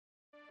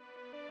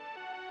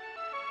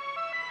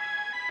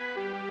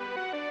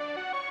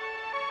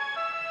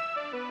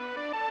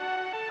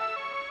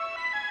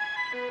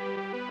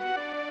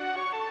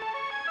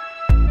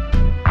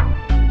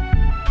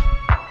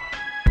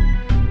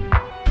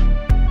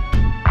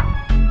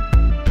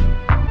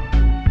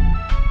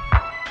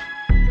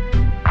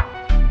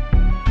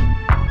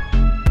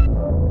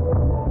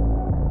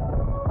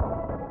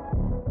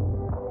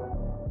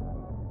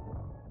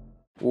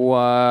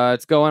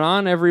What's going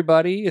on,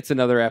 everybody? It's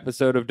another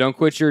episode of Don't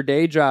Quit Your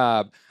Day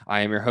Job. I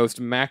am your host,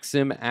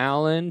 Maxim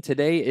Allen.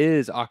 Today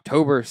is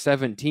October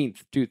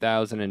 17th,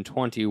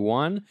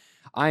 2021.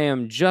 I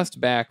am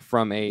just back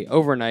from a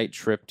overnight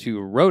trip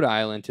to Rhode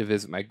Island to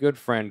visit my good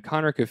friend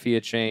Connor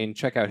Kafiachain.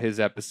 Check out his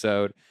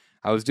episode.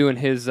 I was doing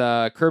his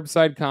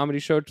curbside comedy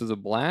show, which was a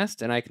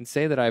blast, and I can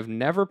say that I've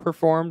never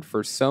performed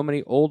for so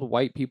many old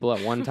white people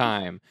at one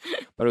time,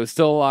 but it was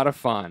still a lot of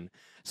fun.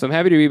 So I'm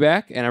happy to be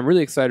back, and I'm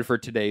really excited for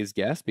today's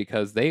guest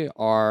because they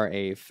are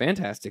a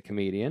fantastic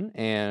comedian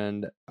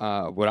and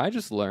what I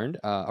just learned,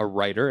 a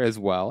writer as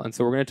well. And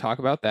so we're going to talk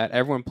about that.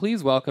 Everyone,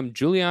 please welcome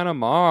Julianna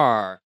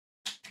Maher.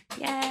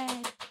 Yay.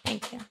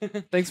 Thank you.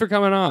 Thanks for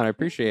coming on. I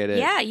appreciate it.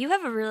 Yeah, you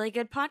have a really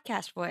good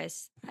podcast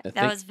voice.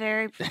 That was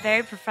very,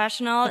 very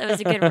professional. It was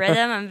a good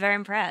rhythm. I'm very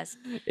impressed.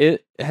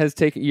 It has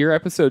taken your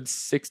episode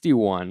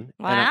 61.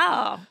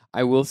 Wow.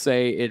 I will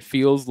say it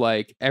feels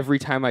like every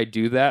time I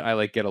do that, I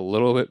like get a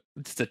little bit,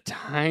 just a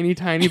tiny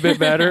bit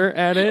better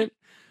at it.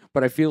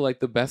 But I feel like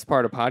the best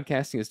part of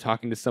podcasting is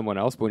talking to someone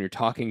else. But when you're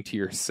talking to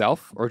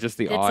yourself or just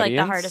the audience, it's like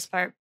the hardest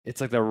part. It's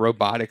like the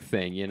robotic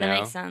thing, you know? That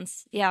makes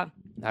sense. Yeah.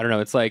 I don't know.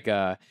 It's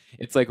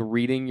like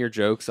reading your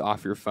jokes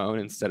off your phone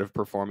instead of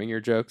performing your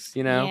jokes,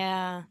 you know?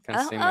 Yeah. Kind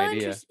of same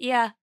idea.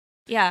 Yeah.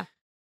 Yeah.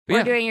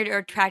 But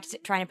Or trying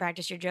to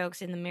practice your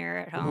jokes in the mirror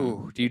at home.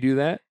 Ooh, do you do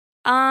that?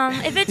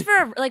 If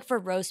it's for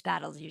roast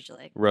battles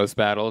usually. Roast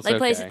battles, like okay.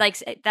 places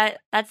like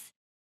that's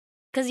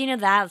because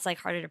it's like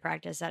harder to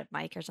practice at a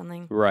mic or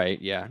something.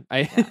 Right, yeah.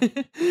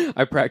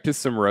 I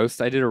practiced some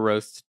roasts. I did a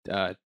roast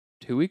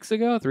 3 weeks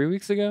ago,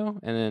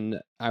 and then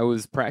I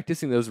was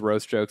practicing those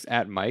roast jokes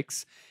at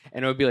mics,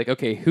 and it would be like,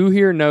 okay, who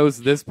here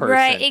knows this person?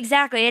 Right,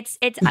 exactly.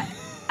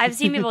 I've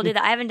seen people do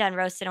that. I haven't done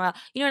roast in a while.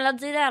 You know, and I'll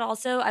do that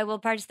also. I will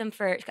practice them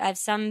I have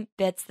some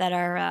bits that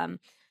are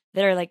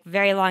like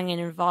very long and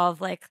involve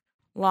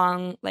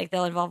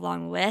they'll involve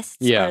long lists.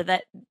 Yeah. Or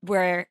that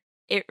where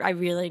I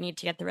really need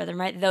to get the rhythm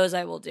right. Those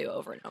I will do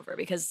over and over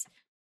because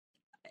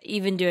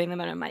even doing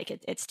them on a mic,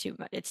 it's too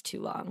much. It's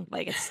too long.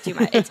 Like it's too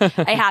much.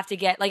 I have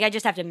to I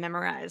just have to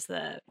memorize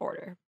the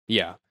order.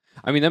 Yeah,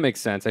 I mean that makes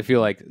sense. I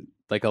feel like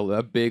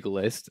a big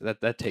list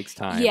that takes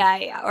time.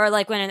 Yeah. Or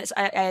like when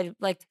I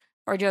like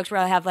or jokes where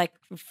I have like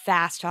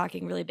fast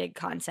talking, really big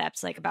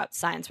concepts like about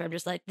science, where I'm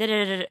just like,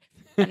 and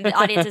the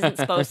audience isn't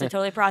supposed to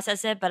totally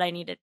process it, but I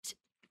need it.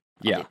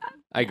 Yeah,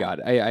 I got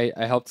it.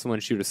 I helped someone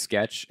shoot a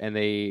sketch, and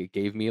they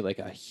gave me like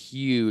a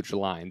huge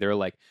line. They're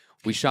like,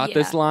 we shot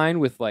this line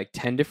with like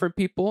 10 different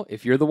people.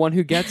 If you're the one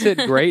who gets it,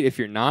 great. If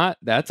you're not,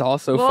 that's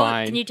also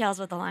fine. Can you tell us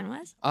what the line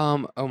was?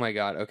 Oh my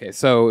God. Okay.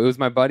 So it was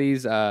my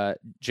buddies,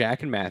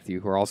 Jack and Matthew,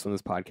 who are also in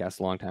this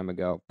podcast a long time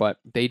ago, but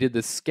they did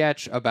this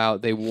sketch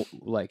about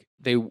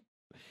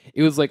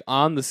it was like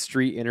on the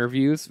street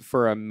interviews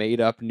for a made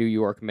up New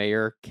York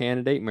mayoral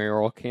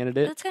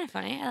candidate. That's kind of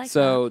funny. I like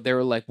so that. they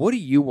were like, what do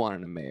you want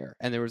in a mayor?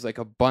 And there was like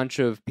a bunch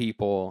of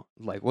people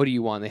like, what do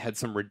you want? They had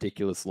some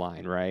ridiculous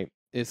line, right?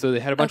 And so they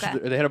had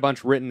a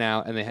bunch written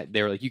out, and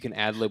they were like, you can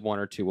ad lib one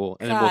or two,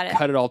 and then we'll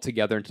cut it all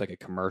together into like a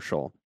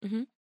commercial.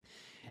 Mm-hmm.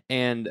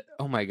 And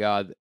oh my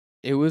God,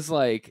 it was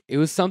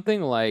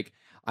something like,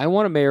 I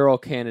want a mayoral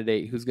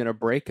candidate who's going to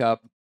break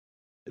up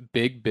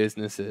big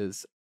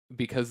businesses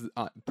because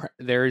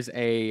there's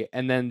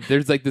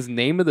like this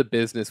name of the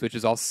business, which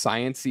is all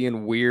sciencey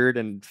and weird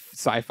and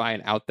sci-fi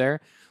and out there.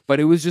 But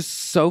it was just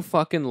so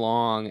fucking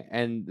long,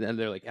 and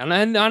they're like,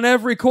 and on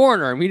every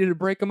corner, and we need to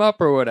break them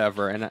up or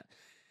whatever. And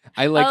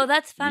I like, oh,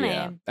 that's funny.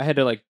 Yeah, I had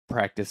to like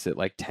practice it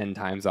like 10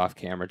 times off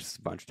camera, just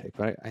a bunch of take.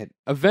 But I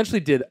eventually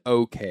did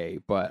okay.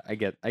 But I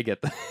get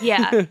the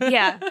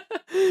yeah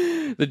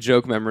the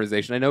joke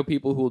memorization. I know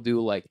people who will do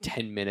like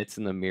 10 minutes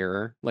in the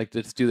mirror, like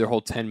just do their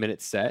whole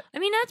 10-minute set. I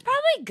mean, that's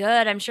probably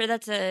good. I'm sure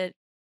that's you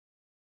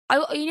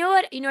know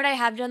what I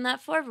have done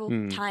that for?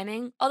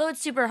 Timing. Although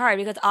it's super hard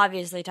because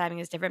obviously timing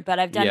is different. But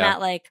I've done that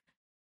like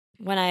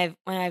when I've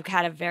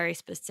had a very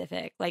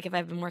specific, like if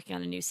I've been working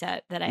on a new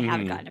set that I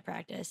haven't gotten to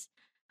practice.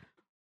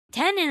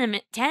 10 in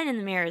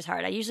the mirror is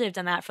hard. I usually have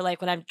done that for like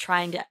when I'm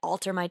trying to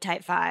alter my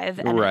type 5.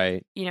 And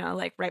right.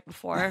 Like right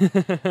before.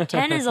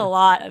 10 is a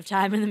lot of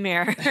time in the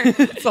mirror.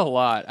 It's a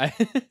lot.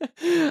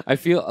 I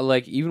feel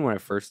like even when I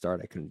first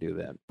started, I couldn't do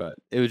that. But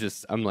it was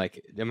just, I'm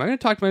like, am I going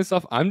to talk to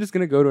myself? I'm just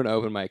going to go to an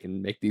open mic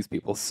and make these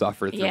people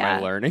suffer through my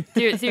learning.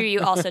 through you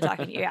also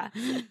talking to you, yeah.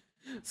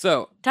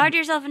 So talk to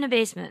yourself in a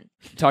basement.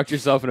 Talk to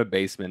yourself in a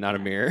basement, not a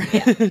mirror.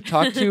 Yeah.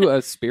 Talk to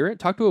a spirit.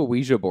 Talk to a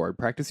Ouija board.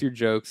 Practice your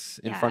jokes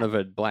in front of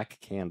a black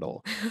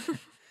candle.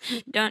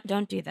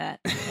 Don't do that.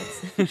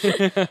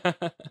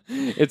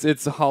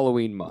 It's a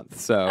Halloween month,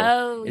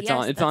 so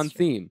it's on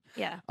theme.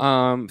 Yeah.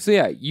 So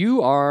yeah,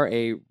 you are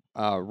a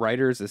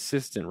writer's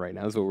assistant right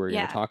now. Is what we're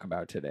going to talk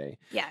about today.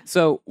 Yeah.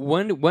 So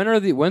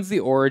when's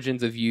the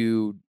origins of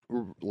you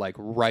like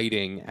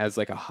writing as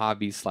like a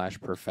hobby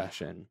 /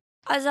 profession?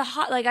 As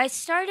I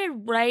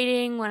started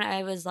writing when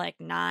I was like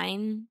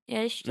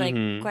 9-ish, like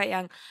quite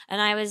young,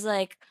 and I was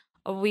like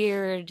a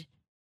weird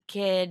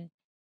kid,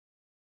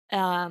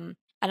 and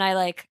I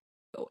like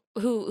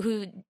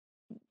who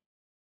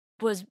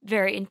was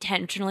very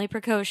intentionally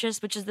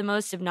precocious, which is the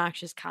most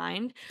obnoxious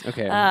kind.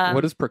 Okay,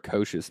 what does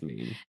precocious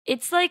mean?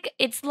 It's like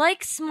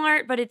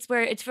smart, but it's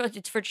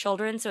for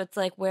children, so it's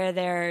like where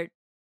they're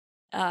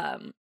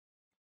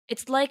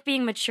it's like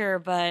being mature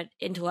but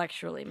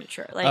intellectually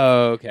mature. Like,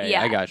 oh, okay,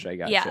 yeah, I gotcha.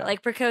 Yeah,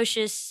 like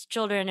precocious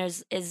children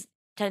is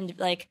tend to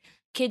like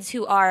kids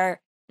who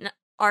are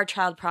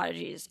child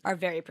prodigies are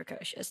very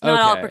precocious.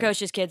 Not all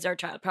precocious kids are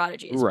child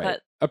prodigies, right?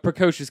 But a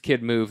precocious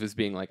kid move is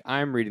being like,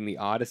 I'm reading the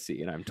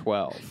Odyssey and I'm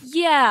 12.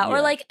 Yeah,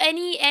 or like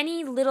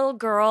any little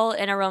girl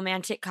in a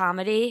romantic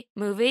comedy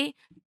movie.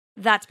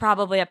 That's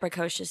probably a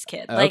precocious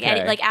kid. Like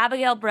like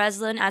Abigail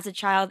Breslin as a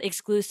child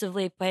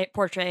exclusively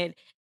portrayed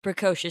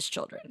precocious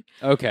children.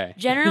 Okay.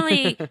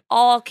 Generally,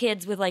 all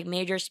kids with like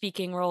major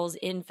speaking roles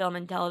in film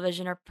and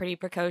television are pretty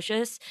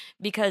precocious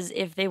because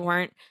if they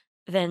weren't,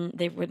 then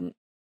they wouldn't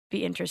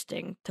be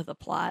interesting to the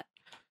plot.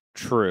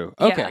 True.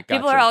 Okay. Yeah,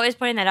 people are always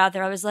pointing that out.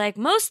 They're always like,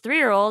 most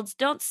 3-year-olds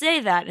don't say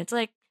that. And it's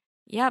like,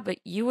 yeah, but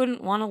you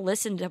wouldn't want to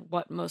listen to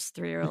what most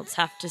 3-year-olds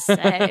have to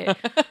say.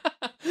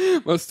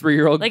 Most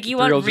 3-year-olds like you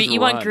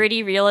want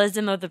gritty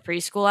realism of the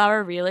preschool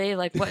hour, really?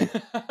 Like what?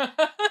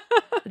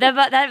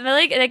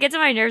 that gets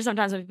on my nerves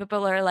sometimes when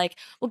people are like,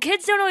 "Well,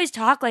 kids don't always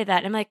talk like that."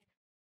 And I'm like,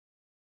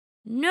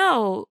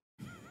 "No."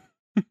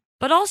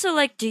 But also,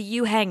 like, do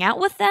you hang out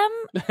with them?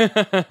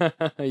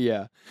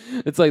 Yeah.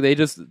 It's like they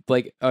just,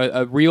 like,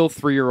 a real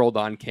 3-year-old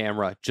on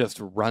camera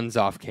just runs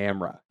off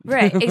camera.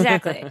 Right,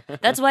 exactly.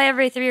 That's why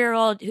every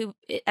 3-year-old you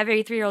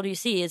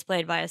see is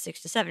played by a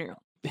 6 to 7-year-old.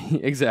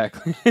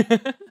 Exactly.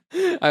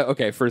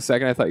 Okay, for a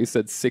second I thought you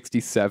said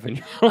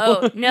 67-year-old.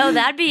 Oh, no,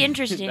 that'd be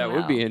interesting. That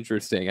would be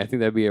interesting. I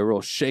think that'd be a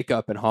real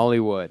shake-up in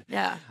Hollywood.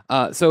 Yeah.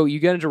 So you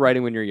get into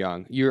writing when you're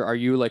young. Are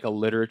you like a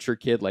literature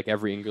kid, like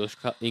every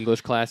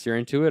English class you're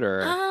into it,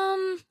 or?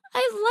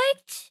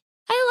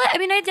 I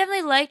mean, I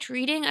definitely liked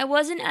reading. I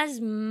wasn't as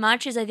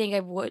much as I think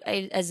I would,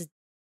 as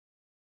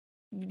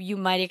you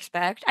might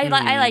expect. I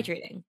liked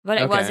reading, but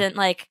I wasn't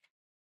like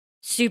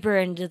super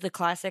into the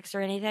classics or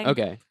anything.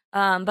 Okay.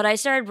 But I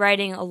started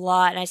writing a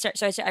lot, and I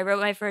wrote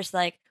my first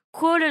like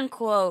quote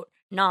unquote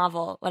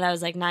novel when I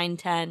was like 9,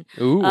 10.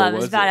 Ooh, it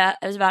was about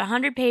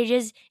 100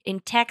 pages in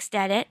text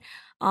edit.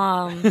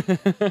 It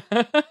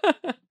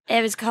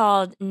was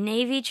called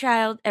Navy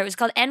Child. It was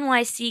called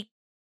NYCK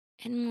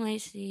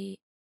Inc.,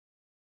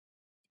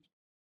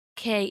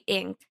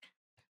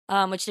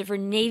 which stood for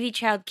Navy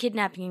Child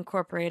Kidnapping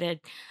Incorporated.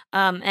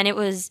 And it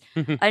was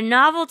a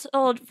novel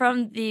told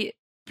from the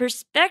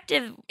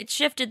perspective. It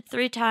shifted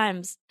 3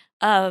 times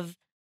of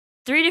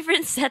 3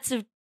 different sets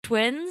of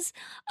twins.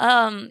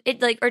 2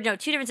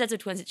 different sets of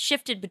twins. It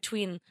shifted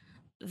between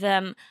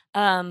them.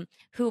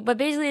 But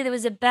basically it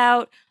was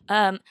about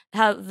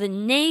how the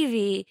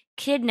Navy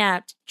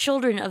kidnapped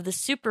children of the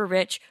super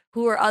rich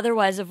who were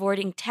otherwise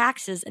avoiding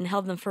taxes and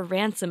held them for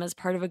ransom as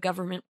part of a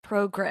government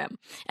program,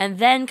 and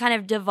then kind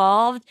of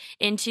devolved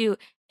into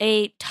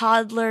a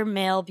toddler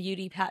male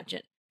beauty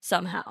pageant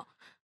somehow.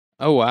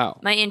 Oh, wow.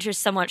 My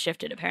interest somewhat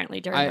shifted,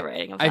 apparently, during the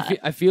writing of that.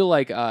 I feel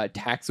like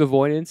tax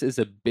avoidance is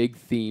a big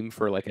theme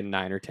for like a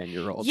 9 or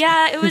 10-year-old.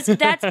 Yeah,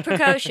 that's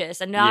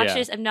precocious,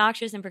 obnoxious and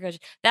precocious.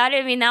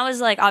 That was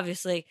like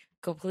obviously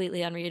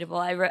completely unreadable.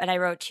 I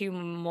wrote 2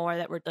 more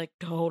that were like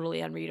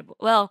totally unreadable.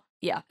 Well,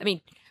 yeah, I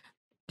mean,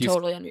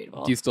 totally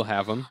unreadable. Do you still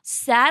have them?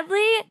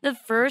 Sadly, the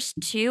first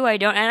 2 I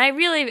don't, and I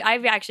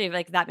actually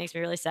like that makes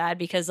me really sad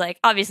because like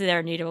obviously they're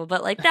unreadable,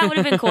 but like that would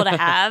have been cool to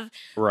have.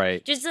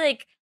 Right. Just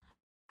like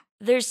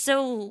it's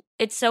so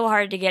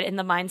hard to get in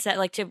the mindset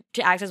like to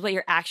access what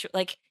you're actually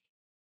like,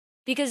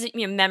 because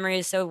memory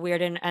is so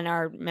weird and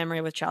our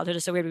memory with childhood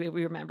is so weird.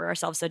 We remember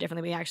ourselves so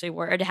differently than we actually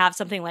were. To have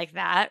something like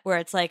that where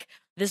it's like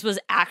this was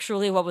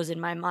actually what was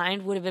in my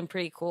mind would have been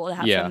pretty cool to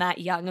have from that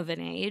young of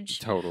an age.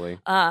 Totally.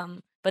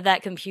 But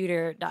that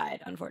computer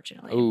died,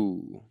 unfortunately.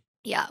 Ooh.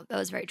 Yeah, that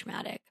was very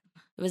traumatic.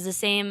 It was the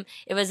same.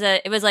 It was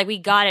like we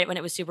got it when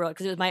it was super old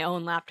because it was my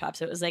own laptop.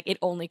 So it was like it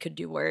only could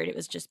do Word. It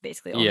was just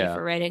basically only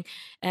for writing.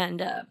 And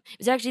it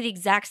was actually the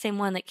exact same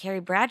one that Carrie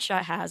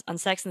Bradshaw has on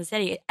Sex and the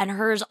City, and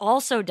hers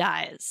also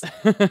dies.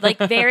 Like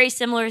very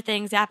similar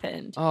things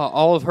happened. Oh,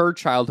 all of her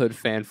childhood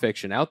fan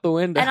fiction out the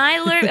window. And I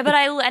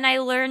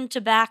learned to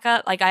back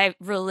up. Like I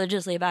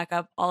religiously back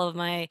up all of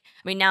my. I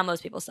mean, now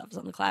most people's stuff is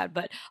on the cloud,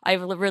 but I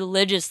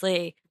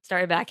religiously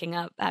started backing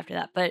up after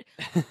that. But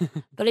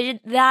I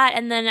did that,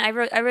 and then I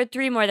wrote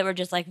 3 more that were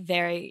just like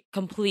very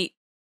complete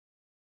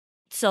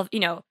self,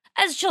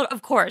 as children,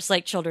 of course,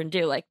 like children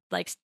do, like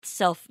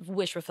self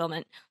wish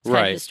fulfillment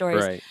type of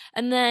stories. Right.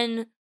 And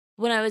then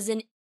when I was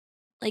in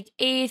like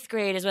 8th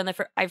grade is when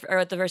I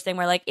wrote the first thing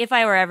where like if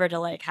I were ever to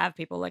like have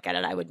people look at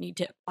it, I would need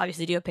to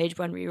obviously do a page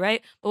 1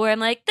 rewrite. But where I'm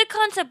like the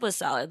concept was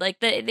solid, like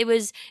I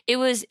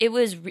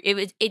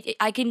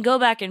can go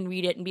back and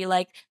read it and be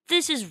like,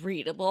 this is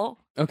readable.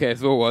 Okay,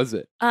 so what was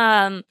it?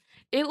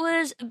 It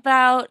was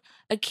about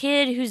a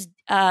kid who's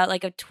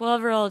like a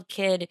 12-year-old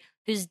kid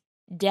whose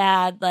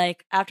dad,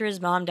 like after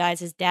his mom dies,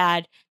 his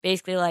dad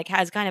basically like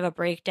has kind of a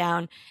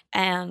breakdown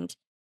and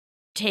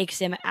takes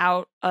him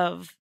out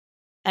of,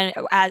 and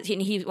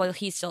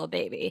he's still a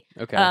baby.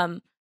 Okay.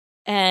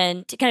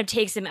 and kind of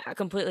takes him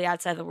completely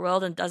outside the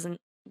world and doesn't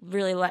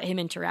really let him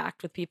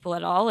interact with people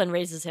at all, and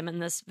raises him in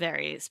this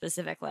very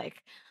specific,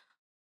 like,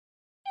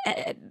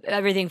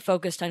 everything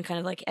focused on kind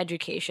of like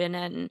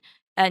education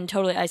and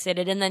totally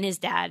isolated. And then his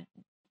dad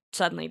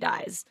suddenly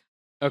dies.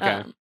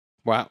 Okay.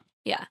 Wow.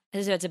 Yeah.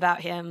 So it's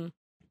about him,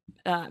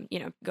 having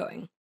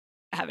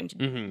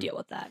to deal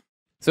with that.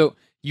 So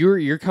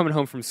you're coming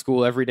home from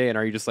school every day, and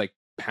are you just like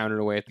pounding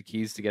away at the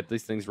keys to get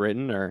these things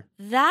written, or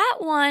that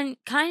one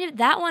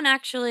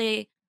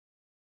actually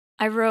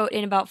I wrote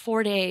in about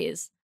 4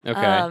 days.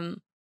 Okay.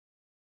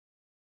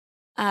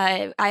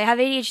 I have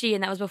ADHD,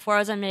 and that was before I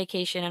was on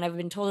medication, and I've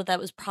been told that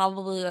was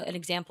probably an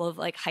example of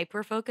like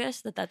hyper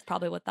focus. That's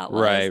probably what that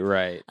was.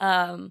 Right.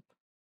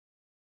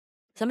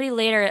 Somebody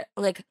later,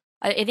 like,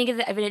 I think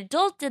if an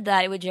adult did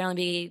that, it would generally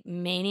be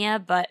mania.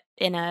 But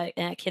in a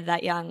kid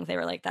that young, they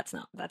were like, "That's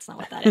not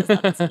what that is.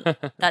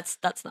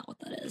 That's not what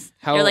that is."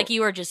 They're like,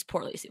 "You were just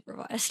poorly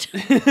supervised."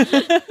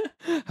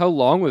 How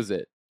long was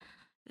it?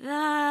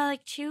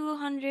 Like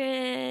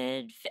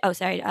 200. Oh,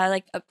 sorry.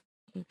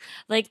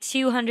 Like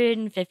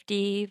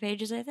 250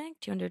 pages, I think.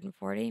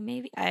 240,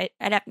 maybe.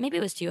 Maybe it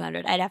was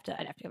 200. I'd have to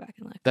go back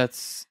and look.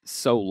 That's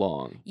so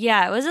long.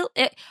 Yeah, it was.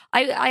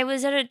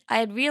 I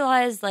had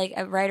realized like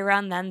right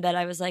around then that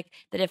I was like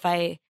that if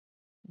I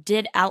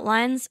did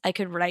outlines, I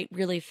could write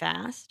really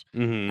fast.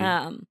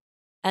 Mm-hmm.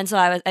 And so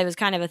I was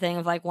kind of a thing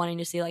of like wanting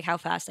to see like how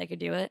fast I could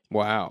do it.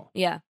 Wow.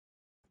 Yeah.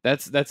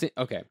 That's it.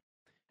 Okay.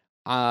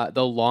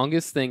 The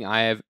longest thing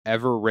I have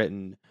ever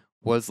written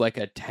was like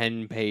a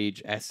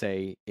 10-page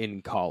essay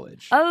in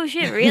college. Oh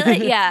shit,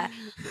 really? Yeah.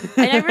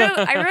 And I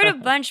wrote a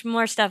bunch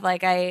more stuff.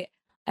 Like I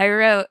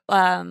wrote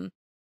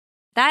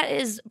that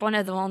is one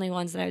of the only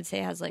ones that I would say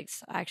has like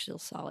actual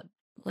solid,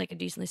 like a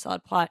decently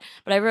solid plot.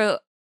 But I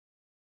wrote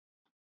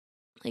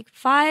like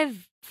 4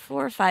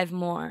 or 5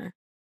 more.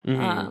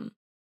 Mm-hmm.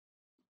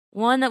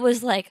 One that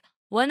was like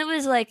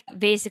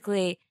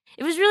basically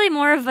it was really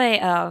more of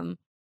a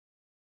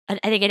I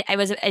think I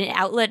was an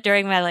outlet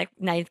during my like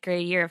 9th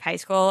grade year of high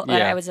school.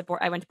 Yeah. I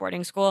went to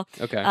boarding school.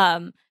 Okay.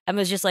 And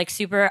was just like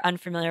super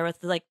unfamiliar with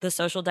like the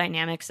social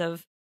dynamics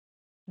of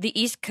the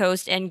East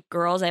Coast and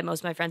girls. Most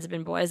of my friends have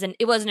been boys, and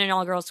it wasn't an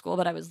all girls school,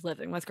 but I was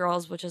living with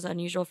girls, which is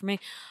unusual for me.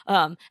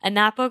 And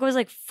that book was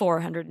like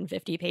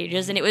 450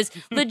 pages, and it was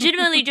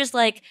legitimately just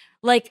like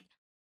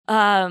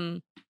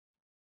I'm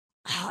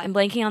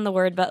blanking on the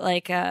word, but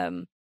like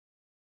not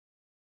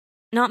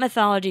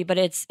mythology, but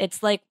it's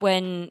like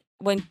when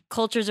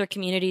cultures or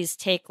communities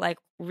take like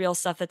real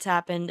stuff that's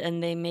happened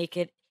and they make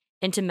it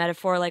into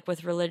metaphor, like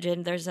with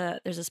religion. There's a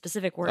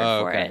specific word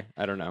for it.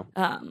 I don't know.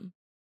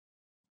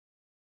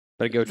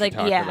 But I get what like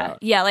you're talking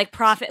about. Yeah, like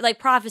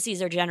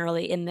prophecies are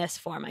generally in this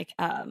form. Like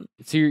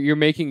so you're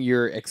making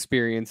your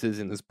experiences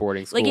in this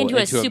boarding school like into a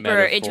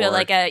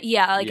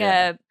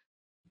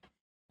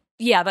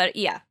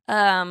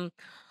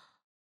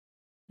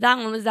that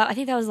one was I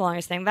think that was the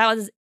longest thing.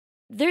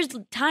 There's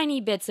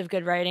tiny bits of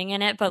good writing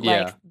in it, but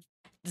like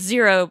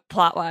zero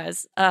plot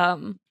wise.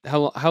 How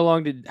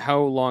long did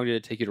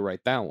it take you to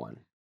write that one?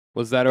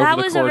 Was that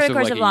over the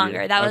course of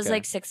longer? That was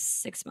like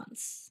 6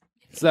 months.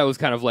 So that was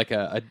kind of like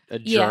a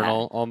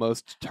journal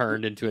almost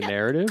turned into a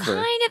narrative?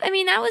 Kind of. I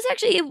mean, that was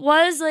actually, it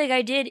was like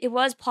it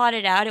was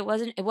plotted out. It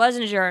wasn't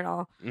a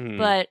journal,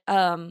 but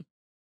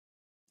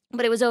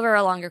it was over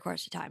a longer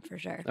course of time for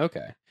sure.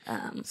 Okay.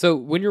 So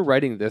when you're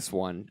writing this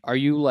one, are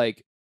you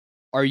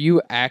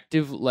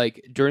active,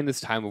 like during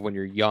this time of when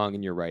you're young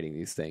and you're writing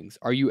these things,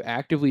 are you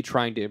actively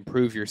trying to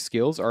improve your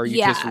skills, or are you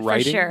just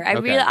writing? Yeah,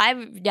 for sure.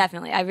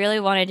 I really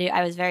wanted to.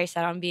 I was very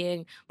set on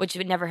being, which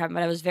would never happen,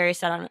 but I was very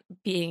set on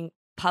being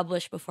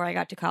published before I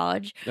got to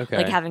college. Okay.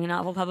 Like having a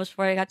novel published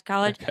before I got to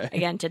college. Okay.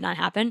 Again, did not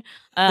happen.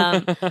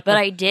 But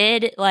I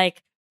did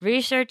like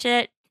research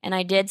it, and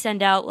I did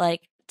send out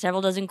like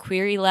several dozen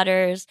query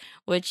letters,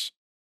 which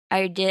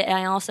I did. And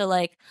I also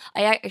I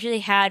actually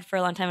had for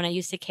a long time when I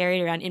used to carry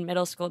it around in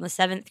middle school. In the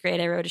 7th grade,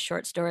 I wrote a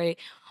short story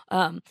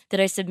that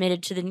I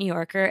submitted to the New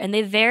Yorker, and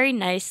they very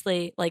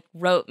nicely like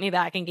wrote me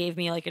back and gave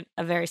me like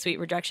a very sweet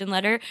rejection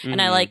letter, and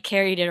I like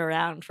carried it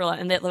around for a long,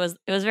 and it was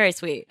very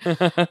sweet.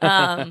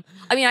 I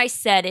mean, I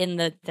said in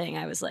the thing,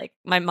 I was like,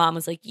 my mom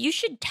was like, "You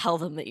should tell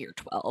them that you're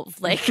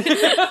 12," like, and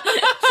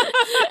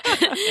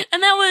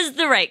that was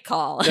the right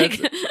call. Like,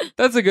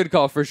 that's a good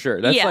call for sure.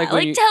 That's like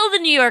tell the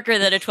New Yorker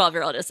that a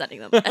 12-year-old is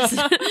sending them this.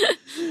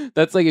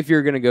 That's like if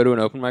you're going to go to an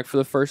open mic for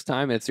the first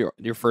time, it's your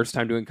first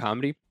time doing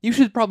comedy, you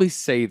should probably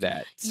say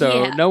that.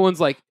 So no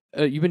one's like,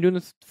 you've been doing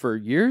this for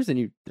years, and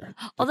you.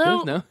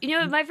 Although, no?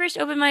 My first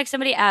open mic,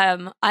 somebody,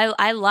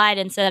 I lied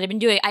and said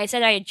that I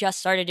said I had just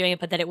started doing it,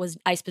 but that it was,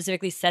 I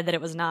specifically said that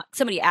it was not.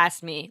 Somebody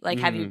asked me, like,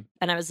 have you,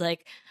 and I was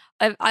like,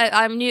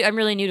 I'm new, I'm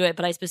really new to it,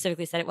 but I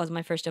specifically said it wasn't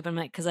my first open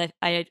mic because I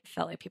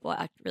felt like people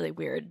act really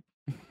weird.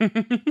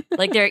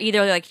 Like they're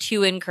either like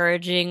too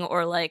encouraging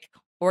or like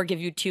or give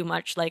you too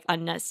much like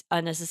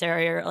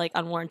unnecessary or like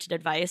unwarranted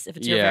advice if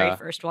it's your very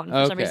first one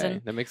for some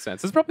reason. That makes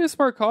sense. It's probably a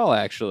smart call,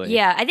 actually.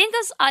 Yeah, I think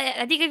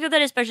I think I feel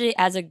that especially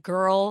as a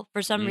girl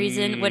for some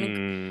reason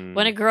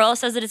when a girl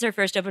says that it's her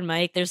first open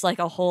mic, there's like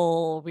a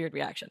whole weird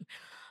reaction.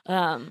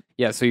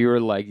 Yeah, so you were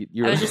like,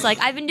 I was just like,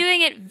 I've been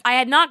doing it. I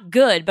had not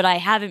good, but I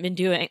haven't been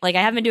doing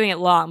it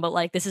long. But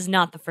like, this is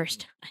not the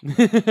first time.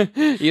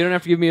 You don't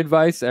have to give me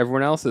advice.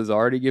 Everyone else has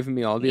already given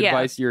me all the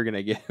advice you're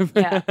gonna give.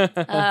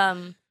 Yeah.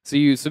 So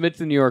you submit to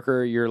the New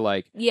Yorker. You're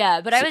like,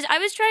 yeah, but I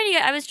was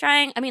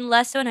trying. I mean,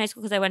 less so in high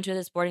school because I went to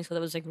this boarding school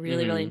that was like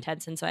really really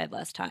intense, and so I had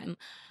less time.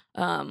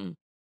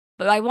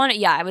 But I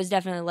was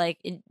definitely like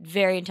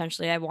very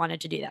intentionally. I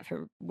wanted to do that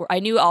I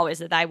knew always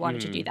that I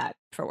wanted to do that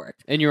for work.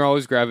 And you're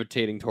always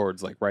gravitating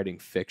towards like writing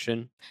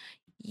fiction.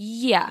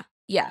 Yeah,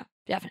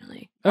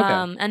 definitely.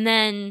 Okay. And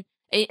then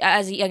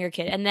as a younger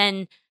kid, and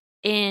then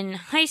in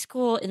high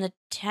school, in the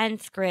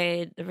 10th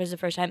grade, there was the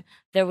first time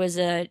there was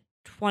a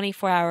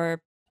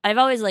 24-hour. I've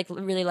always like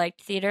really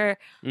liked theater,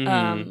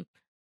 but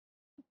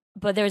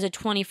there was a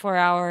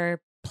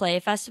 24-hour play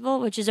festival,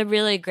 which is a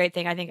really great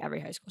thing. I think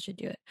every high school should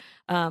do it,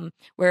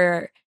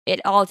 where it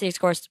all takes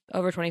course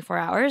over 24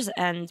 hours,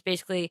 and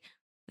basically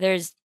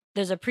there's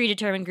a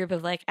predetermined group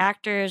of like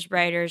actors,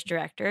 writers,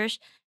 directors,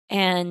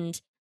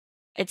 and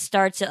it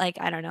starts at like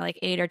I don't know, like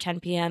 8 or 10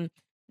 p.m.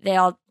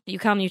 You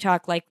come, you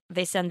talk, like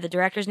they send the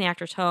directors and the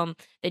actors home.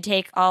 They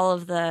take all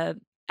of the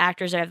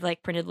actors that have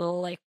like printed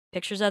little like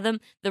pictures of them.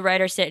 The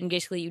writers sit and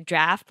basically you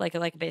draft like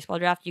a baseball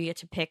draft. You get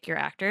to pick your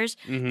actors.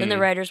 Then the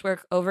writers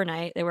work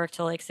overnight. They work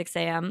till like 6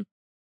 a.m.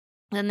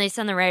 Then they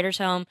send the writers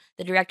home.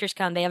 The directors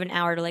come. They have an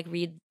hour to like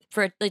read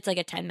it's like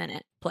a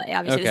 10-minute play.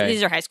 Obviously,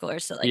 these are high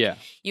schoolers, so like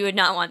you would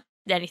not want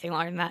anything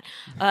longer than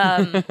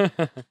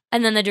that.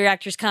 And then the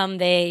directors come.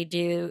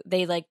 They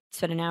like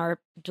spend an hour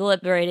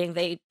deliberating.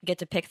 They get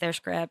to pick their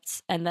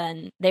scripts, and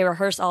then they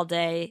rehearse all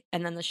day.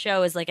 And then the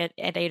show is like at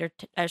 8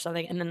 or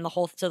something. And then the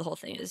whole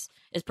thing is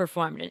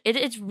performed.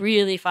 It's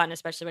really fun,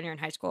 especially when you're in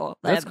high school.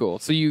 That's cool.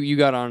 So you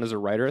got on as a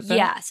writer at that?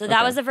 Yeah. So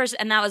that was the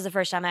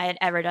first time I had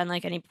ever done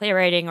like any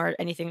playwriting or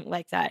anything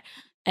like that.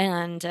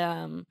 And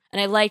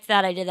I liked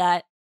that. I did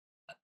that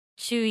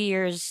 2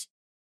 years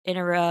in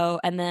a row,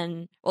 and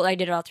then I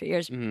did it all 3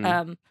 years.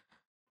 And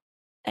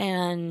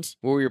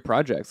what were your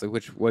projects? Like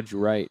what'd you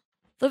write?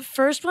 The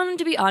first one,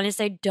 to be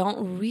honest, I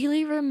don't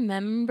really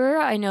remember.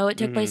 I know it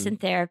took place in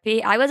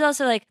therapy. I was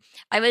also like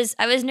I was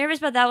nervous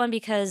about that one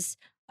because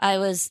I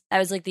was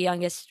like the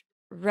youngest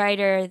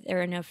writer. There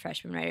were no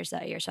freshman writers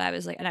that year, so I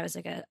was like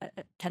a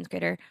 10th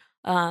grader.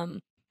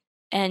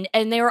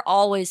 And they were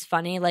always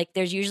funny. Like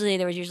there was usually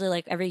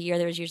like every year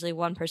there was usually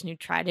one person who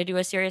tried to do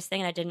a serious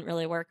thing, and it didn't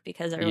really work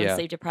because everyone's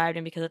sleep deprived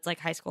and because it's like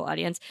high school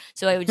audience.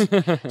 So I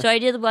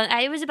did one.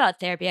 It was about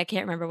therapy. I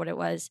can't remember what it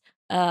was.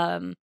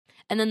 But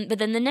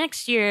then the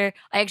next year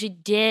I actually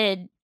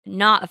did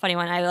not a funny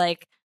one.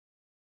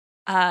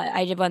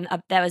 I did one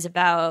that was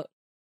about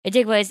it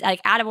took place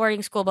like at a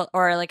boarding school, at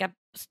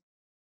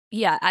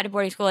a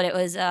boarding school, and it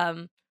was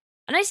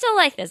and I still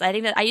like this. I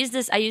think that I used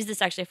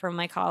this actually for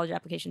my college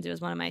applications. It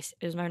was one of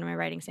my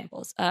writing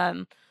samples.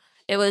 But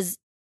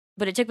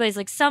it took place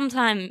like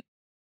sometime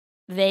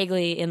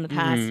vaguely in the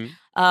past.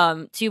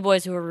 Two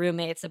boys who were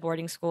roommates at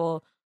boarding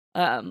school,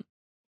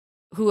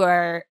 who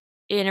are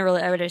in a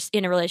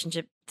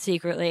relationship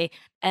secretly,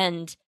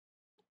 and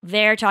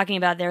they're talking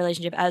about their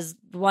relationship as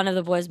one of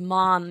the boys'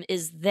 mom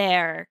is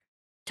there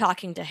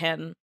talking to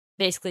him,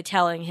 basically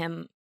telling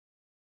him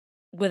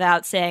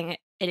without saying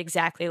it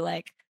exactly,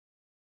 like,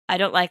 I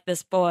don't like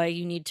this boy.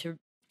 You need to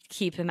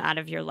keep him out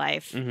of your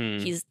life.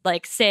 He's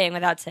like saying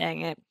without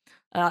saying it.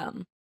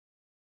 And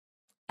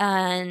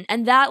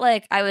that,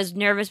 like, I was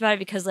nervous about it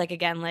because, like,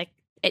 again, like,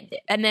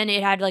 and then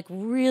it had like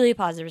really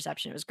positive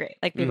reception. It was great.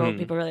 Like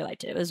people really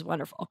liked it. It was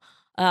wonderful.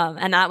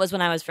 And that was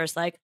when I was first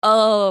like,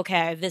 oh,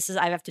 okay,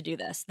 I have to do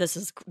this. This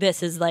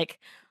is like,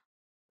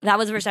 that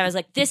was the first time I was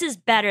like, this is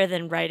better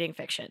than writing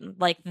fiction.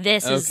 Like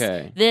this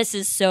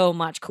is so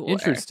much cooler.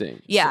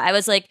 Interesting. Yeah. I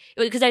was like,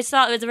 because it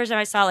was the first time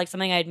I saw like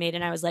something I had made,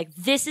 and I was like,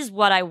 this is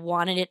what I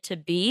wanted it to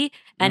be.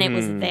 And it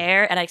was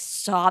there, and I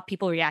saw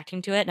people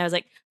reacting to it, and I was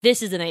like,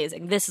 this is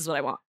amazing. This is what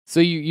I want. So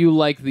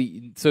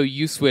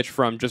you switch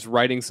from just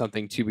writing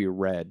something to be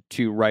read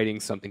to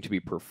writing something to be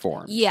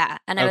performed. Yeah.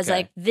 And I was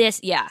like,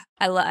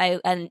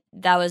 and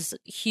that was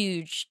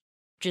huge,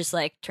 just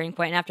like turning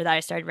point. And after that, I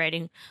started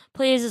writing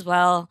plays as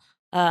well.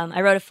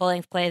 I wrote a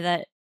full-length play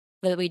that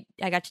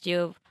I got to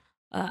do.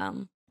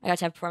 I got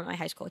to have perform at my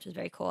high school, which was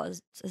very cool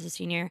as a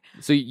senior.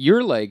 So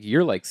you're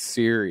like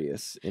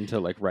serious into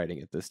like writing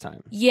at this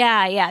time.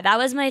 Yeah. That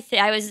was my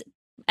thing.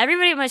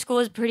 Everybody at my school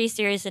was pretty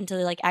serious into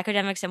like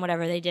academics and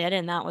whatever they did,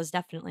 and that was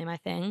definitely my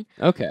thing.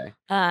 Okay.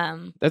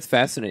 That's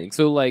fascinating.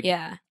 So like,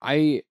 yeah.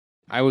 I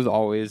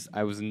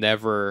was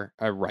never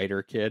a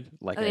writer kid.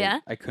 Like,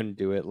 I couldn't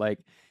do it. Like,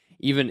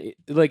 even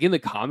like in the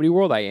comedy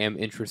world, I am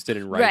interested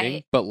in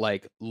writing, but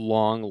like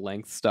long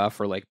length stuff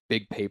or like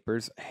big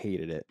papers, I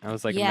hated it. I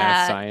was like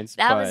math, science.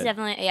 That was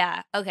definitely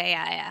okay,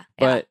 yeah.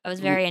 But I was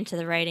very into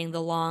the writing,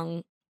 the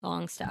long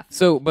long stuff.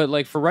 So, but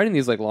like for writing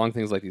these like long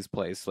things like these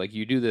plays, like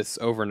you do this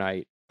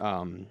overnight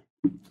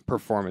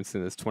performance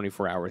in this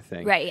 24-hour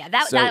thing. Right, yeah.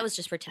 That was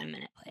just for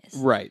 10-minute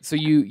plays. Right. So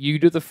you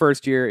do the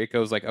first year, it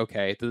goes like,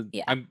 okay.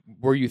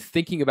 Were you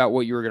thinking about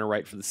what you were going to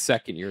write for the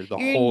second year,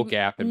 whole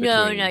gap in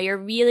between? No, you're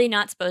really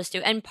not supposed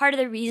to. And part of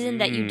the reason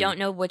that you don't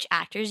know which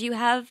actors you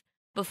have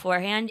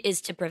beforehand is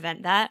to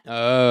prevent that.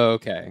 Oh,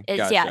 okay.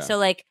 Gotcha. Yeah, so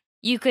like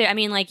you could, I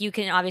mean, like you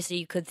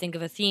could think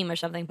of a theme or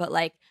something, but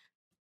like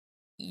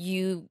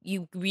you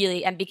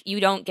really, and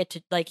you don't get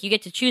to, like, you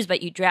get to choose,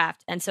 but you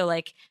draft. And so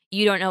like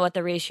you don't know what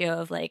the ratio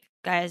of like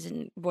guys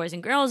and boys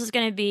and girls is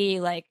going to be.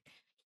 Like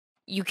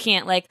you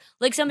can't like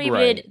somebody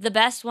did the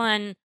best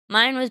one.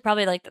 Mine was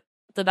probably like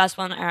the best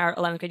one our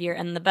 11th grade year,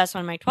 and the best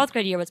one my 12th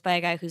grade year was by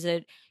a guy who's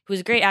a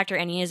great actor,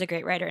 and he is a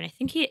great writer, and I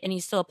think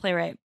he's still a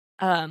playwright,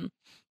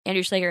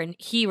 Andrew Schlager, and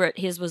he wrote,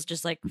 his was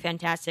just like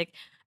fantastic,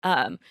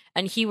 and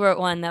he wrote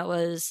one that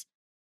was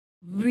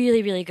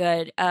really, really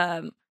good.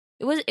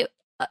 It was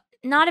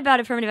not about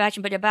affirmative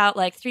action, but about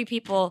like three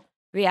people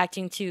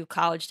reacting to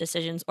college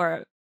decisions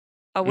or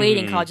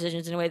awaiting college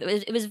decisions in a way that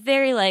it was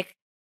very like,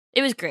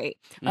 it was great.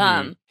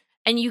 And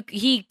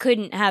he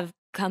couldn't have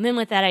come in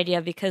with that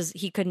idea because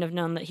he couldn't have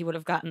known that he would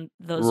have gotten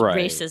those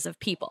races of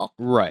people.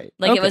 Right.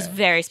 Like it was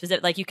very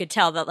specific. Like you could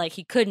tell that like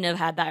he couldn't have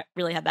had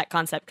that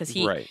concept because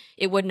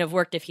it wouldn't have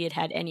worked if he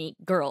had any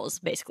girls,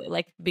 basically,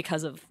 like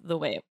because of the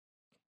way it.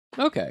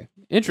 Okay.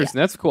 Interesting.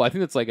 Yeah. That's cool. I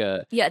think that's like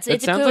it's a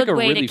good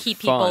way really to keep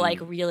people like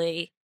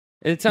really.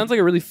 It sounds like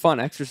a really fun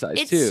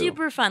exercise too. It's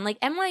super fun. Like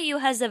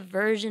NYU has a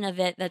version of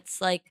it that's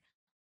like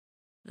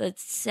the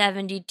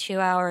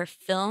 72-hour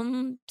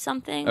film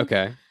something.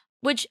 Okay.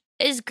 Which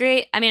is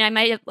great. I mean, I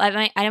might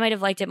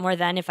have liked it more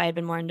then if I had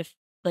been more into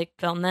like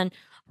film then.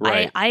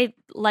 Right. I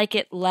like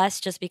it less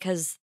just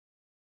because,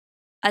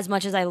 as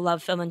much as I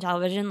love film and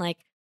television, like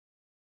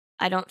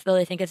I don't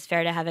really think it's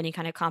fair to have any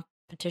kind of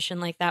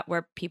competition like that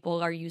where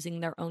people are using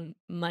their own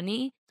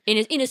money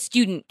in a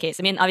student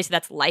case. I mean, obviously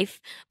that's life,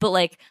 but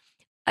like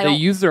they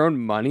use their own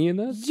money in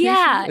this?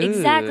 Yeah,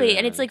 exactly.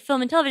 And it's like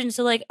film and television,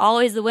 so like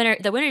always the winner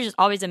is just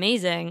always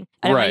amazing.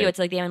 I don't know, it's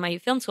like the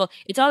NYU Film School.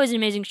 It's always an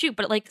amazing shoot,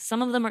 but like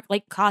some of them are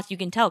like cost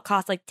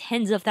like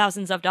tens of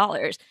thousands of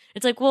dollars.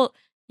 It's like, well,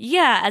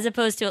 yeah, as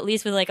opposed to at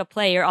least with like a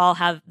play, you all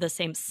have the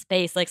same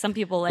space. Like some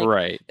people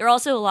like there are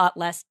also a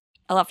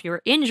lot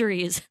fewer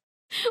injuries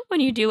when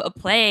you do a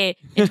play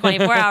in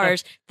 24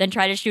 hours than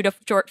try to shoot a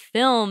short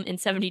film in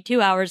 72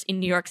 hours in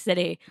New York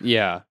City.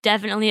 Yeah.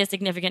 Definitely a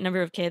significant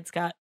number of kids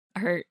got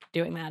hurt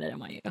doing that at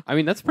NYU. I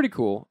mean, that's pretty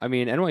cool. I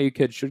mean, NYU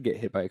kids should get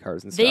hit by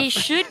cars and stuff. They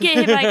should get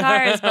hit by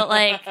cars, but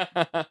like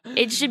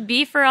it should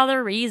be for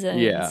other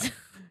reasons. Yeah.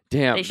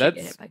 Damn, they should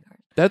get hit by cars.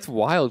 That's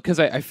wild, because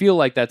I feel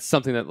like that's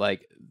something that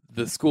like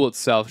the school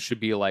itself should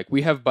be like,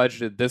 we have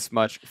budgeted this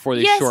much for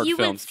these short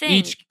films.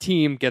 Each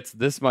team gets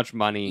this much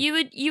money. You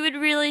would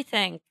really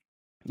think.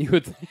 You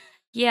would think.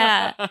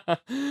 Yeah.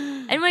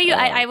 NYU,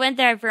 I went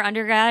there for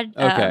undergrad.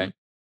 Okay.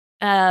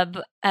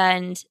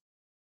 And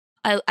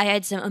I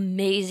had some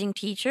amazing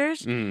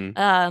teachers. And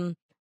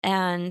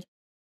I'm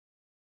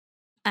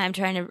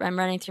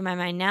running through my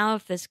mind now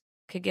if this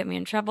could get me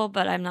in trouble,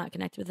 but I'm not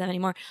connected with them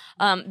anymore.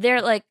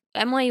 They're like,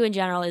 NYU in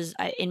general is,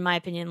 in my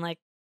opinion, like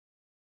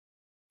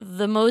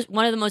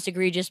one of the most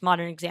egregious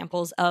modern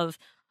examples of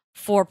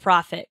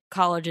for-profit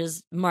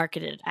colleges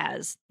marketed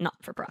as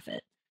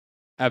not-for-profit.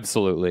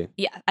 Absolutely.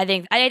 Yeah, I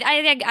think I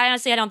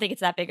honestly, I don't think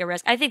it's that big a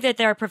risk. I think that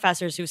there are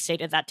professors who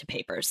stated that to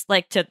papers,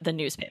 like to the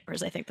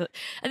newspapers. I think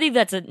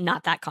that's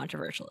not that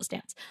controversial a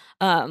stance.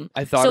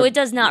 It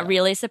does not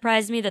really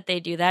surprise me that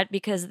they do that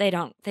because they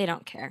don't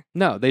care.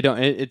 No, they don't.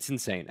 It's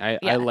insane. I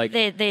like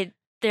they're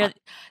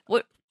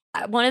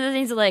one of the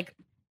things that like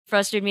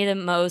frustrated me the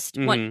most.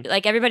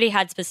 Like everybody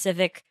had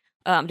specific.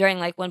 During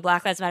like when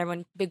Black Lives Matter,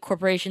 when big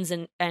corporations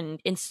and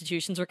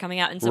institutions were coming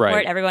out in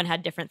support, everyone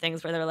had different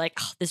things where they were like,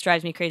 oh, this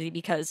drives me crazy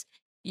because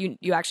you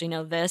actually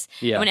know this.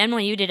 Yeah. And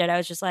when NYU did it, I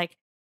was just like,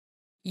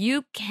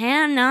 you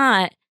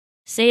cannot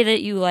say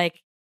that you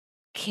like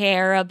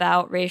care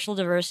about racial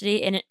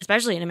diversity, and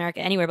especially in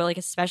America, anywhere, but like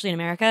especially in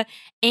America,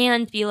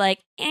 and be like,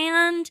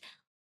 and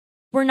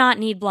we're not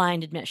need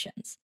blind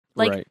admissions.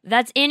 Like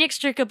that's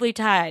inextricably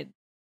tied.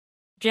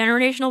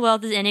 Generational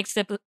wealth is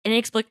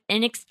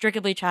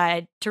inextricably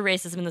tied to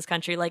racism in this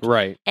country. Like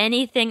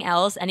anything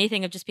else,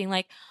 anything of just being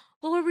like,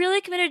 well, we're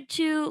really committed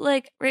to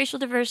like racial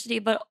diversity,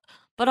 but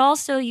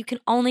also you can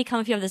only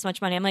come if you have this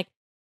much money. I'm like,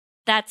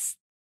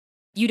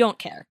 you don't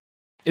care.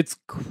 It's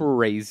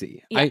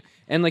crazy. Yeah.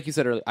 And like you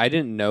said earlier, I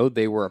didn't know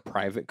they were a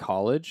private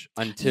college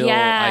until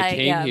I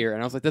came here,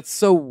 and I was like, that's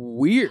so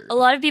weird. A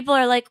lot of people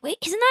are like, wait,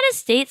 isn't that a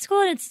state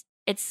school? And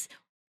it's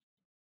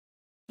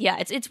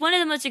one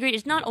of the most egregious.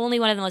 It's not only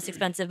one of the most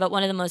expensive, but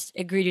one of the most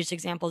egregious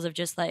examples of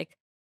just like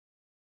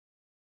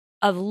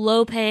of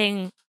low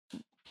paying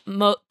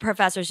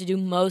professors who do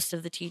most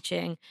of the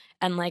teaching,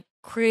 and like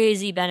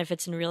crazy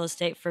benefits in real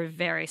estate for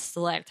very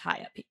select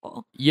high up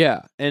people.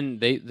 Yeah, and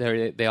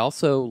they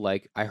also,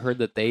 like, I heard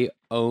that they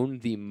own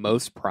the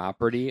most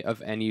property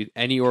of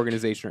any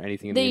organization or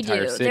anything in the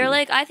entire city. They're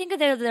like, I think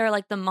they're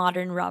like the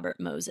modern Robert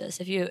Moses.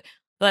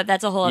 But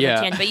that's a whole other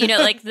tangent. But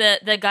like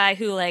the guy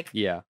who like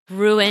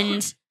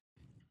ruined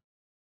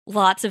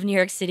lots of New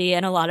York City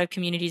and a lot of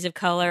communities of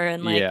color,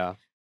 and like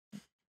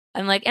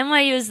I'm like,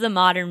 NYU is the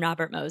modern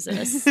Robert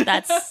Moses.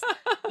 That's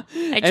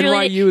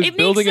NYU is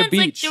building a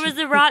beach.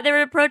 Like, there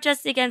were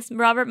protests against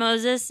Robert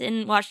Moses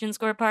in Washington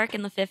Square Park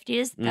in the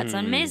 50s. That's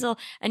on Maisel,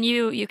 and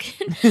you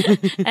can.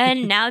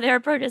 And now there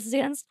are protests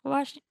against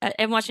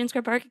Washington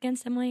Square Park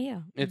against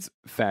NYU. It's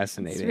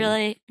fascinating. It's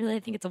really, I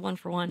think it's a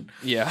 1-for-1.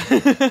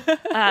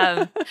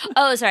 Yeah.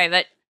 Oh, sorry,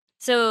 but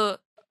so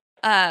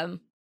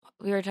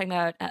we were talking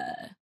about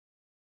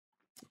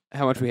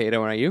how much we hate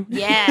NYU.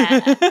 Yeah.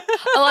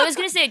 Oh, I was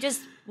gonna say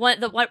just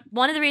one of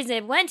the reasons I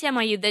went to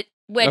NYU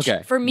which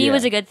for me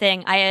was a good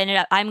thing.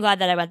 I'm glad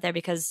that I went there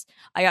because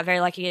I got very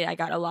lucky. I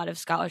got a lot of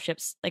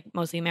scholarships, like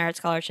mostly merit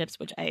scholarships,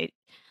 which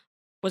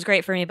was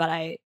great for me, but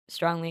I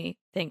strongly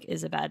think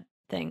is a bad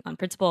thing on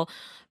principle.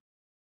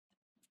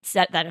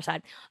 Set that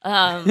aside.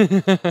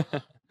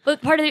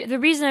 But part of the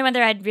reason I went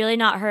there, I'd really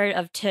not heard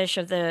of Tisch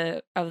of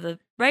the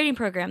writing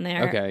program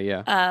there. Okay,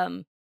 yeah.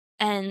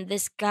 And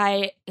this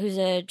guy who's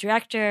a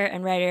director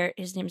and writer,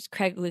 his name's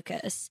Craig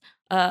Lucas.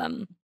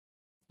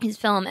 He's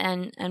film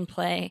and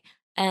play.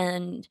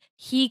 And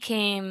he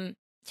came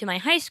to my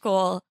high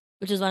school,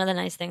 which is one of the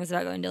nice things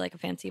about going to like a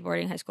fancy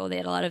boarding high school. They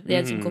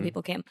had some cool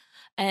people came.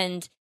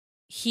 And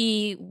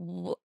he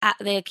was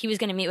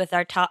going to meet with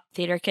our top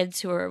theater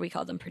kids we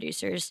called them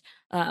producers.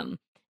 And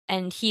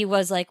he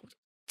was like,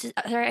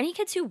 are there any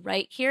kids who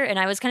write here? And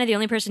I was kind of the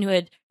only person who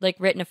had like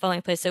written a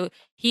full-length play, so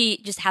he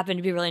just happened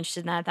to be really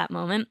interested in that at that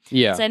moment.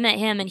 Yeah. So I met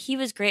him, and he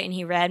was great, and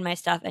he read my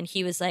stuff, and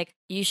he was like,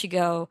 "You should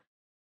go.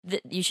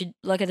 You should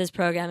look at this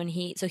program." And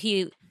he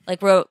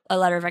like wrote a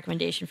letter of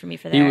recommendation for me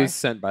for there. He was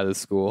sent by the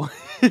school.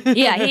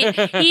 Yeah.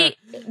 He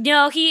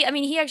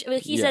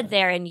said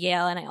there in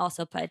Yale, and I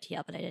also applied to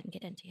Yale, but I didn't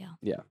get into Yale.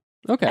 Yeah.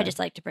 Okay. I just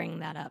like to bring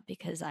that up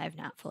because I have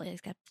not fully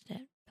accepted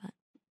it.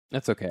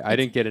 That's okay. I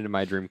didn't get into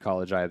my dream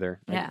college either.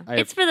 Yeah,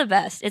 it's for the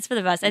best. It's for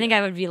the best. I think I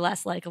would be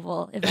less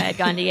likable if I had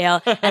gone to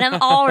Yale, and I'm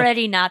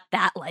already not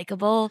that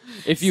likable.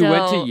 If you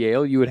went to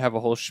Yale, you would have a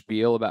whole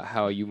spiel about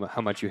how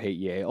much you hate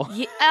Yale.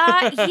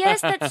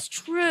 Yes, that's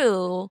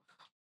true.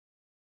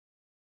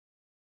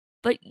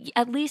 But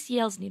at least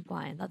Yale's need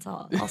blind. That's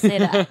all. I'll say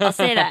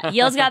that.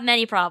 Yale's got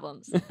many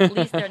problems. At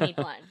least they're need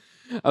blind.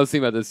 I was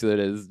thinking about this the other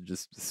day. This is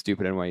just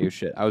stupid NYU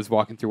shit. I was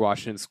walking through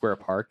Washington Square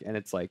Park, and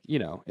it's like,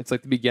 it's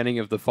like the beginning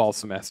of the fall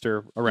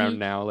semester around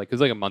now. Like, it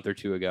was like a month or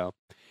two ago.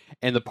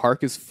 And the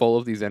park is full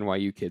of these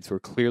NYU kids who are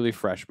clearly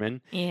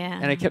freshmen. Yeah.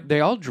 And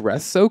they all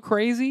dress so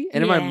crazy.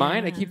 And in my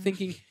mind, I keep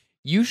thinking,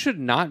 you should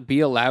not be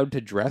allowed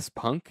to dress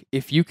punk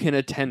if you can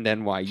attend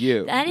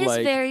NYU. That is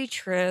very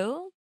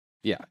true.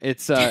 Yeah.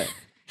 It's a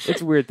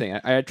weird thing.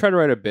 I tried to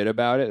write a bit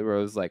about it where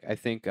I was like, I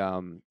think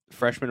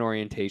freshman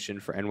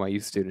orientation for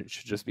NYU students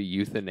should just be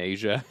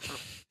euthanasia,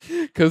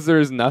 because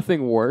there's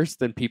nothing worse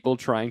than people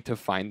trying to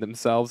find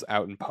themselves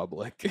out in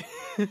public.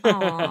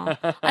 I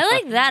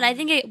like that. I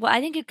think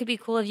it could be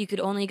cool if you could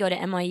only go to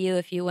NYU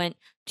if you went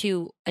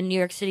to a New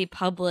York City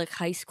public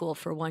high school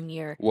for 1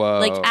 year. Whoa.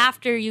 Like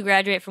after you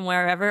graduate from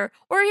wherever,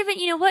 or even,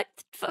 you know what?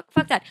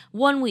 Fuck that.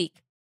 1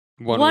 week.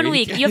 1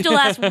 week. You have to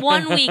last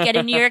 1 week at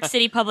a New York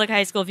City public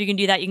high school. If you can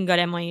do that, you can go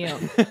to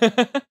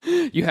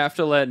NYU. You have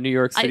to let New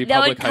York City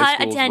public high schools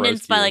That would cut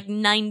attendance by like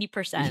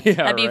 90%.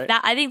 Yeah,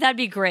 I think that'd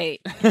be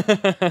great.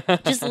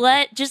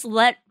 just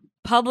let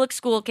public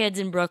school kids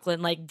in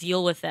Brooklyn like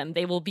deal with them.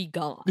 They will be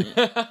gone.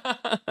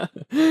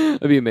 That'd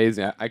be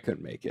amazing. I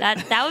couldn't make it.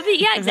 That would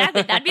be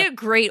exactly. That'd be a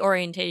great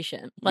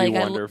orientation. Like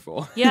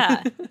wonderful.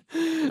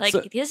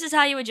 Like this is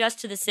how you adjust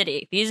to the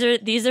city.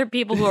 These are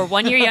people who are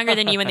 1 year younger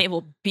than you, and they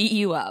will beat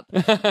you up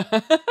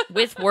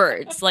with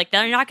words. Like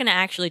they're not going to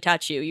actually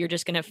touch you. You're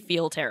just going to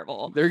feel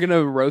terrible. They're going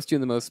to roast you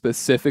in the most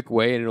specific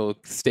way, and it'll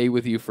stay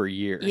with you for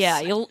years. Yeah,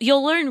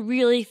 you'll learn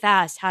really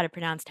fast how to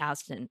pronounce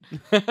Towston.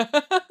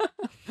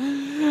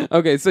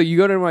 Okay, so you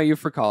go to NYU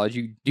for college.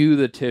 You do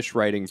the Tisch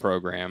writing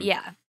program.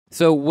 Yeah.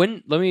 So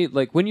when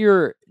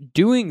you're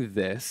doing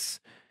this,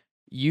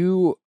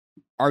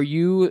 are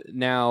you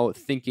now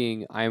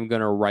thinking I'm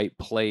going to write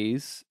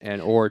plays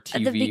or TV?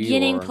 At the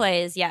beginning,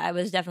 plays. Yeah, I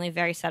was definitely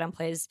very set on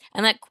plays,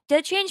 and that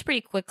did change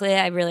pretty quickly.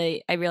 I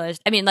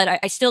realized. I mean, like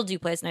I still do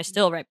plays and I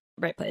still write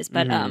plays,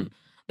 but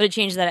but it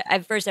changed that.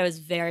 At first, I was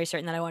very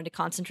certain that I wanted to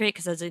concentrate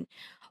because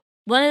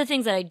one of the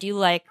things that I do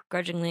like,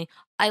 grudgingly,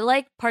 I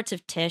like parts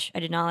of Tisch.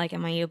 I did not like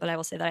NYU, but I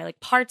will say that I like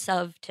parts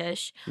of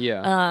Tisch.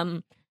 Yeah.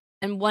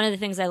 And one of the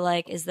things I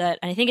like is that,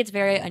 and I think it's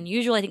very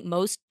unusual. I think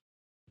most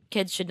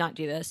kids should not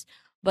do this,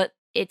 but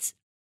it's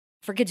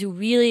for kids who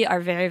really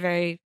are very,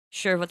 very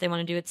sure of what they want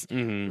to do. It's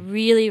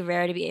really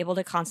rare to be able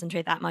to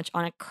concentrate that much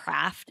on a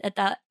craft at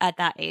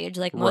that age.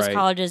 Like most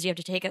colleges, you have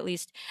to take at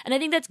least, and I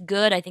think that's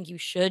good. I think you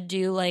should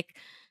do like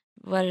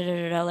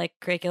like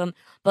curriculum.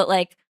 But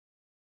like,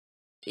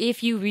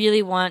 if you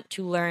really want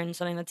to learn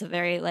something that's a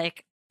very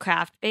like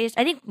craft based,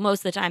 I think most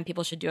of the time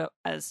people should do it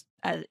as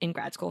in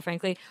grad school,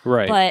 frankly.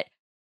 Right. But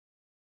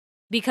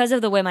because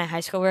of the way my high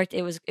school worked,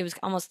 it was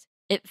almost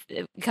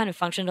it kind of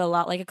functioned a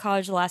lot like a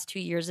college. The last 2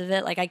 years of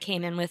it, like I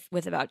came in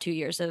with about 2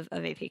 years of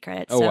AP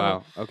credits. Oh so,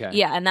 wow. Okay.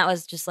 Yeah, and that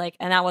was just like,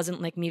 and that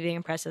wasn't like me being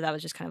impressive. That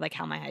was just kind of like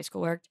how my high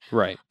school worked.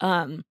 Right.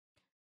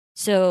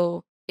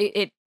 So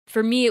it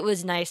for me it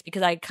was nice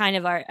because I had kind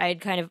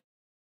of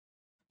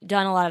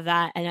done a lot of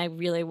that, and I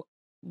really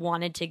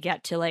wanted to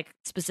get to like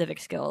specific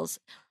skills,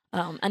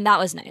 and that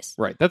was nice.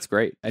 Right. That's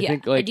great. I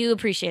think like I do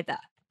appreciate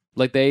that.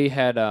 Like they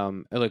had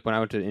like when I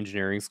went to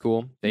engineering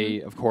school,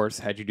 they of course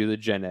had you do the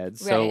gen eds.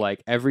 So Right.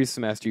 like every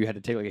semester you had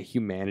to take like a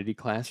humanity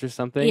class or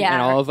something. Yeah.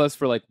 And all of us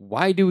were like,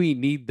 why do we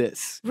need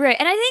this? Right.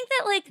 And I think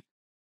that like,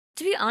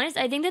 to be honest,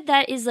 I think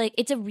that is like,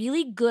 it's a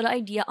really good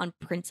idea on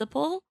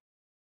principle,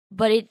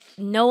 but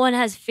no one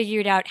has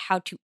figured out how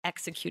to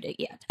execute it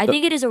yet. I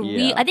think it is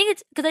I think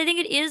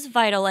it is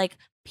vital. Like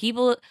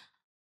people,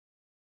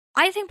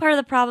 I think part of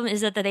the problem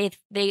is that they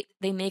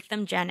make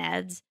them gen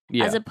eds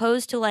as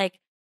opposed to like,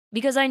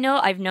 because I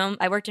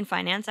worked in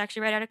finance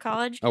actually right out of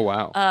college. Oh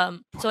wow.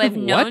 So I've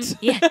known. What?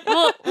 Yeah,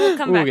 we'll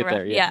come back get around.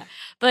 there, yeah.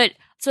 But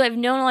so I've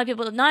known a lot of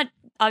people. Not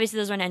obviously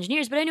those weren't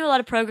engineers, but I knew a lot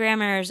of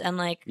programmers and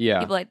like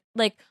people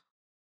like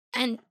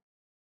and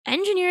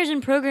engineers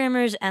and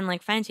programmers and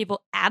like finance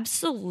people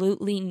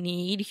absolutely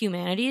need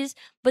humanities,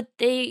 but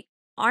they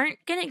aren't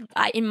gonna.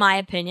 In my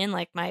opinion,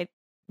 like my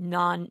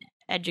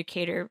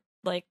non-educator,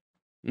 like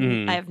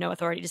I have no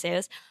authority to say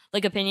this,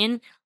 like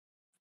opinion.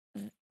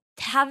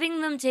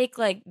 Having them take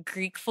like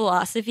Greek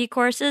philosophy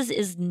courses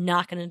is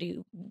not going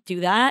to do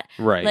that.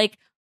 Right. Like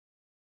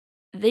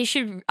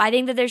I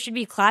think that there should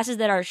be classes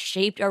that are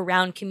shaped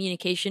around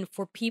communication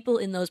for people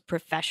in those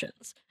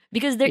professions,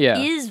 because there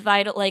is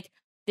vital, like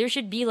there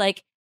should be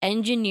like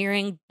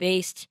engineering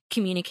based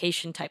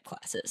communication type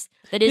classes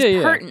that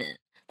is pertinent.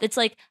 That's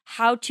like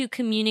how to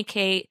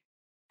communicate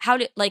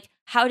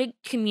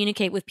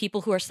with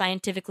people who are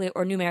scientifically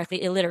or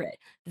numerically illiterate.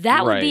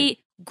 That would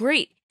be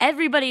great.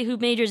 Everybody who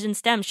majors in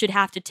STEM should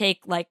have to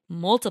take like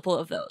multiple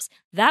of those.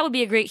 That would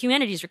be a great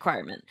humanities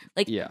requirement.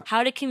 Like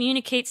how to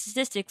communicate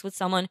statistics with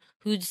someone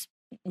who's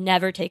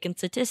never taken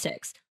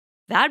statistics.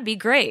 That'd be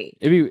great.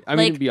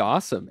 It'd be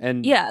awesome.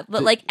 And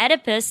but like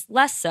Oedipus,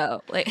 less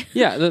so. Like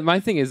my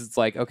thing is, it's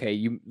like, okay,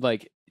 you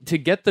like to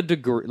get the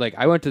degree. Like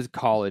I went to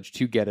college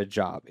to get a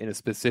job in a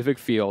specific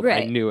field.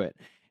 Right. I knew it.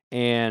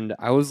 And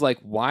I was like,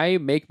 why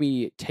make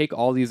me take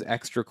all these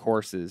extra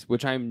courses,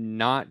 which I'm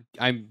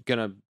going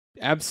to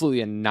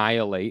absolutely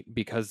annihilate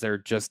because they're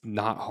just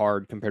not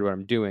hard compared to what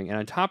I'm doing. And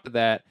on top of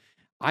that,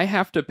 I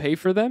have to pay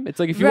for them. It's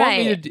like, if you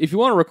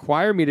want to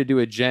require me to do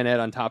a gen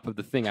ed on top of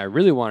the thing I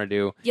really want to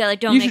do,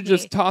 you should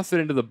just toss it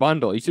into the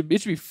bundle. It should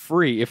be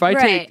free. If I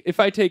take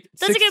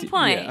that's 60, a good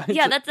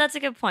point. That's a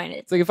good point.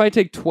 It's like if I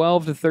take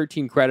 12 to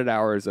 13 credit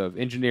hours of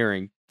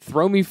engineering,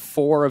 throw me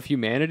 4 of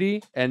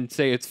humanity and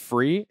say it's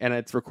free and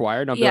it's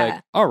required, and I'll be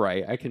like, all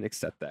right, I can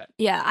accept that.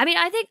 Yeah, I mean,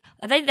 I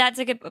think that's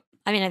a good.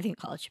 I mean, I think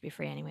college should be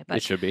free anyway, but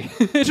it should be.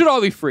 It should all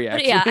be free.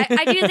 Actually, yeah,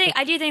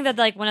 I do think that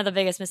like one of the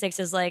biggest mistakes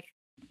is like,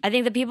 I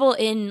think the people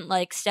in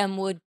like STEM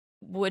would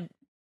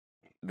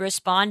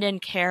respond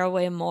and care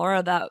way more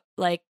about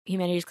like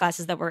humanities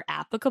classes that were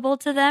applicable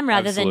to them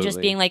rather than just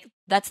being like.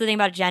 That's the thing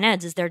about gen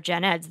eds is they're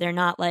gen eds. They're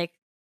not like.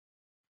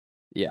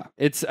 Yeah,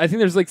 I think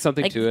there's like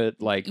something to it.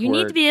 Like you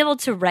need to be able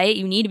to write,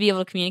 you need to be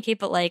able to communicate,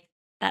 but like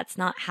that's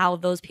not how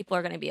those people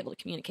are going to be able to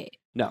communicate.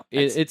 No,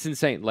 it's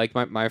insane. Like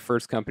my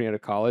first company out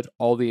of college,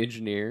 all the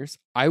engineers,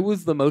 I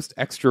was the most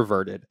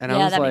extroverted, and I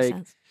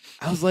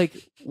was like,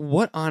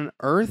 what on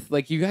earth?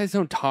 Like you guys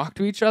don't talk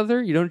to each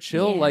other, you don't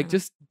chill, like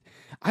just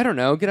I don't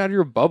know, get out of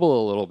your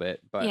bubble a little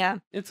bit.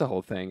 But it's a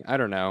whole thing. I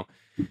don't know.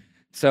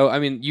 So, I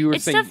mean, you were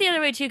saying... It's tough the other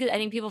way, too, because I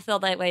think people feel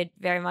that way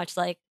very much,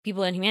 like,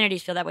 people in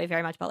humanities feel that way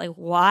very much about, like,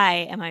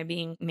 why am I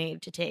being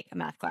made to take a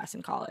math class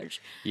in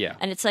college? Yeah.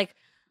 And it's like,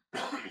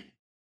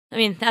 I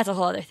mean, that's a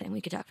whole other thing.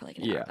 We could talk for, like,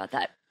 an hour about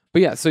that.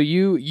 But yeah, so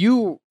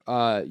you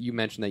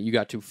mentioned that you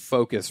got to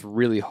focus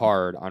really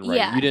hard on writing.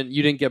 Yeah.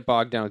 You didn't get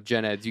bogged down with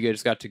gen eds. You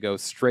just got to go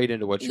straight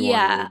into what you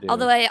wanted to do.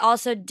 Although I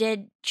also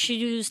did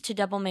choose to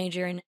double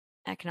major in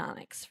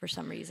economics for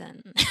some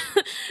reason.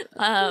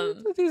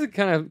 This is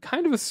kind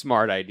of a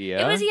smart idea.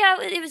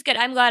 It was good.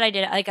 I'm glad I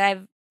did it. Like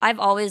I've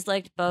always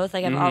liked both.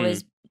 Like I've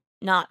always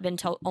not been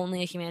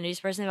only a humanities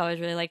person. I've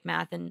always really liked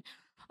math, and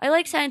I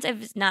like science. I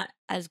was not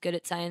as good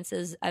at science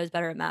as I was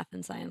better at math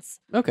than science.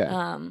 Okay.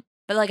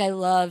 But like I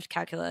loved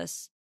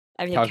calculus.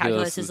 I think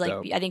calculus is like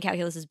dope. I think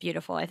calculus is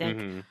beautiful. I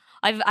think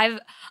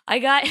I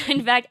got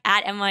in fact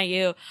at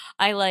NYU.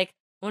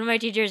 One of my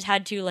teachers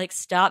had to like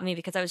stop me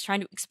because I was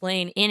trying to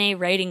explain in a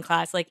writing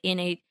class, like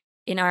in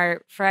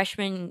our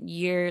freshman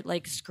year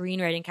like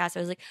screenwriting class.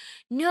 I was like,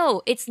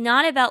 no, it's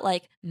not about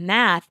like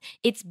math.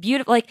 It's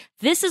beautiful. Like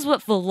this is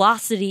what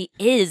velocity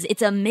is.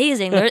 It's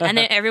amazing. And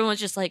then everyone was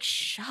just like,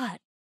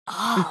 shut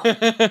up. But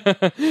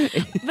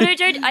I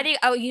tried. I think.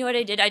 Oh, you know what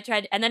I did? I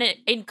tried. And then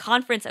in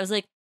conference, I was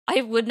like,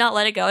 I would not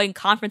let it go. In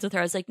conference with her,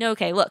 I was like, no,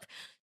 okay, look,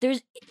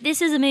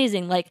 this is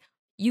amazing. Like,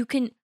 you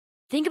can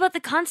think about the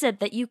concept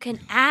that you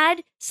can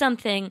add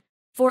something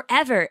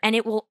forever and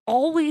it will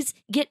always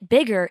get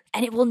bigger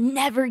and it will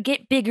never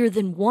get bigger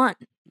than 1.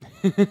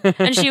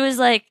 And she was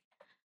like,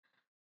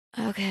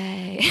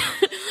 okay.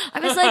 I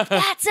was like,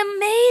 that's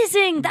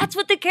amazing. That's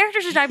what the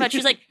characters are talking about. She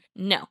was like,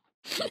 no.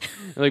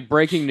 Like,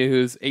 breaking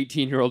news,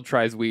 18-year-old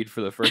tries weed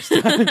for the first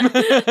time.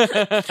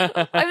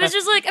 I was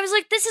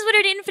like, this is what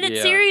an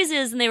infinite series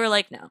is. And they were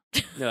like, no.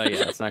 No,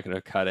 yeah, it's not going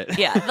to cut it.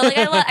 Yeah. But like,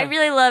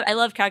 I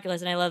love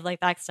calculus and I love like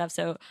that stuff.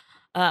 So,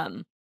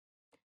 and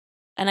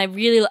I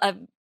really,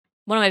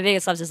 one of my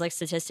biggest loves is like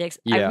statistics.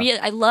 Yeah.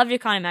 I loved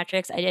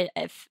econometrics. I did,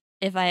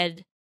 if I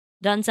had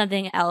done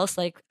something else,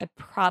 like I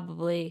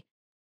probably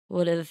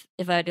would have,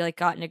 if I had like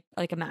gotten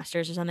a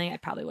master's or something, I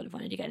probably would have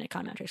wanted to get into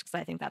econometrics because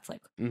I think that's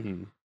like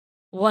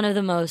one of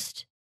the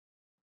most,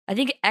 I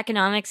think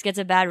economics gets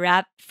a bad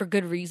rap for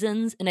good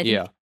reasons. And I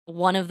think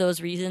one of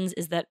those reasons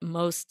is that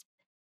most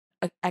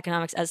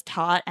economics as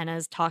taught and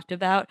as talked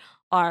about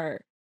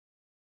are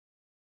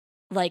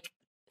like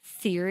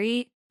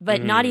theory,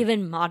 but not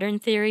even modern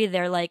theory.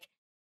 They're like,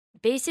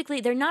 basically,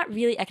 they're not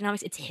really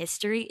economics. It's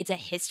history. It's a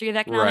history of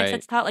economics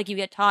that's taught. Like, you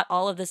get taught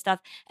all of this stuff,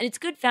 and it's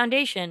good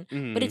foundation.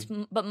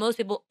 But most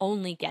people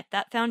only get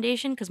that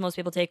foundation because most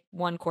people take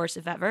one course,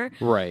 if ever.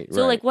 Right.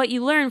 So, like, what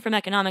you learn from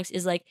economics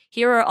is like,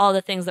 here are all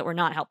the things that were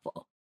not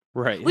helpful.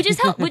 Right. Which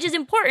is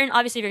important.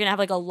 Obviously, if you're gonna have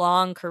like a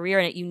long career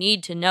in it, you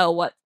need to know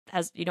what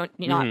has. You don't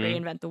not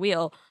reinvent the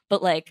wheel.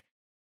 But like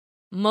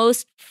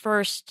most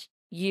first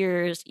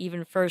years,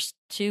 even first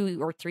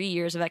 2 or 3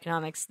 years of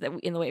economics, that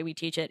in the way we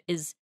teach it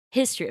is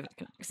history of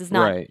economics. It's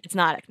not. It's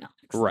not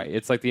economics. Right.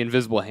 It's like the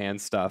invisible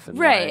hand stuff. And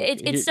right.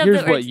 Like, it's stuff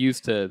here's that what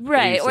used to.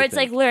 Right. Or it's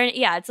like learn.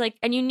 Yeah. It's like,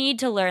 and you need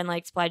to learn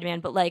like supply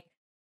demand. But like,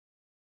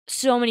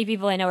 so many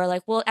people I know are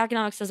like, well,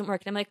 economics doesn't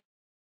work, and I'm like,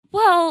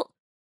 well,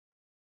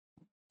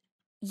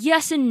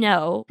 yes and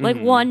no. Like,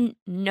 one,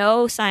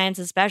 no science,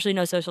 especially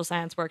no social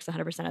science, works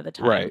 100% of the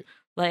time. Right.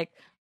 Like,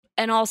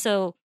 and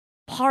also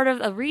part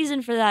of a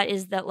reason for that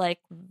is that like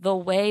the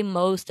way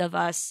most of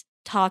us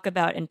talk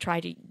about and try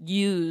to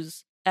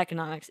use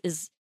economics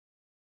is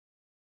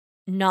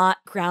not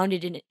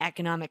grounded in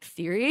economic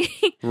theory.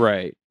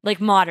 Right.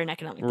 Like modern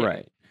economic theory.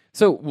 Right.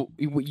 So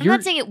I'm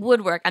not saying it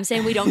would work. I'm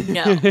saying we don't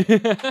know.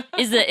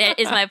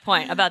 is my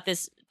point about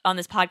this on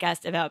this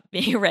podcast about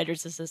being a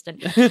writer's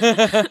assistant.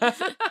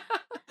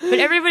 But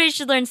everybody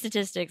should learn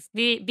statistics.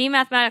 Be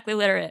mathematically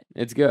literate.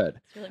 It's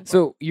good. It's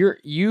really so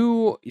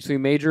you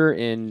major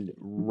in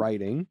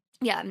writing.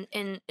 Yeah,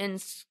 in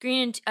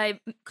screen. I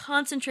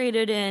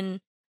concentrated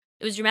in.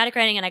 It was dramatic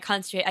writing, and I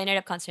ended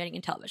up concentrating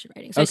in television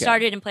writing. So I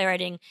started in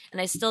playwriting,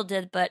 and I still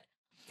did. But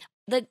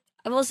I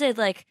will say,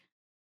 like,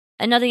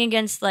 and nothing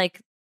against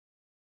like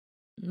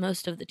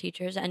most of the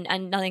teachers, and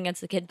nothing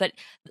against the kid, but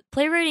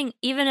playwriting,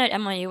 even at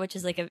NYU, which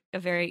is like a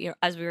very,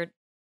 as we were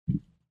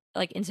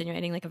like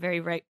insinuating, like a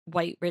very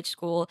white rich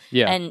school.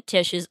 Yeah. And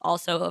Tisch is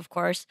also, of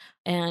course,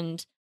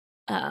 and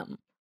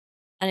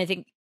I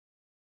think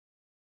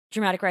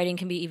dramatic writing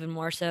can be even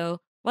more so.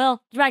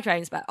 Well, dramatic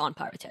writing is about on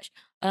par with Tisch.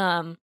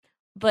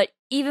 But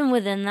even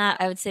within that,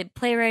 I would say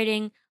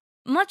playwriting,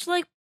 much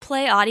like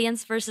play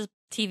audience versus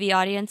TV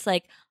audience,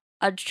 like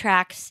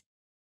attracts.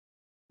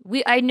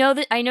 I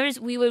noticed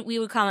we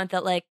would comment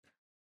that like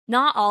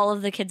not all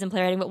of the kids in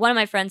playwriting, but one of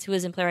my friends who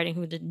was in playwriting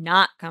who did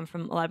not come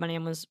from a lot of money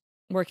and was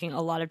working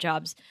a lot of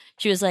jobs,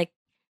 she was like,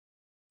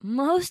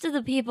 most of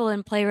the people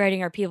in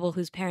playwriting are people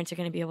whose parents are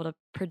going to be able to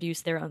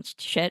produce their own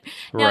shit.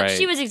 Now,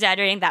 she was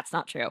exaggerating. That's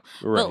not true.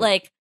 Right. But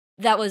like,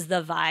 that was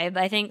the vibe,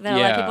 I think, that a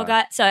lot of people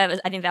got. So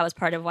I think that was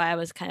part of why I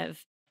was kind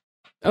of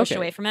pushed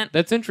away from it.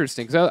 That's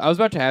interesting. Because I was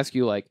about to ask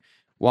you, like,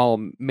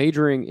 while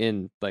majoring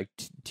in like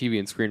TV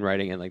and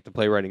screenwriting and like the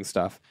playwriting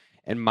stuff,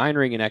 and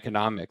minoring in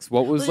economics,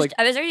 what was like?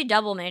 I was already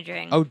double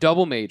majoring. Oh,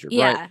 double major,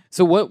 yeah. Right?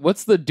 So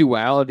what's the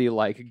duality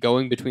like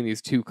going between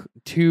these two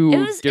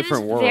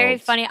different worlds? Very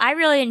funny. I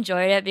really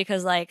enjoyed it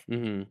because like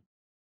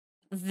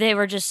they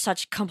were just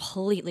such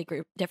completely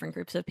different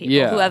groups of people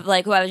who I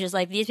was just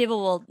like, these people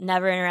will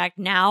never interact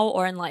now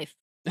or in life.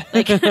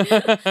 Like,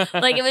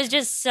 like it was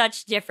just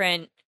such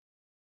different.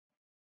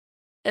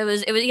 It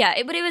was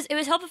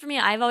helpful for me.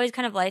 I've always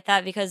kind of liked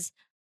that because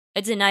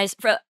it's a nice.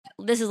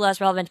 This is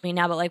less relevant to me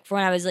now, but like for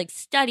when I was like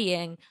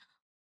studying,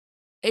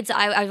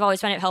 I've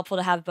always found it helpful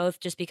to have both,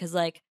 just because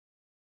like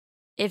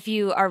if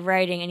you are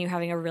writing and you're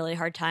having a really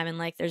hard time and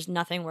like there's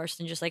nothing worse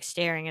than just like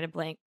staring at a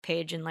blank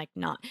page and like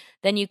not,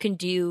 then you can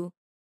do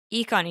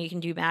econ and you can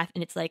do math,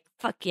 and it's like,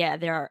 fuck yeah,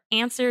 there are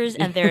answers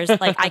and there's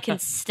like I can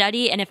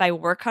study, and if I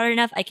work hard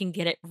enough I can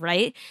get it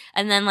right.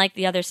 And then like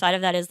the other side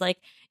of that is like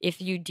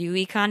if you do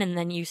econ and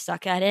then you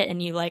suck at it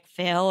and you like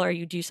fail, or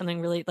you do something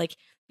really like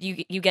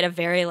you get a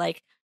very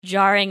like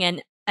jarring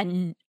and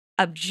an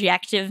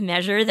objective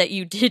measure that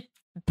you did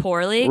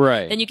poorly,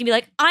 right. then you can be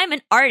like, I'm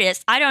an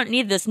artist. I don't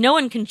need this. No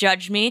one can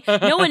judge me.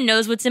 No one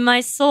knows what's in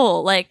my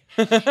soul. Like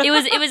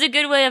it was a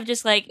good way of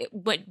just like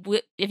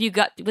if you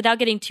got without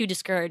getting too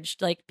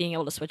discouraged, like being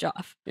able to switch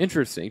off.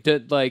 Interesting.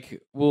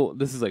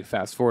 This is like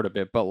fast forward a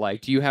bit, but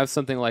like, do you have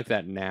something like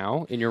that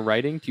now in your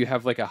writing? Do you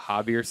have like a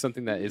hobby or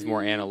something that is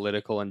more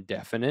analytical and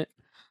definite?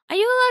 I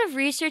do a lot of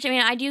research. I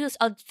mean, I do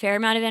a fair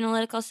amount of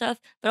analytical stuff,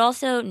 but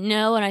also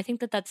no, and I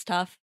think that that's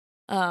tough.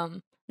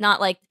 Not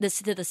like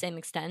this to the same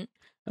extent.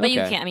 But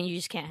you can't. I mean, you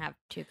just can't have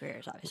two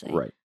careers, obviously.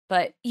 Right.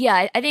 But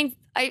yeah, I think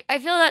I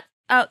feel that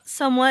out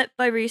somewhat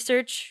by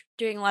research,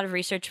 doing a lot of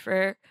research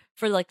for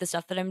like the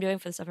stuff that I'm doing,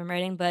 for the stuff I'm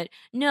writing. But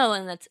no,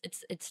 and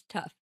it's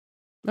tough.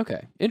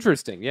 Okay,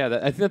 interesting. Yeah,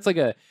 I think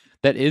that's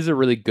that is a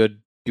really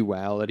good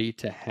duality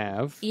to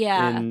have.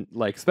 Yeah. And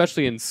like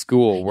especially in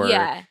school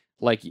where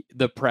like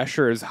the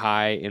pressure is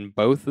high in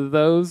both of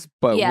those,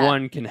 but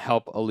one can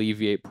help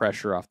alleviate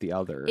pressure off the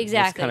other.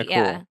 Exactly. That's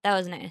yeah, cool. That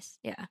was nice.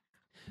 Yeah.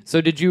 So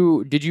did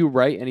you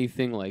write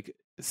anything like?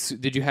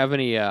 Did you have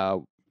any?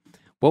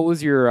 What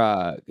was your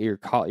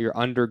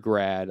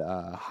undergrad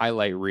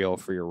highlight reel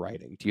for your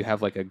writing? Do you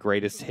have like a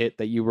greatest hit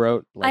that you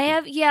wrote? Like, I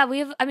have. Yeah, we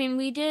have. I mean,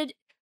 we did,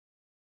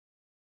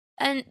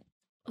 and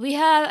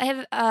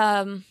I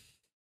have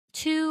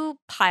 2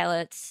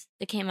 pilots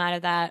that came out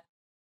of that.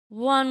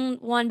 One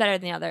better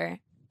than the other.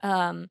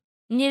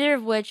 Neither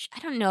of which I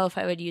don't know if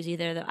I would use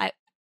either of them.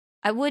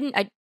 I wouldn't.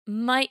 I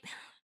might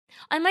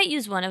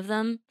use one of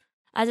them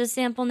as a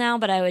sample now,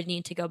 but I would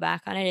need to go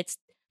back on it.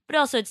 But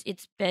also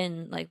it's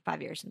been like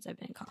 5 years since I've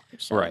been in college,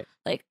 so right.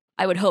 like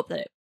I would hope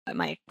that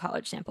my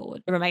college sample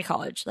like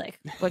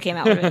what came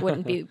out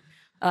wouldn't be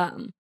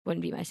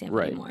my sample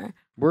anymore.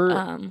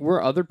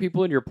 Were other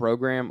people in your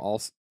program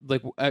also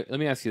like? Let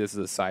me ask you this as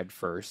a side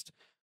first.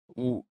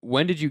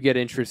 When did you get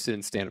interested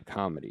in stand-up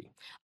comedy?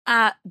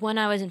 When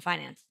I was in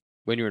finance.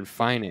 When you were in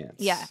finance?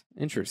 Yeah.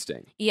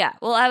 Interesting. Yeah.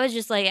 Well, I was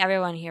just like,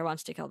 everyone here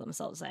wants to kill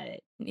themselves.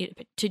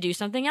 To do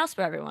something else,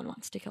 but everyone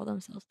wants to kill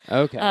themselves.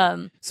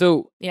 Okay.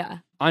 So yeah.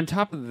 On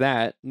top of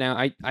that, now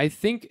I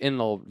think in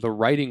the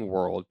writing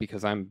world,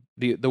 because I'm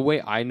the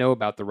way I know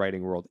about the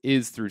writing world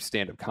is through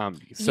stand-up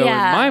comedy. So in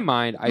my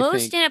mind, I think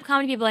most stand-up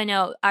comedy people I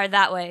know are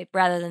that way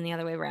rather than the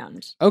other way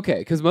around. Okay,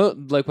 because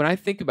like when I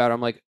think about it,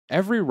 I'm like,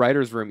 every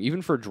writer's room,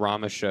 even for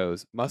drama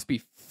shows, must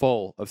be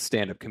full of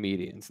stand-up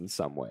comedians in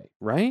some way,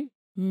 right?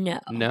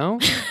 No.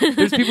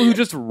 There's people who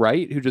just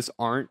write who just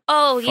aren't.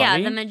 Oh funny? Yeah,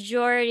 the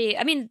majority.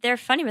 I mean, they're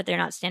funny, but they're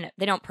not stand-up.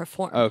 They don't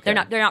perform. Okay.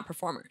 They're not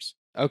performers.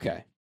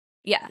 Okay.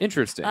 Yeah.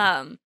 Interesting.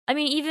 I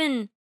mean,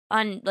 even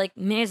on like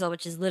Maisel,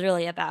 which is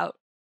literally about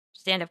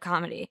stand-up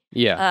comedy.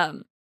 Yeah.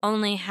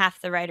 Only half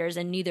the writers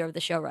and neither of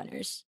the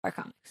showrunners are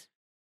comics.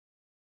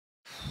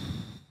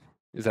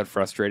 Is that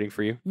frustrating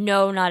for you?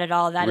 No, not at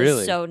all. That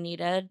is so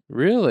needed.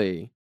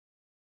 Really?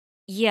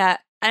 Yeah,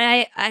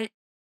 and I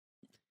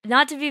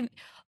not to be.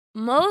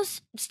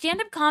 Most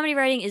stand-up comedy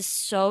writing is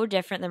so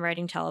different than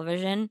writing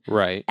television,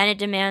 right? And it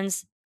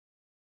demands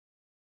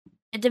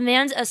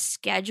a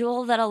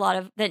schedule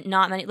that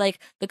not many,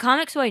 like the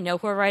comics who I know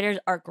who are writers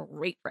are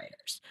great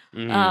writers,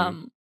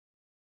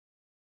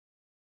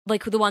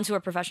 like the ones who are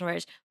professional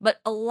writers. But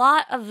a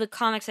lot of the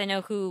comics I know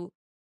who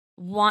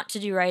want to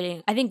do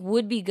writing, I think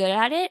would be good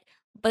at it,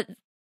 but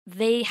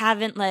they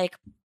haven't like.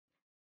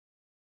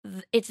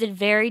 It's a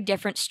very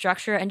different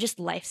structure and just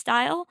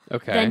lifestyle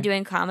than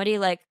doing comedy,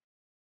 like.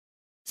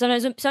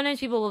 Sometimes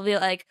people will be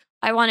like,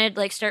 I want to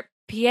like start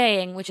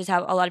PAing, which is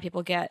how a lot of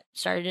people get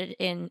started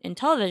in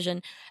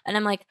television. And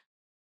I'm like,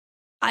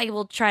 I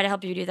will try to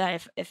help you do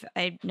that if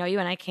I know you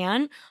and I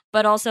can.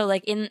 But also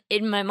like in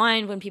my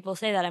mind, when people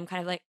say that, I'm kind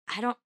of like,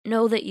 I don't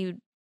know that you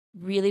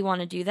really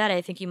want to do that.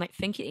 I think you might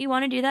think you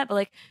want to do that, but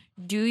like,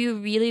 do you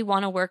really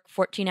want to work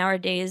 14-hour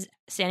days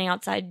standing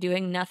outside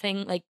doing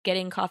nothing, like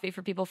getting coffee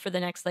for people for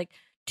the next like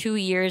 2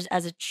 years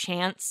as a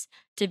chance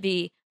to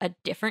be a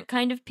different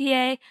kind of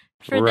PA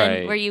for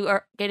then where you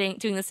are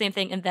doing the same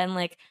thing, and then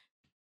like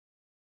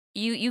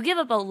you give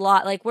up a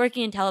lot, like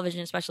working in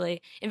television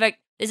especially. In fact,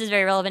 this is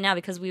very relevant now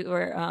because we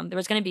were there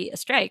was going to be a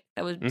strike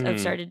that was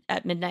started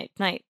at midnight,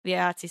 the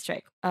IATSE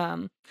strike,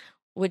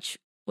 which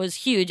was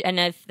huge. And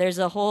if there's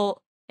a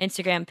whole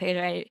Instagram page,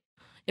 I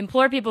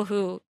implore people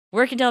who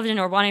work in television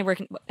or want to work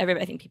in,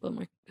 everybody, I think people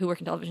who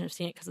work in television have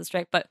seen it because of the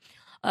strike, but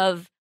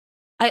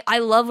I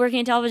love working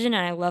in television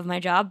and I love my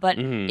job, but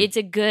it's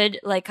a good,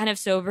 like, kind of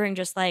sobering,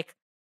 just like,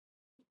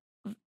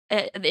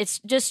 it's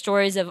just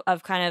stories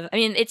of kind of, I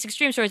mean, it's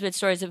extreme stories, but it's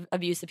stories of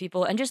abuse of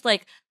people and just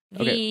like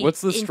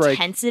what's the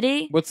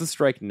intensity. What's the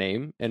strike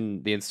name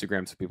and the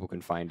Instagram so people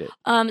can find it?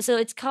 So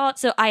it's called,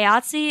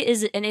 IATSE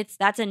is, and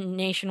that's a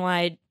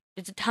nationwide,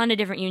 it's a ton of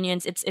different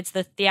unions. It's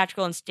the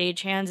theatrical and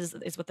stagehands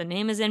is what the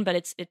name is in,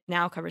 but it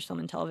now covers film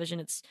and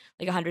television. It's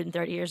like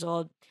 130 years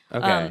old.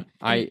 Okay.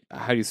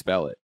 How do you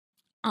spell it?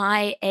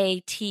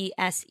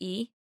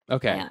 IATSE.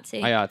 Okay.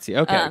 IATSE.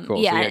 Okay,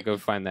 cool. Yeah, so go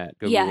find that.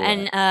 Go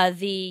and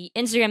the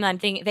Instagram that I'm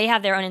thinking, they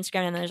have their own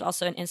Instagram, and there's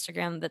also an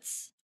Instagram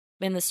that's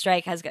been the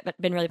strike has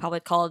been really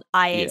public called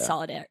IA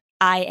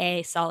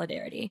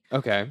Solidarity.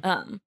 Okay.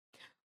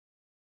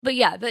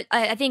 but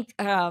I think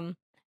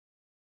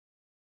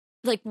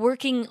like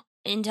working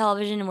in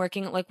television and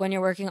working like when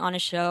you're working on a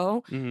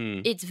show,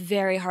 it's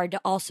very hard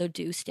to also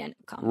do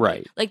stand-up comedy.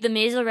 Right. Like the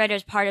Maisel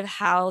writers, part of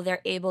how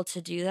they're able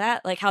to do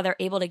that, like how they're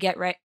able to get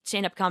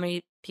stand-up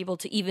comedy people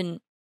to even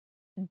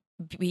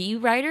be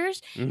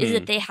writers, is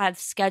that they have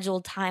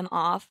scheduled time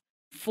off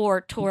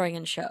for touring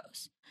and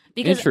shows.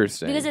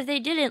 Interesting. Because if they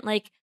didn't,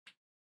 like,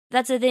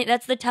 that's the thing.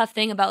 That's the tough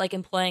thing about like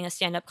employing a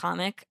stand-up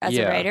comic as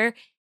a writer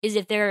is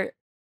if they're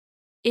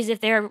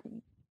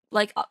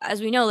like,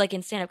 as we know, like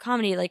in stand-up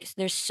comedy, like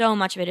there's so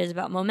much of it is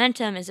about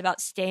momentum, is about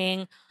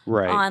staying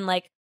on,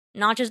 like,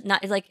 not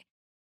like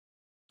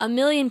 1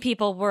 million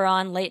people were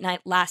on late night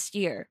last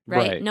year,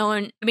 right? No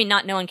one, I mean,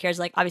 not no one cares.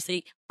 Like,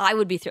 obviously, I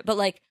would be thrilled, but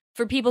like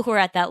for people who are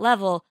at that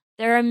level,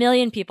 there are 1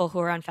 million people who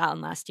were on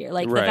Fallon last year.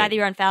 Like the fact that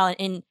you're on Fallon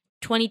in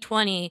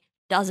 2020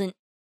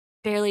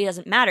 barely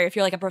doesn't matter if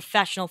you're like a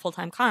professional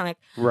full-time comic.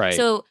 Right.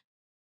 So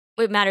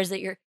it matters that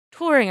you're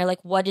touring, or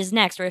like what is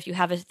next, or if you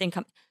have a thing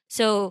come.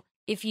 So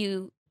if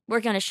you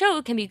work on a show,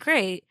 it can be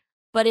great,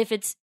 but if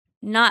it's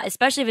not,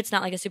 especially if it's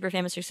not like a super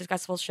famous or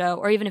successful show,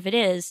 or even if it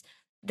is,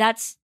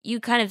 that's, you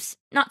kind of,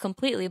 not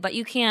completely, but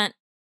you can't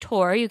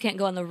tour, you can't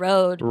go on the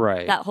road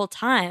that whole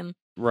time.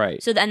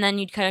 Right. So and then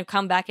you'd kind of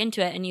come back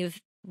into it, and you've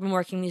been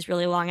working these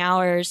really long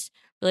hours,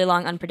 really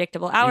long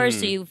unpredictable hours.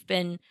 So you've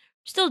been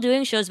still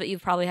doing shows, but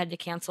you've probably had to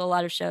cancel a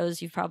lot of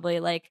shows. You've probably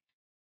like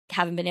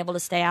haven't been able to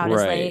stay out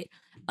as late.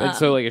 And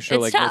so like a show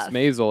like tough.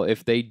 Miss Maisel,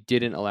 if they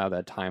didn't allow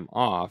that time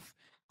off,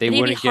 it'd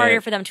be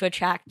harder for them to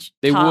attract.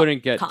 They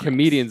wouldn't get comics.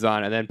 Comedians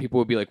on, and then people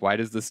would be like, "Why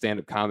does the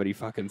stand-up comedy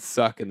fucking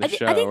suck in the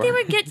show?" I think they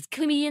would get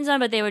comedians on,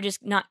 but they would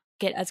just not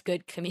get as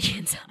good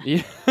comedians on.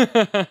 Yeah,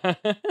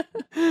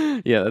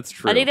 yeah, that's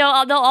true. I think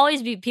there'll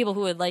always be people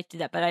who would like to do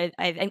that, but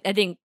I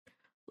think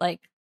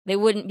like they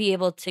wouldn't be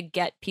able to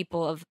get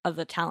people of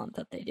the talent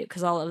that they do,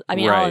 because all of the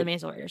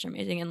Maisel writers are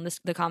amazing, and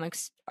the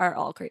comics are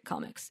all great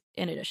comics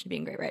in addition to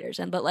being great writers.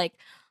 But like,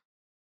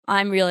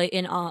 I'm really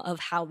in awe of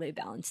how they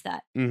balance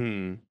that,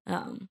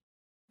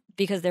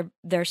 because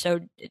they're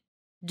so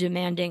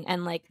demanding,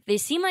 and like they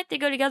seem like they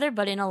go together,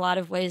 but in a lot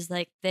of ways,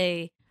 like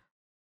they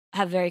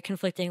have very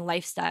conflicting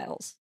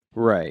lifestyles.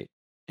 Right.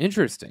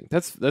 Interesting.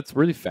 That's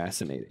really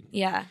fascinating.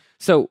 Yeah.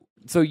 So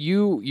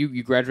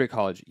you graduate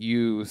college,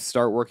 you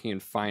start working in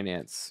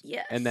finance,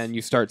 yes, and then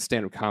you start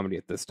stand-up comedy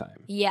at this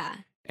time. Yeah.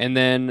 And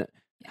then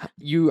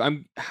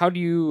how do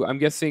you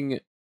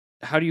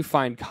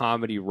find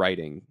comedy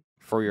writing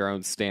for your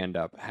own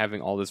stand-up,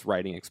 having all this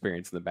writing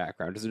experience in the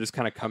background? Does it just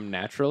kind of come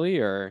naturally,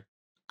 or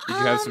did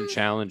you have some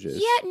challenges?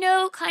 Yeah,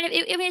 no, kind of.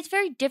 I mean, it's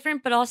very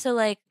different, but also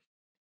like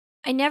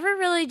I never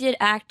really did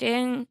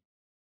acting,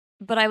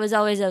 but I was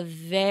always a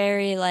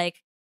very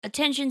like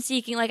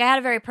attention-seeking. Like I had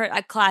a very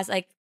class,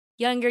 like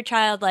younger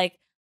child, like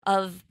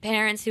of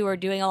parents who were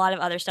doing a lot of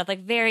other stuff,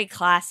 like very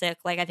classic.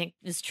 Like I think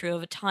is true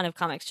of a ton of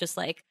comics, just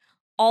like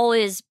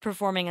always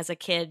performing as a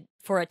kid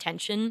for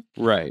attention.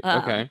 Right.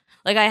 Okay.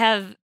 Like I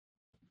have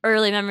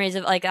early memories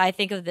of like, I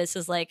think of this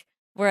as like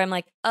where I'm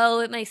like, oh,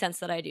 it makes sense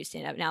that I do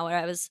stand up now. Where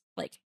I was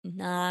like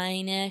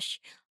 9-ish,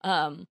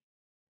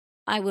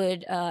 I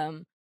would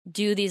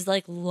do these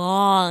like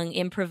long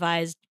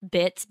improvised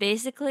bits,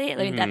 basically.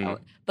 I mean,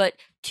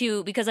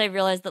 because I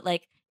realized that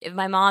like if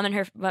my mom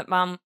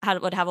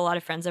would have a lot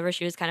of friends over,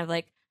 she was kind of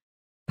like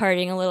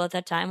partying a little at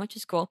that time, which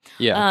is cool.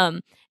 Yeah.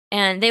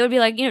 And they would be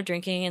like, you know,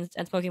 drinking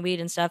and smoking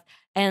weed and stuff.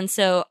 And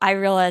so I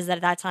realized that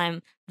at that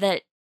time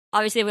that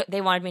obviously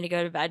they wanted me to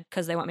go to bed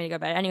because they want me to go to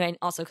bed anyway. And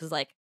also because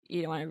like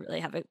you don't want to really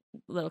have a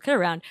little kid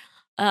around.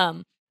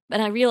 But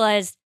I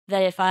realized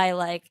that if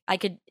I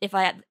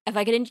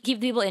could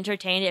keep people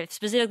entertained,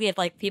 specifically if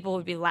like people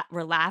would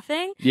were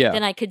laughing,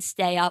 then I could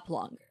stay up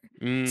longer.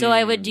 So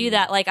I would do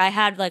that. Like I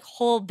had like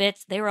whole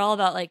bits. They were all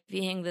about like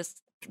being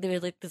they were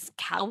like this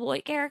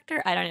cowboy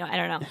character. I don't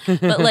know.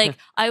 But like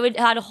I would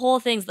had whole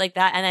things like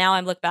that. And now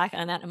I look back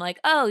on that and I'm like,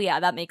 oh yeah,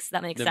 that makes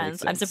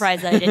sense. I'm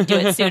surprised that I didn't do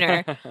it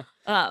sooner.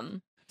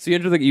 So you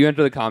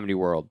enter the comedy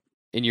world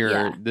in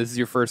this is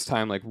your first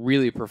time like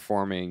really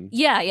performing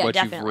what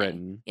definitely. you've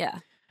written. Yeah.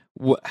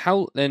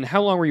 How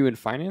long were you in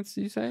finance,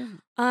 did you say?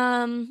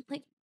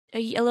 Like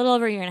a little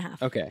over a year and a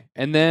half. Okay.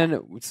 And then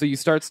so you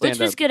start stand-up.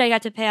 Which was good. I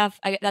got to pay off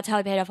that's how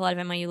I paid off a lot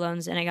of NYU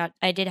loans, and I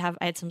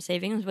had some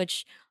savings,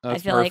 which I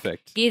feel like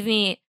gave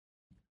me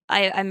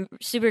I'm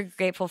super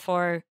grateful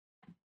for,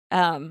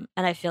 and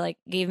I feel like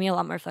gave me a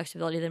lot more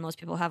flexibility than most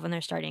people have when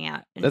they're starting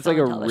out in That's film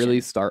like and a television.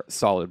 really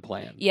solid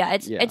plan. Yeah,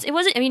 it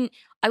wasn't, I mean,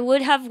 I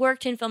would have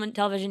worked in film and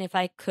television if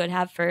I could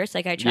have first.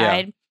 Like I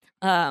tried.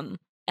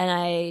 And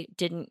I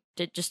didn't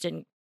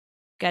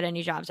get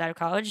any jobs out of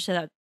college, so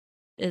that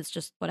is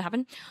just what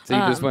happened. So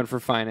you just went for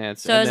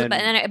finance. So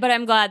but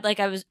I'm glad, like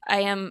I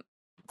am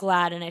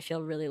glad, and I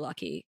feel really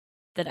lucky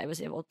that I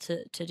was able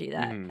to do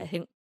that. I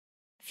think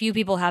few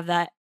people have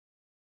that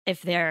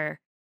if they're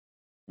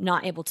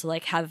not able to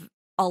like have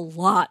a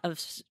lot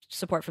of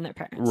support from their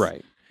parents.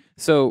 Right.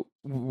 So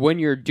when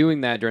you're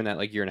doing that during that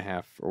like year and a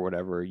half or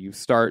whatever, you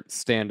start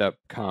stand-up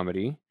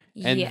comedy.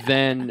 And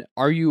then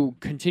are you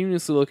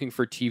continuously looking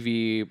for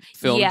TV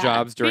film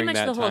jobs during that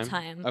time? Pretty much the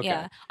whole time. Okay.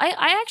 Yeah.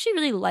 I actually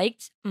really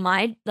liked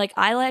I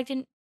liked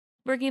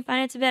working in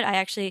finance a bit.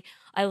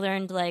 I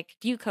learned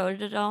do you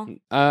code at all?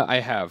 I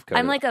have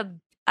coded.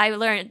 I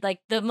learned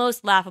the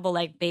most laughable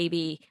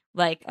baby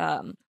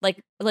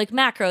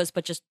macros,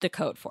 but just the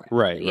code for it.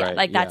 Right. Yeah.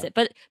 Right. That's it.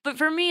 But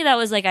for me, that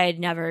was I had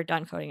never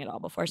done coding at all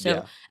before.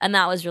 So and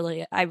that was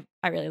really I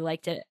really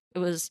liked it. It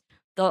was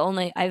the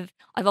only I've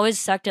always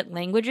sucked at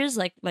languages.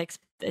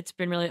 It's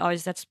been really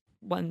always that's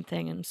one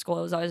thing in school.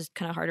 It was always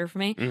kind of harder for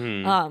me.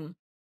 Mm-hmm.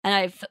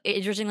 And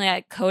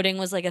interestingly, coding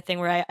was a thing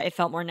where it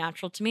felt more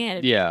natural to me.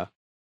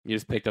 You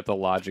just picked up the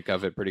logic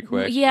of it pretty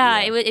quick.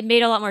 Yeah. It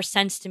made a lot more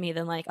sense to me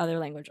than other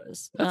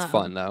languages. That's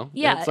fun though.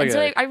 Yeah, and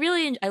so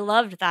I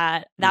loved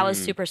that. That was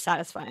super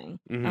satisfying.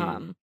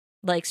 Mm-hmm.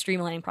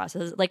 Streamlining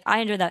process. I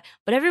enjoyed that,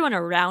 but everyone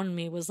around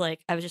me was I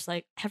was just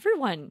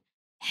everyone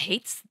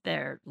hates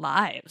their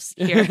lives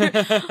here.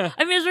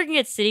 I was working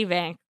at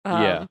Citibank.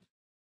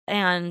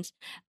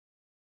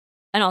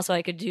 And also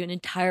I could do an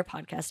entire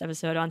podcast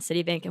episode on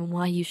Citibank and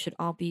why you should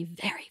all be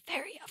very,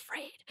 very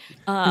afraid.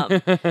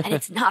 And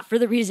it's not for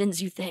the reasons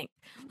you think.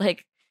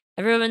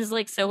 Everyone's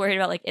so worried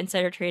about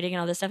insider trading and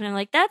all this stuff. And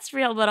I'm that's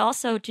real. But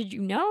also, did you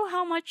know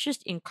how much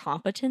just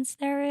incompetence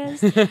there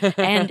is?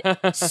 And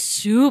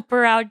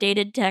super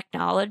outdated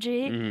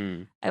technology?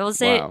 Mm. I will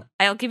say,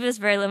 I'll keep this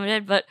very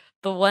limited. But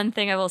the one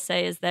thing I will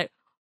say is that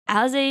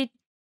as a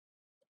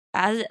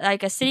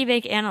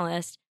Citibank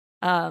analyst,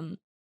 one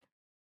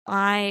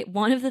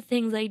of the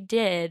things I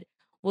did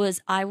was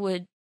I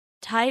would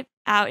type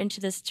out into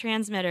this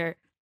transmitter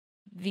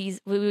we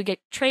would get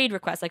trade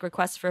requests,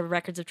 requests for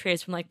records of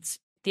trades from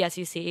the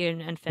SEC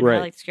and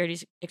FINRA, the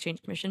Securities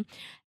Exchange Commission,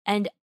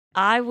 and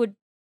I would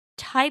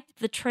type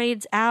the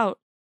trades out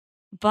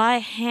by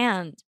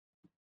hand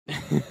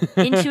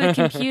into a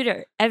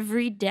computer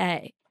every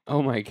day.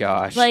 Oh my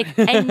gosh!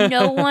 And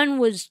no one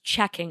was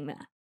checking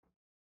that.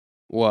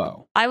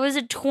 Whoa. I was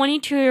a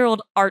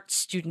 22-year-old art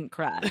student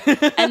grad,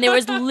 and there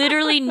was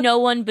literally no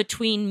one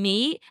between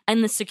me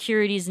and the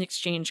Securities and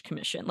Exchange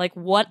Commission.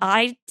 What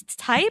I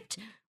typed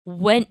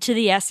went to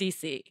the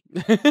SEC.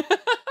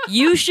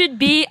 You should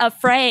be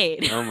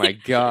afraid. Oh my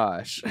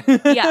gosh.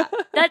 Yeah,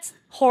 that's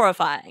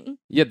horrifying.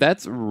 Yeah,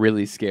 that's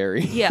really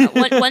scary. Yeah,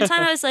 one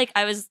time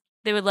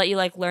they would let you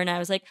learn. I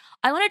was I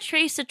want to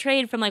trace a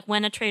trade from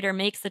when a trader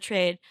makes the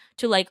trade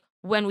to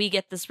when we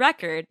get this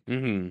record.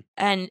 Mm-hmm.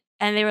 And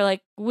they were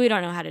we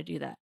don't know how to do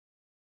that.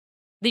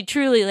 They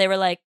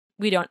were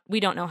we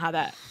don't know how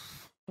that.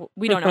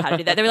 We don't know how to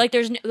do that. They were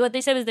there's what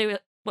they said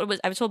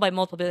was I was told by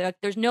multiple people,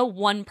 there's no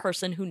one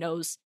person who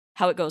knows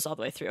how it goes all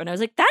the way through. And I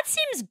was that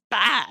seems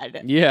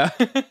bad. Yeah.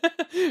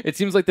 It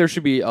seems there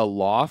should be a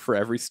law for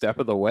every step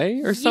of the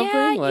way or something.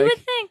 Yeah, you would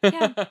think.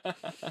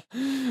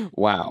 Yeah.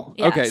 Wow.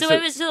 Yeah. Okay. So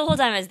the whole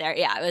time I was there.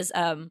 Yeah, I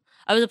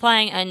was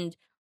applying and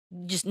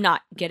just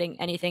not getting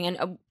anything.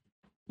 And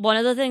one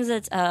of the things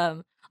that's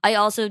one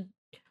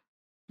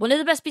of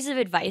the best pieces of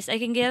advice I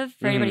can give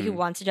for anybody who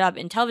wants a job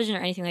in television or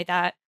anything like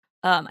that,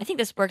 I think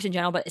this works in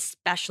general, but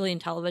especially in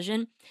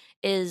television,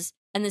 is,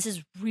 and this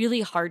is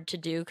really hard to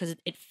do because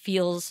it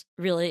feels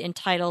really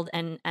entitled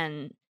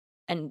and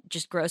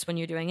just gross when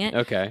you're doing it.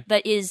 Okay.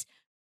 But is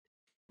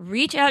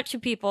reach out to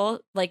people,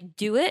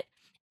 do it,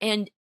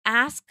 and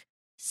ask,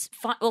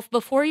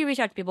 before you reach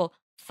out to people,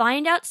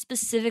 find out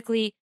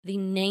specifically the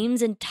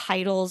names and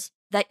titles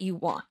that you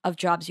want, of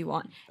jobs you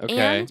want. Okay.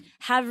 And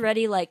have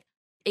ready,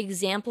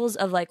 examples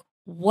of,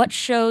 what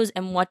shows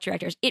and what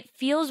directors. It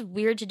feels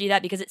weird to do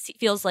that because it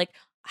feels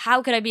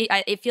how could I be,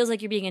 it feels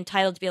like you're being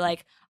entitled to be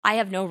I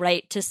have no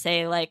right to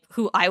say,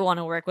 who I want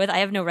to work with. I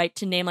have no right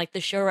to name, the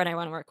showrunner I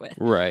want to work with.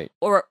 Right.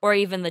 Or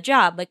even the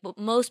job. What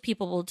most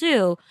people will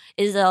do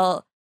is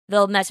they'll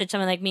message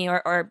someone like me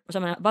or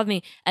someone above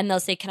me, and they'll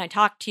say, can I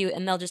talk to you?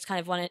 And they'll just kind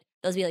of want to,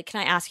 they'll be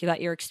can I ask you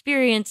about your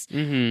experience?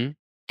 Mm-hmm.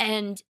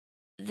 And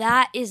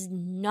that is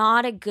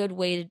not a good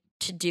way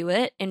to do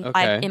it,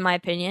 in my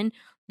opinion,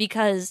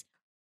 because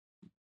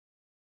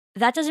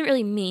that doesn't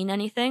really mean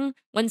anything.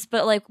 If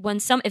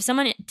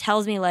someone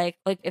tells me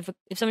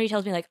if somebody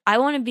tells me I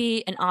want to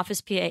be an office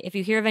PA, if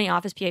you hear of any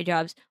office PA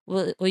jobs,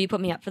 will you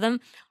put me up for them?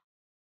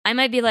 I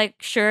might be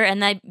sure,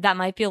 and that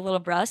might be a little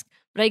brusque,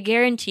 but I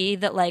guarantee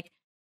that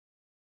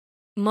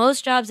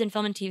most jobs in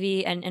film and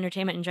TV and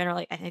entertainment in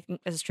general, I think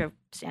this is true of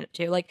stand-up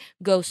too,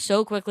 go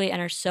so quickly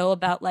and are so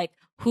about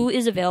who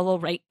is available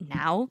right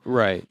now.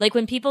 Right.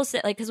 When people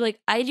say because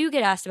I do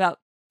get asked about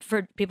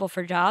for people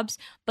for jobs,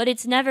 but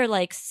it's never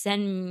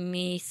send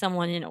me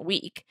someone in a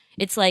week.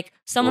 It's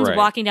someone's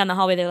walking down the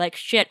hallway, they're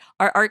shit,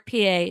 our art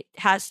PA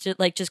has to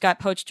just got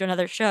poached to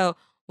another show.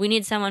 We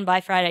need someone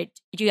by Friday.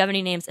 Do you have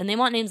any names? And they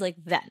want names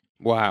then.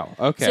 Wow.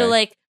 Okay.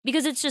 So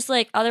because it's just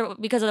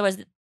because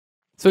otherwise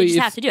so you just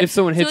have to do it. If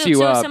someone hits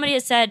you up. If somebody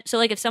has said,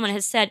 if someone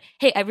has said,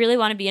 hey, I really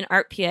want to be an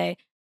art PA,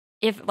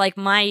 if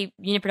my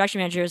unit production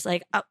manager is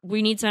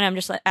we need someone, I'm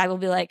just I will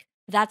be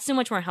that's so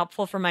much more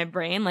helpful for my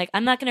brain.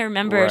 I'm not going to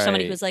remember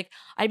somebody who's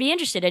I'd be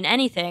interested in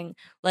anything.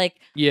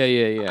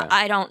 Yeah.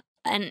 I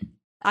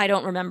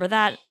don't remember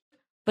that.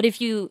 But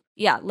if you,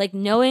 like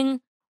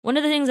knowing, one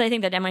of the things I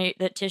think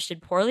that Tish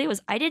did poorly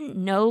was I didn't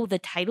know the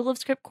title of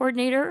script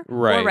coordinator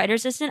or writer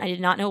assistant. I did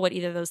not know what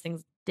either of those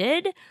things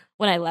did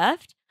when I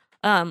left.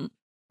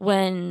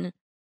 When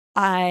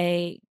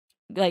I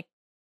like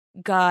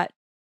got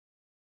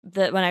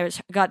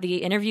got the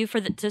interview for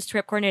the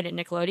script coordinator at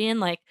Nickelodeon,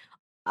 like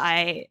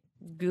I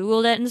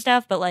Googled it and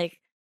stuff, but like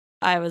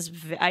I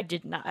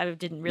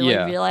didn't really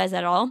realize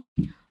at all.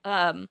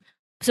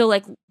 So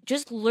like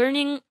just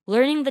learning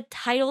the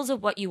titles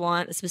of what you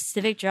want, the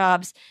specific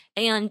jobs,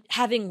 and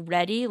having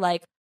ready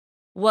like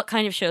what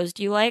kind of shows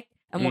do you like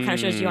and what kind of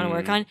shows do you want to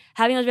work on,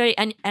 having those ready,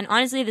 and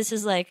honestly, this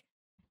is like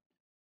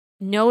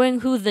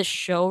knowing who the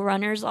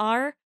showrunners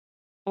are.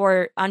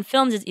 Or on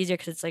films, it's easier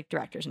because it's like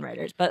directors and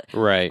writers. But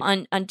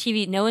on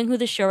TV, knowing who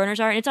the showrunners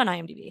are, and it's on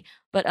IMDb,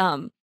 but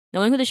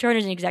knowing who the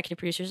showrunners and executive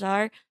producers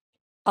are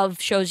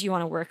of shows you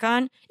want to work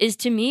on is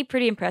to me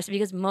pretty impressive,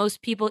 because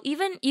most people,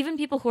 even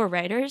people who are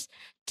writers,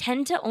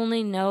 tend to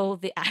only know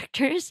the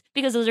actors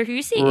because those are who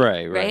you see.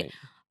 Right.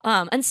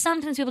 And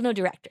sometimes people know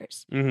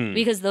directors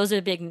because those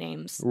are big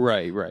names.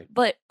 Right.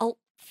 But a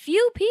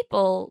few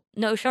people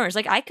know showrunners.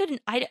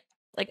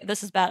 Like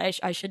this is bad.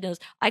 I should know this.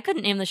 I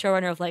couldn't name the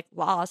showrunner of like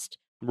Lost.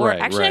 Or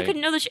I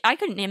couldn't know I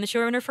couldn't name the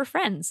showrunner for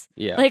Friends.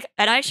 Yeah. Like,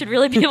 and I should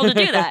really be able to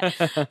do that.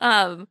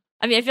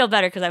 I mean, I feel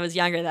better because I was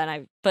younger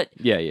than but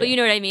you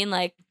know what I mean?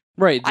 Like,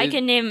 I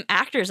can name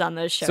actors on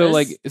those shows.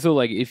 So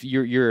like if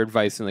your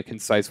advice in a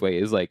concise way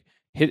is like,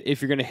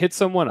 if you're going to hit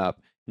someone up,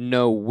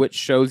 know which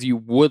shows you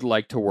would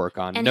like to work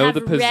on, and know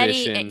the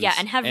positions.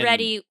 And have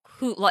ready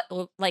who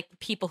like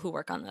people who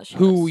work on those shows.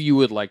 Who you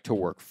would like to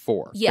work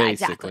for. Yeah,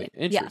 basically.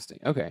 Exactly. Interesting.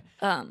 Yeah. Okay.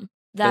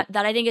 That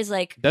I think is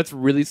like, that's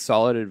really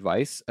solid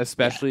advice,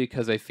 especially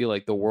because I feel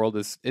like the world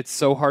it's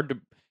so hard to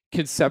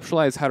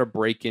conceptualize how to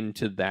break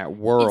into that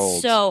world.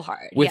 It's so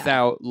hard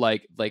without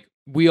like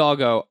we all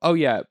go, oh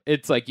yeah,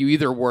 it's like you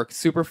either work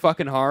super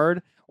fucking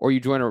hard or you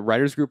join a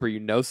writer's group or you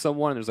know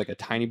someone and there's like a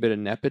tiny bit of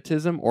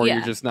nepotism or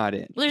you're just not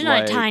in. Well, there's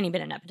not a tiny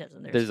bit of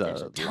nepotism. There's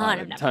a ton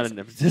of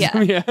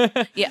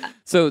nepotism. Yeah.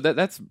 So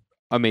that's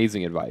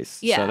amazing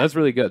advice. Yeah. So that's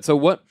really good.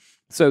 So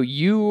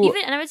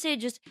and I would say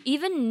just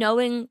even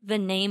knowing the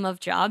name of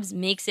jobs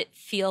makes it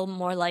feel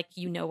more like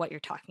you know what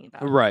you're talking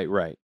about.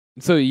 Right.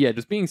 So yeah,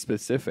 just being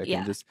specific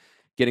and just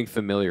getting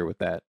familiar with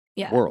that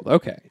world.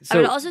 Okay. So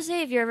I would also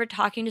say if you're ever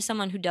talking to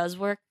someone who does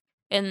work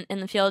in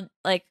the field,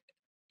 like,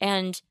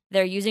 and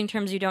they're using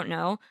terms you don't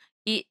know,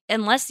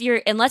 unless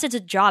it's a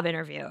job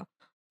interview,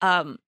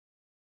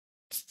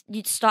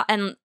 you stop,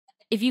 and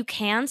if you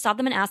can, stop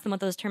them and ask them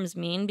what those terms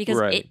mean,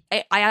 because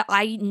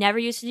I never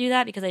used to do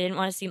that because I didn't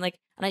want to seem like,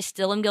 and I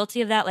still am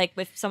guilty of that. Like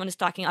if someone is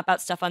talking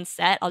about stuff on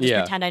set, I'll just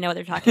pretend I know what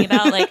they're talking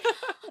about, like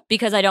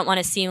because I don't want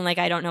to seem like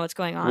I don't know what's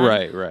going on.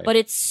 Right. But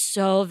it's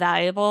so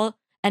valuable,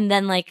 and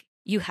then like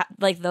you have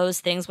like those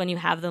things when you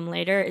have them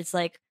later, it's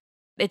like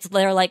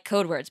they're like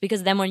code words,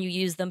 because then when you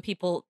use them,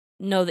 people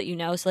know that you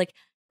know. So like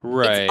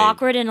it's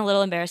awkward and a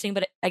little embarrassing,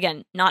 but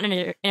again, not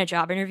in a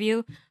job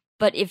interview.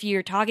 But if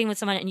you're talking with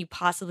someone and you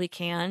possibly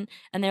can,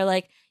 and they're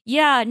like,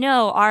 yeah,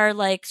 no, our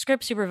like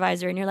script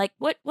supervisor, and you're like,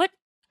 what?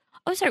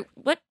 Oh, sorry,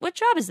 what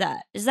job is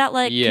that? Is that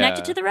like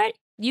connected to the right?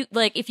 You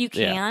like, if you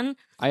can,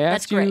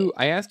 that's great.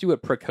 I asked you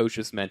what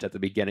precocious meant at the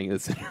beginning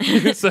of this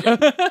interview. So.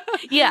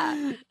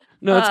 Yeah.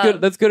 No, that's good.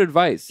 That's good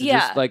advice. Yeah.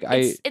 Just like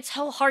it's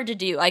so hard to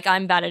do. Like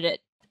I'm bad at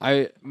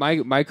it.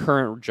 My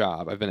current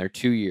job, I've been there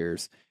 2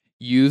 years,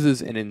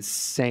 uses an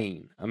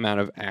insane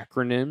amount of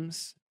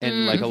acronyms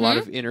and like a lot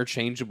of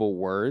interchangeable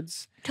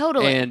words.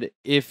 Totally. And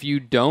if you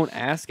don't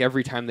ask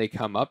every time they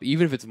come up,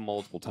 even if it's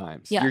multiple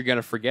times, you're going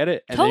to forget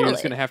it. And then you're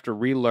just going to have to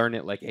relearn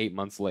it like 8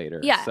 months later.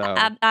 Yeah, so,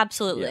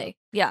 absolutely.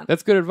 Yeah.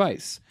 That's good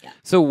advice. Yeah.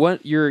 So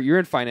what you're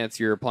in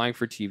finance, you're applying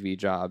for TV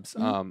jobs.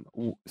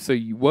 So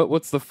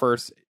what's the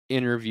first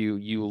interview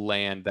you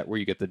land where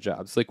you get the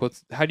jobs? Like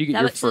how do you get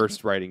your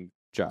first writing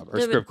job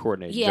or script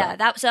coordinating job?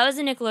 That was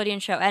a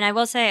Nickelodeon show. And I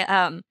will say,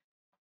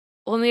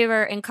 when we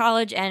were in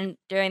college and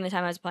during the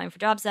time I was applying for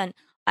jobs, then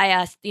I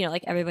asked,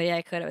 like everybody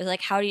I could, I was like,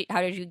 how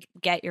did you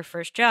get your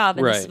first job?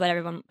 And this is what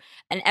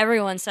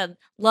everyone said,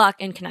 luck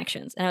and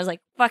connections. And I was like,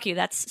 fuck you,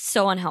 that's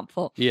so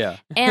unhelpful. Yeah.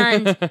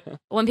 And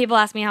when people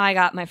ask me how I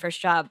got my first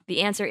job,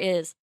 the answer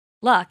is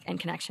luck and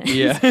connections.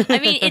 Yeah. I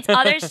mean, it's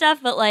other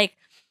stuff, but like,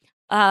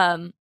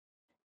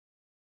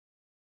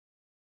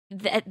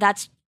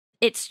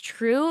 it's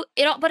true.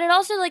 But it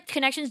also like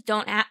connections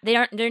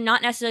they're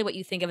not necessarily what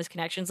you think of as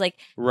connections. Like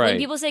when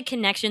people say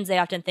connections, they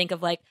often think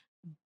of like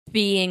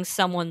being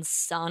someone's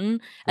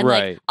son, and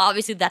like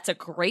obviously that's a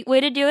great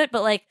way to do it,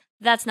 but like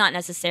that's not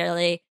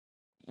necessarily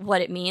what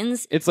it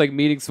means. It's like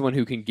meeting someone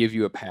who can give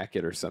you a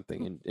packet or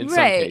something in some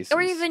cases,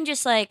 or even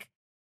just like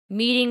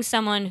meeting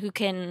someone who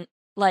can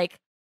like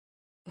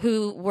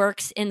who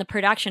works in the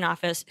production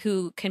office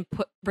who can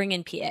bring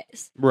in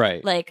PAs,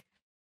 like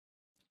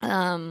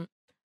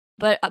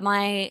But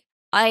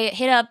I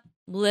hit up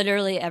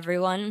literally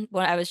everyone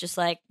when I was just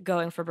like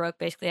going for broke.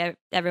 Basically,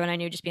 everyone I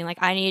knew just being like,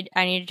 I need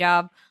a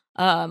job.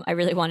 I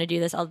really want to do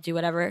this. I'll do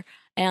whatever.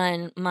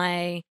 And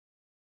my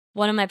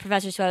one of my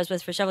professors who I was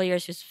with for several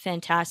years, who's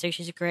fantastic.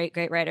 She's a great,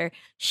 great writer.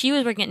 She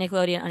was working at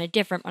Nickelodeon on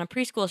a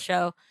preschool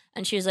show,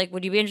 and she was like,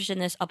 "Would you be interested in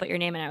this? I'll put your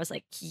name in." And I was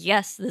like,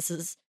 "Yes, this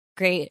is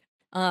great."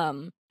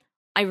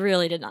 I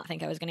really did not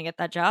think I was going to get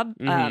that job.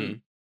 I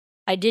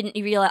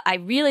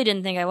really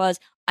didn't think I was.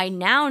 I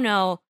now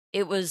know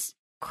it was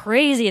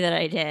crazy that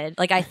I did.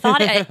 Like, I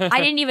thought I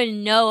didn't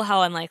even know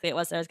how unlikely it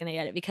was that I was going to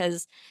get it,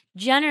 because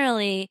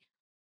generally,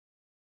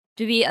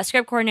 to be a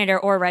script coordinator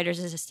or a writer's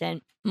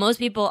assistant, most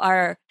people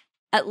are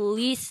at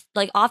least,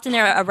 like, often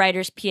they're a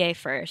writer's PA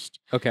first.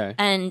 Okay.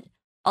 And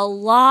a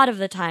lot of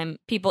the time,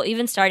 people,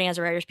 even starting as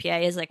a writer's PA,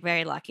 is like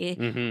very lucky.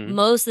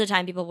 Most of the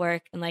time, people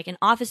work in like an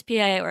office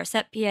PA or a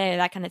set PA or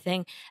that kind of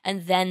thing,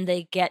 and then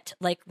they get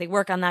like they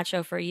work on that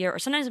show for a year or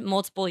sometimes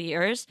multiple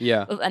years.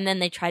 Yeah, and then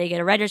they try to get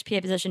a writer's PA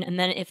position, and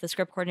then if the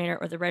script coordinator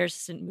or the writer's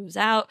assistant moves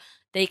out,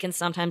 they can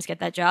sometimes get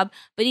that job.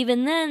 But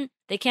even then,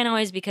 they can't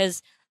always,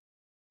 because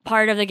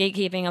part of the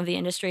gatekeeping of the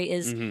industry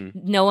is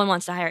no one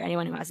wants to hire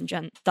anyone who hasn't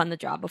done the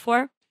job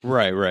before.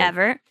 Right.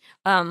 Ever,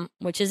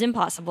 which is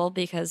impossible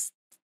because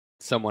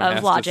someone of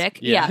has logic.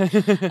 Yeah.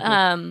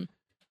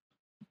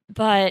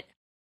 But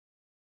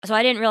so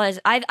I didn't realize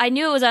I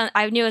knew it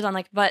was on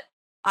like, but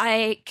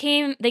they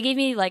gave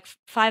me like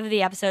 5 of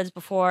the episodes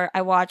before.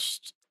 I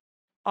watched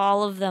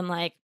all of them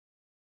like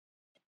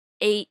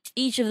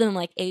each of them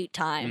like 8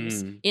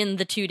 times in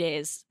the 2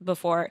 days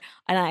before,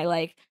 and I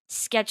like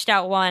sketched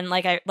out one,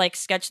 like I like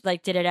sketched,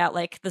 like did it out,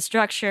 like the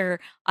structure.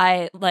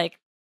 I like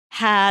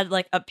had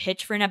like a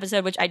pitch for an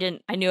episode, which I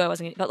knew I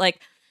wasn't gonna, but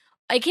like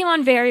I came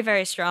on very,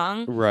 very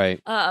strong.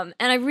 Right. And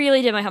I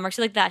really did my homework,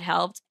 so like that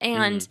helped.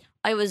 And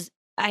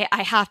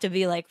I have to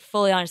be like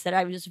fully honest that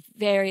I was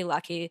very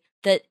lucky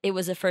that it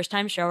was a first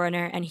time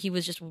showrunner and he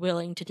was just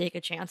willing to take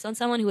a chance on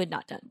someone who had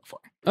not done it before.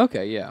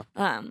 Okay, yeah.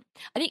 I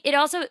think it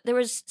also, there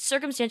was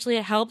circumstantially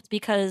it helped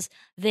because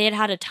they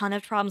had a ton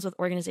of problems with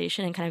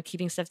organization and kind of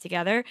keeping stuff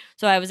together.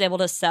 So I was able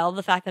to sell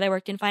the fact that I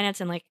worked in finance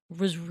and like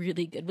was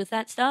really good with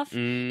that stuff.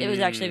 It was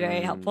actually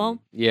very helpful.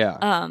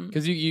 Yeah.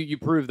 Because you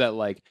proved that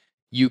like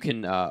you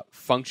can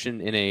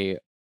function in a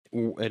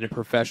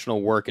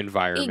professional work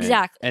environment,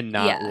 exactly, and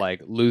not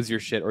like lose your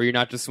shit, or you're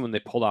not just someone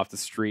they pulled off the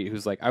street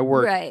who's like,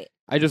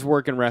 I just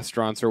work in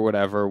restaurants or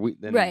whatever.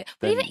 But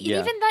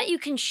even that you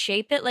can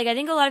shape it. Like, I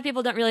think a lot of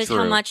people don't realize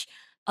how much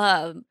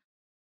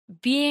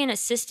being an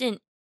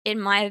assistant, in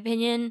my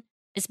opinion,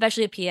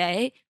 especially a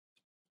PA,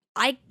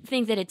 I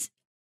think that it's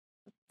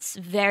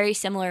very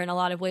similar in a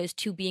lot of ways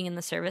to being in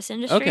the service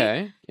industry.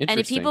 Okay, interesting.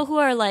 And people who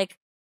are like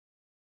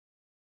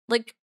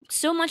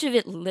so much of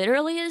it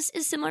literally is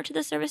similar to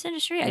the service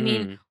industry. I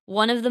mean,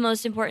 one of the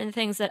most important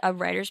things that a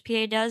writer's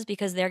PA does,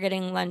 because they're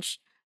getting lunch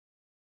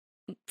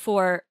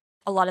for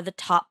a lot of the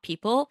top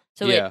people,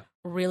 so it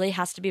really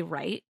has to be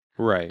right.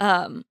 Right.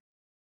 I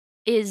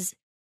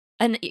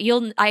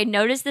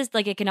noticed this,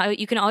 like, you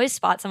can always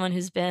spot someone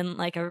who's been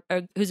like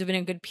who's been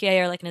a good PA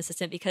or like an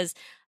assistant, because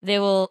they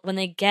will, when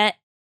they get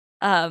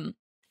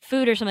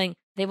food or something,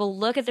 they will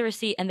look at the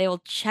receipt and they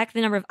will check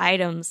the number of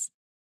items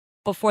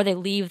before they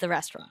leave the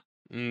restaurant.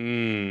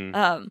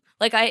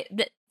 Like I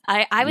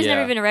was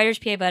never even a writer's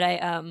PA, but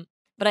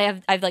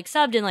I've like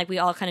subbed, and like we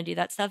all kind of do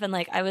that stuff. And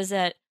like I was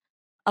at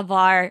a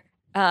bar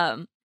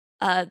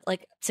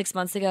like 6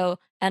 months ago,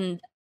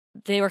 and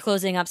they were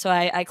closing up, so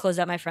I closed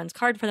out my friend's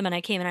card for them, and I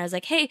came out and I was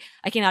like, hey,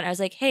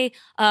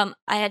 I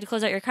had to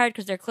close out your card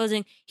because they're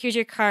closing. Here's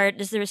your card.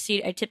 This is the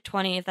receipt. I tipped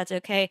 20 if that's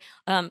okay.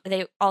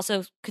 They also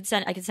I could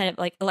send it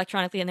like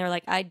electronically, and they were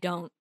like, I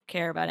don't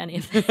care about any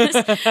of this.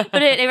 But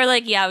they were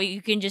like, yeah,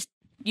 you can just,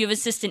 you have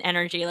assistant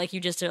energy, like you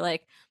just are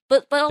like,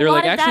 but a they're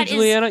lot like, of that actually,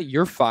 Julianna,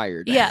 you're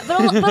fired. Yeah, but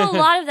a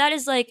lot of that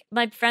is like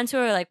my friends who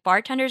are like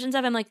bartenders and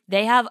stuff. I'm like,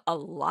 they have a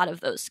lot of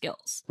those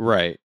skills.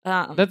 Right.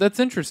 That's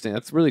interesting.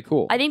 That's really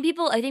cool. I think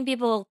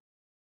people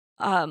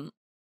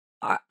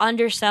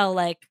undersell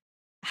like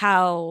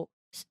how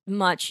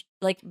much,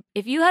 like,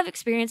 if you have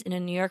experience in a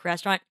New York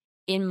restaurant,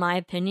 in my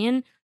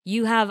opinion,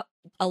 you have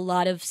a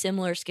lot of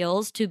similar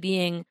skills to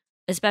being,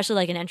 especially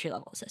like an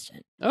entry-level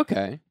assistant.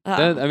 Okay.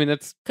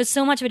 That's because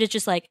so much of it is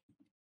just like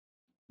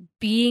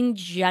being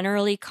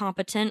generally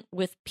competent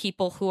with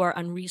people who are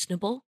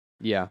unreasonable.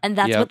 Yeah. And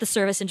that's what the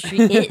service industry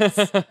is.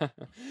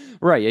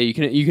 Right. Yeah, you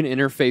can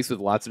interface with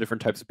lots of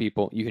different types of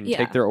people. You can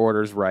take their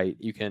orders right.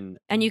 You can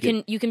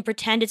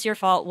pretend it's your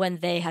fault when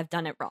they have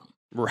done it wrong.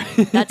 Right.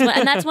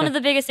 That's one of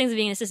the biggest things of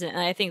being an assistant.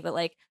 And I think that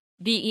like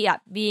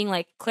being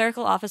like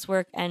clerical office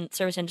work and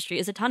service industry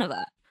is a ton of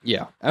that.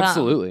 Yeah,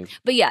 absolutely.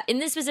 But yeah, in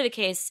this specific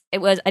case,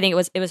 it was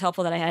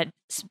helpful that I had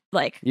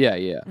like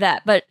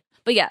that. But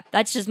yeah,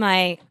 that's just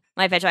my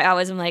pitch. I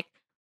always am like,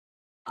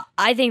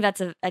 I think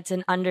that's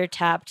an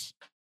undertapped.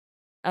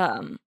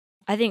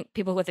 I think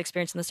people with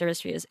experience in the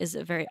service industry is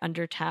a very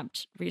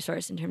undertapped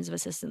resource in terms of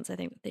assistants. I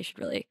think they should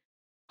really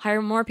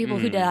hire more people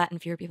who do that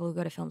and fewer people who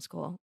go to film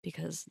school,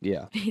 because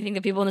I think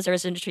the people in the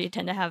service industry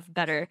tend to have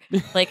better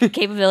like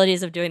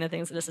capabilities of doing the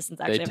things that assistants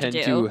actually have to do.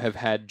 They tend to have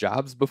had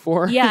jobs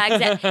before.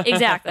 Yeah,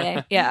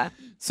 exactly. Yeah.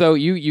 So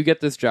you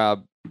get this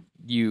job.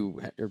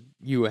 you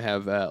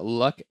have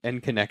luck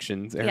and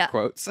connections, air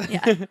quotes.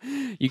 Yeah.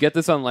 You get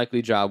this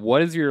unlikely job.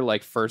 What is your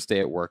like first day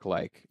at work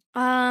like?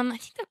 I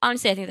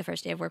think the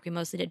first day of work we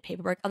mostly did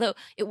paperwork. Although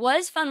it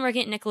was fun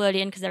working at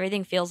Nickelodeon because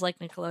everything feels like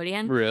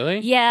Nickelodeon. Really?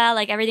 Yeah,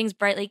 like everything's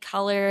brightly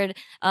colored.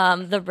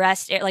 The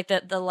rest, like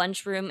the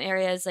lunchroom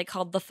area is like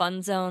called the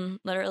fun zone.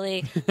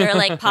 Literally, there are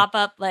like pop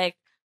up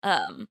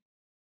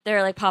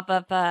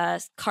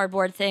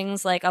cardboard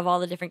things like of all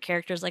the different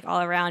characters like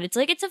all around. It's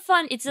like a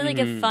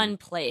fun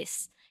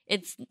place.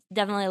 It's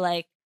definitely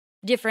like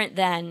different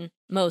than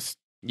most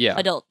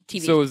adult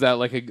TV. So is that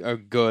like a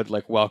good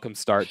like welcome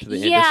start to the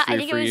industry? Yeah, I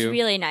think it was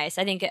really nice.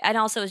 I think, and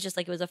also it was just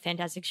like it was a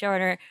fantastic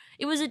showrunner.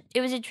 It was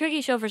a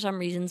tricky show for some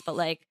reasons, but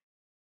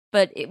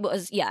it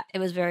was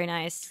very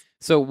nice.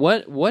 So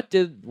what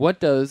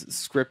does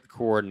script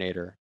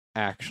coordinator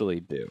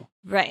actually do?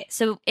 Right.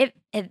 So it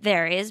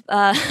varies.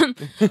 Well,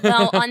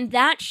 on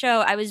that show,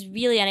 I was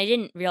really, and I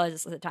didn't realize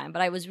this at the time,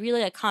 but I was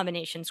really a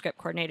combination script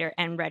coordinator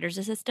and writer's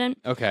assistant.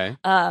 Okay.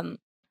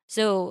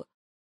 So.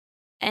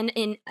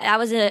 And I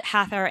was a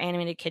half-hour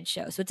animated kids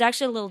show, so it's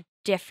actually a little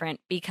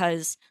different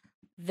because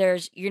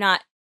the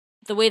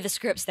way the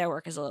scripts there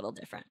work is a little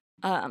different.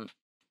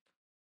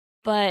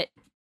 But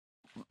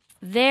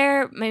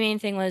my main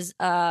thing was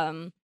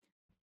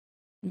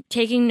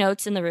taking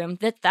notes in the room.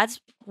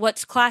 That's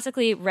what's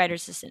classically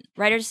writer's assistant.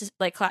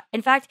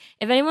 In fact,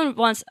 if anyone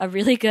wants a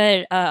really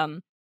good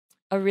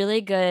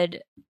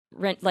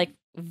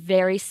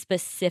very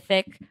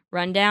specific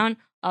rundown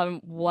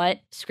on what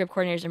script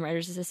coordinators and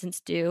writers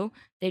assistants do,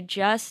 let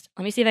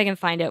me see if I can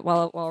find it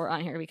while we're on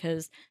here,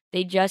 because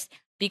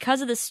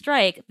because of the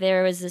strike,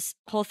 there was this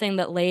whole thing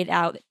that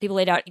people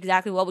laid out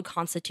exactly what would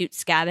constitute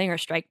scabbing or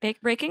strike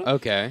breaking.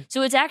 Okay.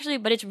 So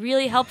it's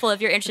really helpful if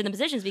you're interested in the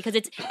positions, because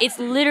it's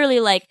literally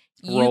like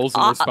roles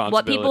and responsibilities.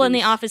 What people in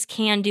the office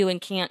can do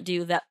and can't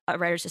do that a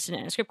writer's assistant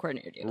and a script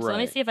coordinator do. Right. So let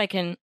me see if I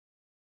can.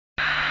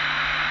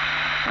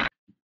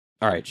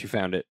 All right, you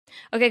found it.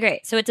 Okay,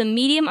 great. So it's a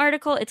Medium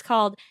article. It's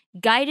called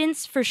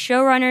Guidance for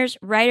Showrunners,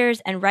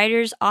 Writers, and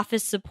Writers'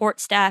 Office Support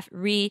Staff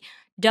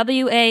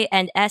WA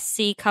and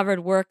SC Covered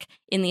Work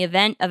in the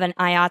Event of an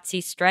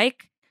IATSE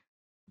Strike.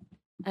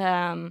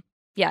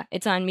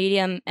 It's on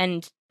Medium,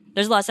 and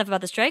there's a lot of stuff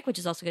about the strike, which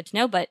is also good to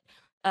know, but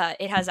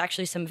it has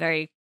actually some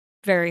very,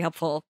 very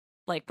helpful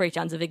like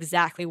breakdowns of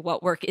exactly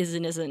what work is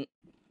and isn't.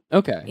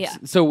 Okay. Yeah.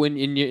 So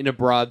in a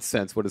broad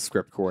sense, what is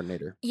script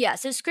coordinator? Yeah,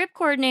 so script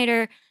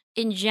coordinator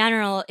in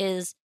general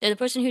they're the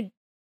person who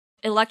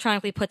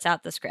electronically puts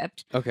out the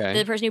script. Okay.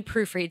 They're the person who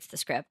proofreads the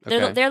script.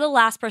 Okay. They're the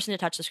last person to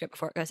touch the script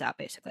before it goes out,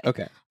 basically.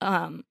 Okay.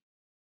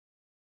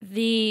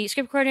 The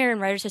script coordinator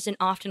and writer assistant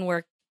often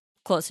work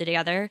closely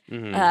together.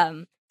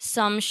 Mm-hmm.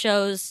 Some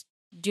shows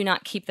do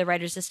not keep the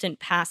writer assistant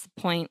past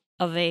the point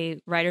of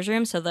a writer's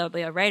room, so there'll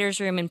be a writer's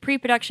room in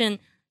pre-production.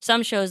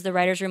 Some shows, the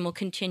writer's room will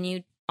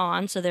continue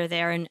on, so they're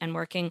there and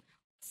working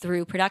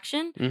through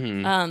production.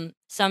 Mm-hmm.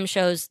 Some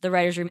shows, the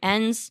writer's room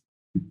ends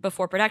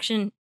before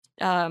production.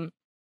 The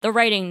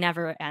writing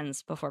never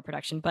ends before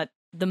production, but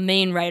the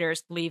main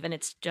writers leave, and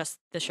it's just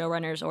the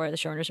showrunners or the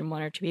showrunners and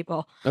one or two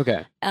people.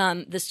 Okay.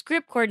 The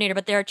script coordinator,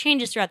 but there are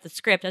changes throughout the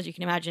script, as you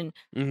can imagine,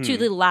 mm-hmm. to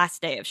the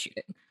last day of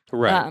shooting.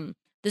 Right.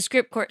 The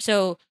script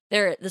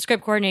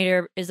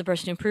coordinator is the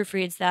person who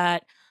proofreads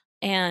that,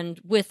 and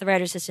with the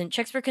writer assistant,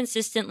 checks for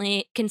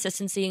consistency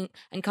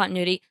and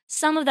continuity.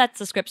 Some of that's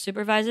the script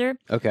supervisor.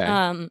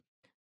 Okay.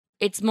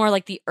 It's more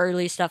like the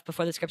early stuff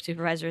before the script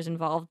supervisor is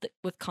involved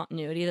with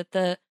continuity that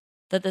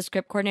the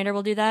script coordinator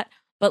will do that.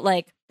 But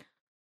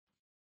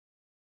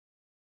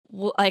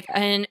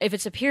and if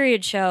it's a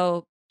period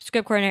show,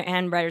 script coordinator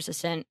and writer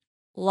assistant,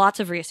 lots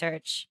of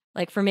research.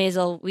 Like for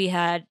Maisel, we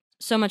had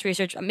so much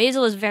research.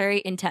 Maisel is very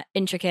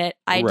intricate.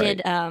 I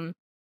did the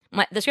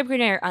script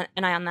coordinator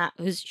and I on that,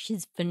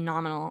 she's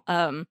phenomenal.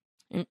 And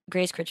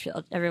Grace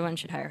Critchfield, everyone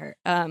should hire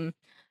her.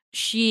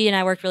 She and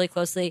I worked really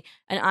closely,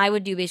 and I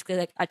would do basically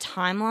like a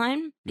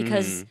timeline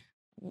because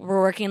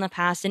we're working in the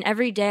past, and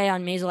every day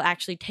on Maisel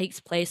actually takes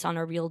place on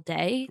a real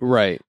day.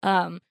 Right.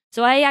 So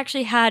I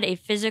actually had a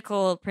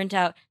physical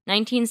printout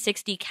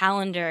 1960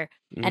 calendar,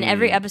 and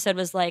every episode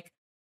was like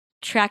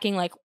tracking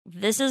like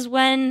this is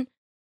when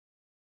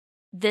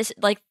this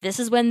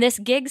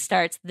gig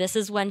starts. This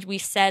is when we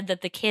said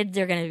that the kids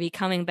are going to be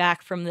coming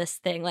back from this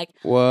thing. Like,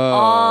 whoa,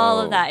 all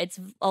of that. It's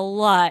a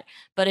lot.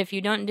 But if you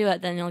don't do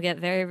it, then you'll get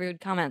very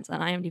rude comments on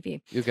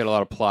IMDb. You get a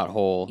lot of plot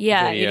hole.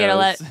 Yeah, videos. you get a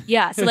lot.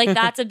 Yeah, so like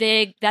that's a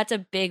big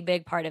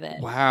part of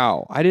it.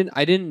 Wow, I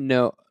didn't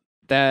know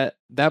that.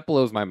 That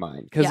blows my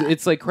mind because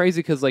it's like crazy.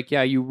 Because like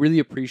you really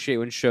appreciate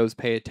when shows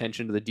pay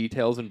attention to the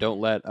details and don't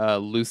let a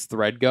loose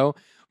thread go.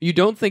 You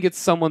don't think it's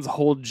someone's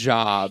whole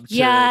job to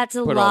it's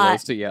a put lot. all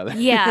those together.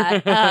 Yeah.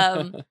 That's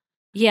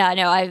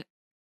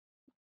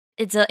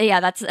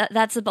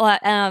a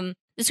lot.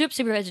 The script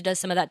supervisor does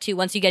some of that too.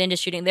 Once you get into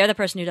shooting, they're the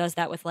person who does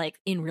that with like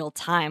in real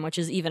time, which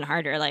is even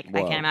harder. Like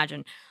I can't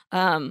imagine.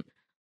 So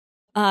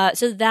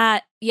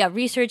that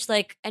research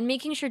and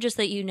making sure just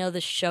that you know the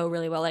show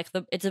really well. Like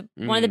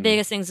one of the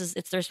biggest things is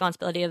it's the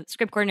responsibility of the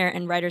script coordinator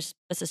and writer's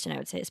assistant, I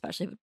would say,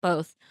 especially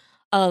both.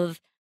 of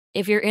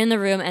if you're in the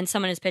room and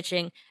someone is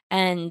pitching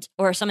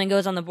or someone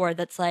goes on the board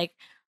that's like,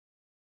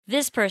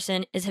 this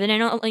person has been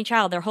an only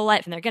child their whole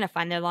life and they're going to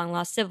find their long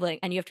lost sibling.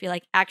 And you have to be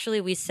like,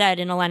 actually, we said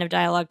in a line of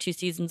dialogue 2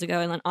 seasons ago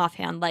and then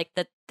offhand, like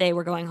that they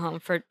were going home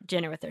for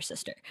dinner with their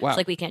sister. Wow. It's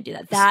like, we can't do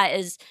that. That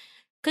is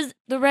because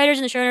the writers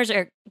and the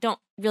showrunners don't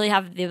really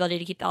have the ability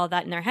to keep all of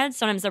that in their heads.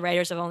 Sometimes the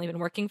writers have only been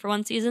working for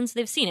 1 season, so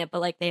they've seen it,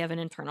 but like they haven't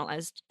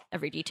internalized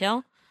every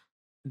detail.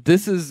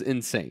 This is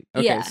insane.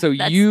 Okay, yeah, so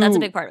that's a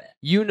big part of it.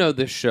 You know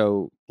this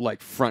show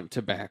like front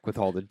to back with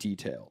all the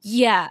details.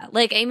 Yeah,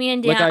 like Amy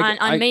and Dan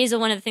on Maisel,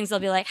 one of the things they'll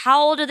be like,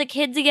 "How old are the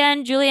kids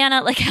again,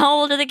 Julianna? Like, how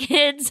old are the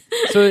kids?"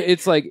 So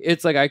it's like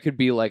I could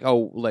be like,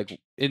 oh,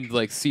 like in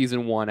like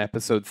season 1,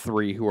 episode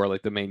 3, who are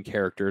like the main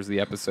characters of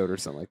the episode or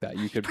something like that.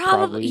 You could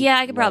probably yeah,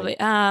 I could probably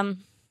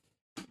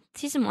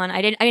season 1.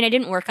 I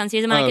didn't work on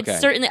season 1. I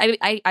could certainly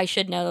I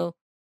should know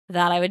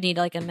that. I would need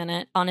like a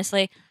minute,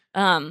 honestly.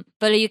 But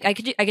I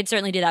could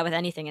certainly do that with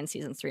anything in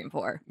seasons 3 and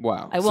 4.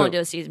 Wow. I won't do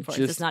a season 4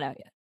 because it's not out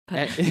yet.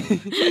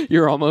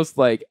 You're almost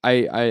like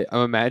I'm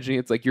imagining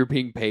it's like you're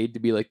being paid to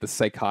be like the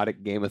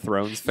psychotic Game of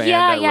Thrones fan.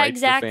 Yeah,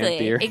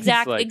 exactly.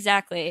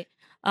 Exactly.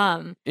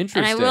 Interesting.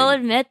 And I will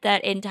admit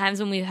that in times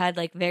when we've had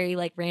like very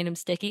like random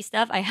sticky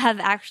stuff, I have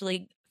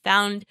actually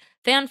found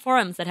fan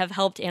forums that have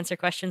helped answer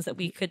questions that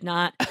we could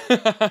not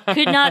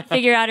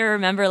figure out or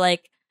remember,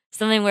 like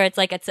something where it's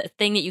a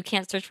thing that you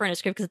can't search for in a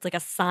script because it's like a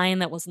sign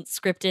that wasn't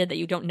scripted that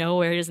you don't know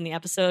where it is in the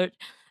episode.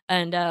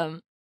 And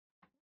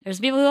there's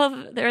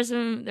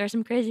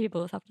some crazy people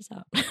who have helped us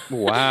out.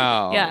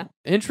 Wow. Yeah.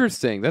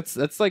 Interesting.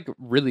 That's like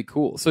really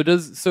cool.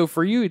 So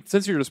for you,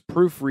 since you're just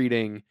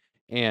proofreading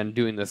and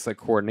doing this like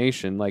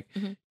coordination, like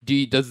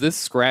does this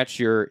scratch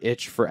your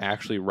itch for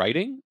actually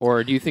writing,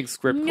 or do you think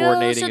script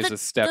coordinating is a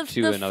step to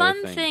another thing?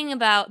 The fun thing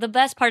about the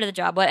best part of the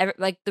job, whatever,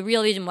 like the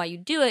real reason why you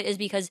do it is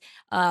because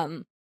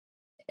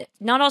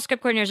not all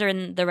script coordinators are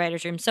in the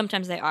writer's room.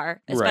 Sometimes they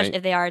are, especially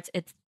if they are.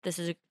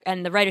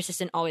 And the writer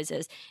assistant always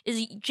is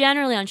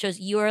generally on shows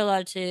you are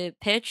allowed to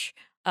pitch.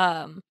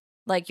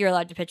 Like you're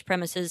allowed to pitch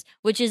premises,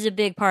 which is a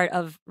big part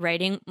of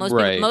writing.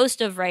 Most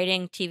of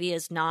writing TV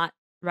is not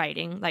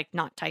writing, like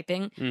not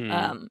typing.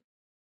 Mm-hmm.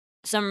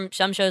 Some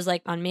shows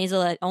like on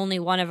Maisel, only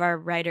one of our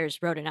writers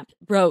wrote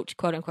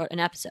quote unquote an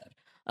episode.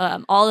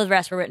 All of the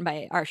rest were written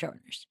by our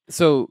showrunners.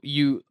 So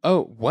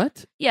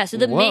what? Yeah. So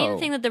the main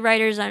thing that the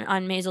writers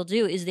on Maisel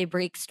do is they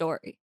break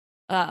story,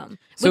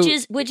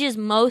 which is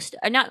most,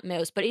 not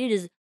most, but it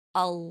is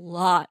a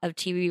lot of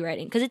TV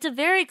writing because it's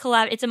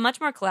it's a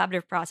much more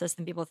collaborative process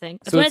than people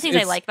think. That's one of the things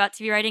I like about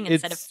TV writing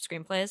instead of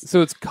screenplays.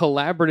 So it's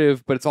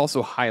collaborative, but it's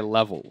also high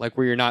level, like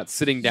where you're not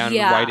sitting down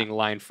and writing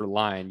line for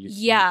line.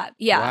 Yeah.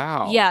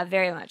 Wow. Yeah,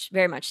 very much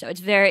so. It's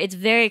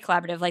very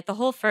collaborative. Like the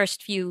whole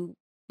first few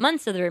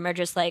months of the room are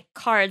just like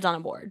cards on a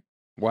board.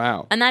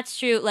 Wow. And that's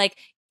true. Like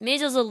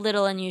Maisel's a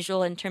little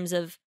unusual in terms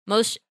of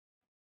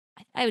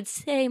I would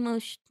say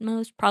most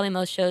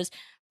shows,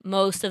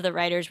 most of the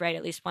writers write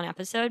at least one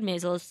episode.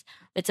 Maisel's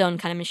its own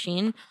kind of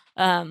machine.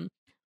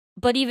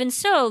 But even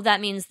so, that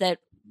means that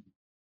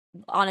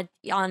on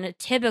a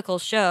typical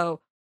show,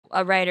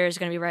 a writer is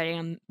going to be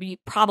writing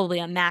probably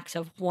a max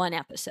of one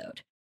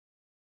episode.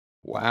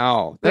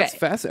 Wow. That's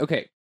fascinating.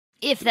 Okay.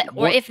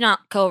 If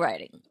not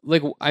co-writing.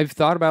 Like I've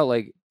thought about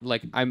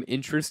like I'm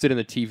interested in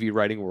the TV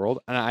writing world,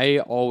 and I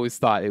always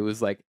thought it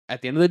was like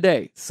at the end of the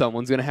day,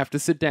 someone's gonna have to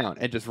sit down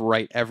and just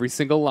write every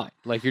single line.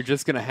 Like you're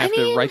just gonna have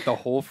to write the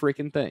whole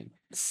freaking thing.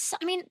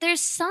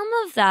 There's some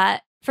of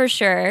that for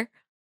sure,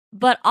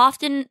 but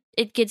often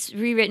it gets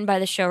rewritten by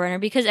the showrunner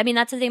because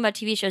that's the thing about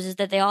TV shows is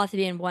that they all have to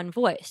be in one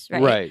voice,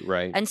 right?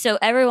 Right. And so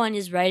everyone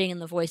is writing in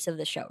the voice of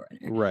the showrunner.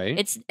 Right.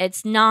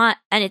 It's not,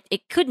 and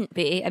it couldn't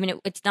be.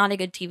 It's not a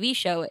good TV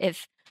show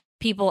if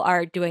people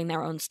are doing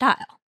their own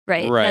style.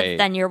 Right.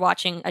 Then you're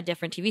watching a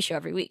different TV show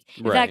every week.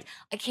 In fact,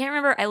 I can't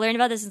remember. I learned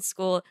about this in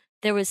school.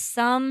 There was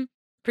some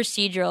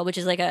procedural, which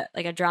is like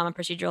a drama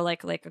procedural,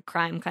 like a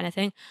crime kind of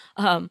thing.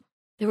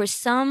 There was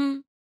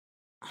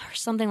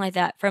something like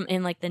that from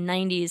in like the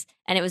 90s,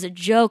 and it was a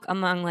joke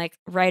among like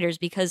writers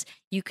because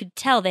you could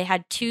tell they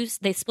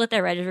split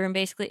their writer's room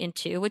basically in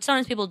two, which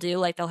sometimes people do.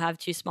 Like they'll have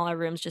two smaller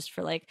rooms just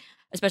for like,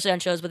 especially on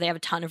shows where they have a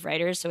ton of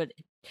writers. So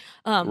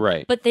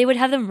but they would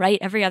have them write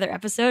every other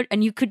episode,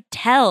 and you could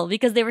tell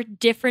because they were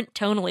different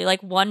tonally.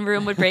 Like one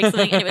room would break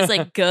something and it was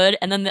like good,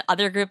 and then the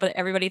other group that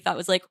everybody thought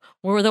was like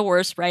were the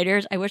worst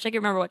writers. I wish I could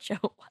remember what show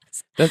it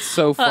was. That's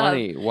so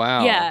funny.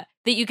 Wow. Yeah,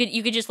 that you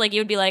could just like, you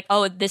would be like,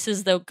 oh, this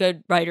is the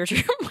good writers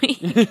room week.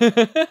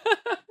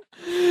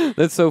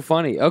 That's so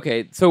funny.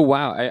 Okay, so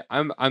wow,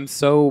 I'm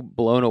so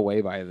blown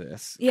away by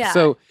this. Yeah.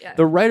 So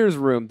the writers'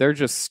 room, they're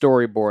just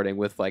storyboarding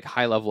with like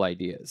high level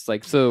ideas.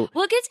 Like so.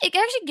 Well,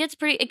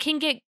 it can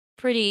get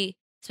pretty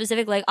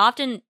specific. Like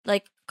often,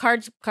 like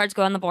cards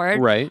go on the board,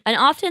 right? And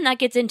often that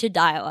gets into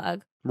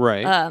dialogue,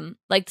 right?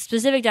 Like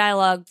specific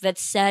dialogue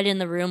that's said in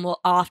the room will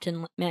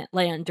often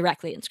land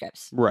directly in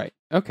scripts, right?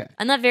 Okay,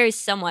 and that varies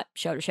somewhat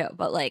show to show,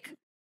 but like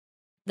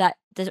that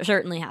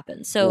certainly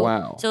happens. So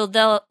wow. So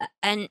they'll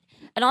and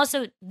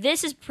also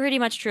this is pretty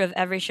much true of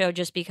every show,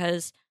 just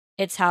because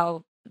it's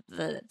how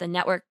the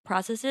network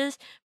processes,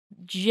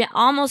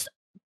 almost,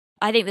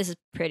 I think this is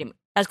pretty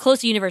as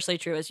close to universally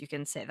true as you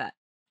can say that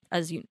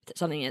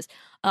something is.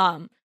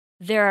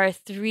 There are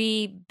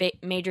 3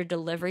 major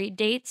delivery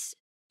dates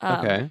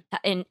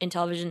in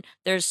television.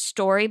 There's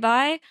story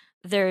by,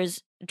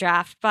 there's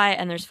draft by,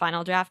 and there's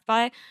final draft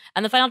by.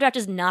 And the final draft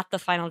is not the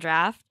final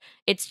draft.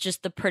 It's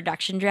just the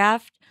production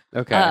draft.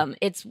 Okay.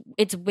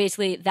 It's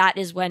basically, that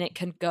is when it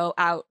can go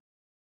out.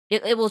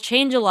 It will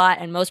change a lot,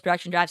 and most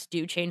production drafts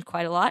do change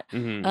quite a lot.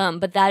 Mm-hmm.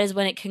 But that is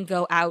when it can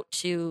go out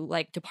to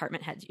like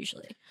department heads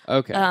usually.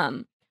 Okay.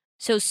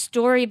 So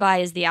story by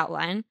is the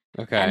outline.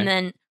 Okay. And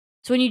then,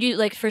 so when you do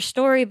like for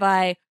story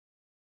by,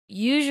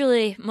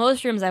 usually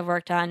most rooms I've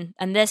worked on,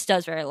 and this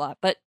does vary a lot,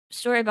 but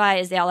story by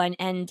is the outline,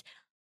 and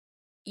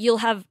you'll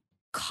have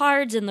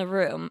cards in the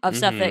room of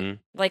stuff that,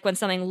 like when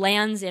something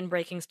lands in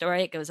breaking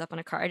story, it goes up on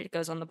a card, it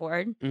goes on the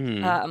board.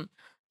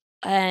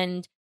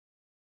 And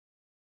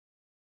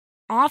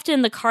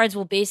often the cards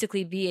will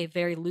basically be a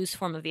very loose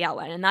form of the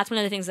outline. And that's one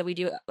of the things that we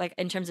do, like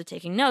in terms of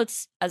taking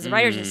notes as the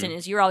writer's assistant,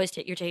 is you're always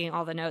you're taking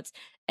all the notes.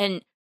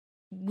 And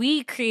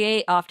we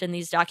create often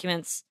these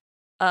documents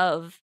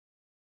that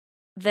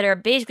are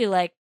basically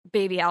like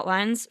baby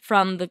outlines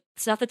from the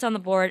stuff that's on the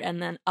board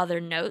and then other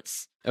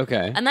notes.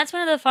 Okay. And that's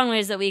one of the fun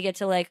ways that we get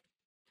to like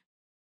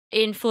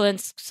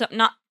influence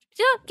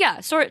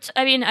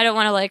I mean, I don't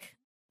want to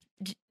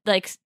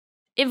like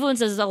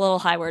influence is a little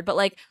high word, but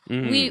like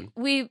the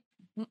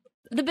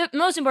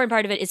most important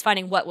part of it is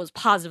finding what was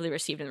positively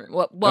received in the room,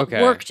 what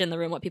worked in the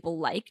room, what people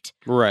liked,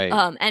 right?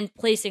 And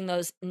placing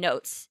those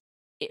notes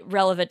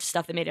relevant to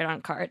stuff that made it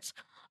on cards.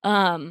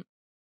 That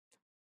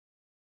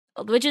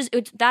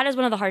is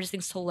one of the hardest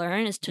things to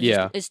learn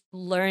is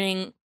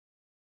learning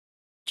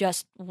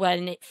just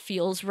when it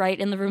feels right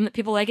in the room that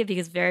people like it,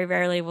 because very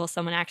rarely will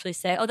someone actually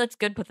say, "Oh, that's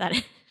good, put that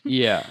in."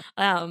 Yeah.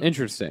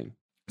 Interesting.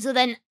 So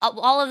then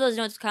all of those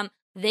notes come.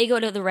 They go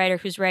to the writer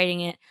who's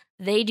writing it.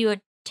 They do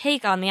a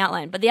take on the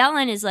outline, but the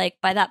outline is like,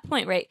 by that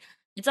point, right,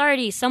 it's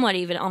already somewhat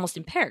even almost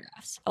in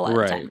paragraphs a lot of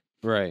the time,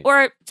 right,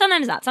 or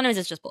sometimes not. Sometimes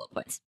it's just bullet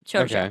points.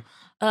 Show.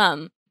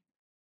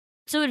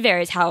 So it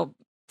varies how.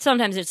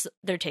 Sometimes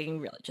they're taking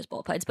really just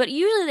bullet points, but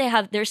usually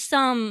there's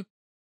some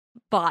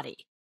body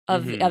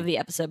of the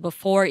episode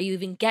before you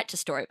even get to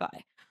story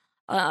by.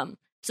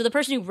 So the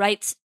person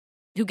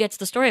who gets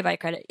the story by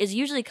credit is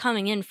usually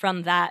coming in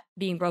from that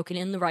being broken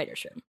in the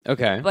writer's room.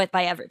 Okay, but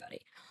by everybody,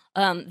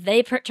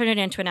 they turn it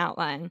into an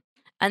outline.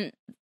 And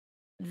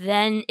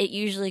then it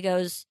usually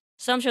goes,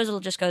 some shows will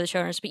just go to the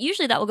showrunners, but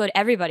usually that will go to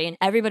everybody, and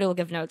everybody will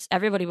give notes,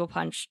 everybody will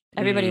punch,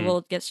 everybody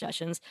will get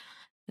suggestions.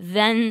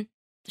 Then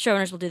the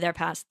showrunners will do their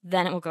pass,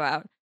 then it will go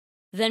out.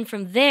 Then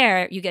from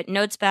there, you get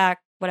notes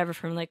back, whatever,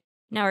 from like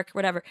network,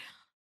 whatever.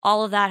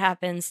 All of that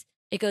happens.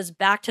 It goes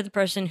back to the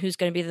person who's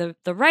going to be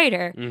the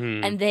writer,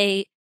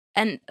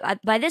 and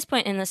by this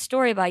point in the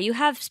story by, you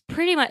have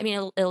pretty much, I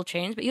mean, it'll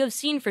change, but you have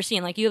scene for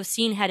scene. Like, you have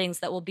scene headings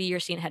that will be your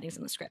scene headings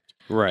in the script.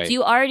 Right. So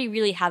you already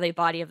really have a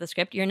body of the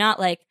script. You're not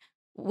like,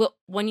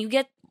 when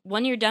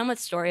you're done with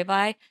story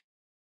by,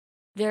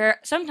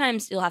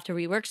 sometimes you'll have to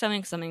rework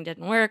something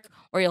didn't work,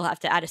 or you'll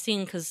have to add a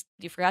scene because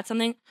you forgot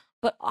something.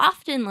 But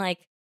often,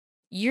 like,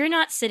 you're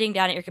not sitting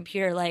down at your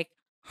computer like,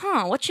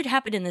 what should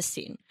happen in this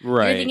scene?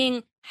 Right. You're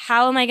thinking,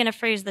 how am I going to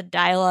phrase the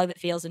dialogue that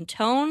feels in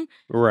tone?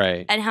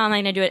 Right. And how am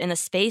I going to do it in the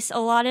space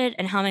allotted?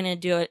 And how am I going to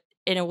do it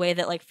in a way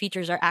that like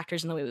features our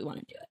actors in the way we want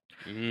to do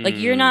it? Like,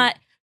 you're not,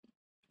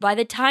 by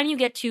the time you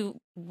get to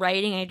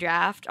writing a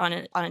draft on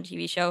a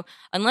TV show,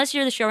 unless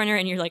you're the showrunner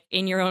and you're like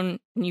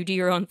you do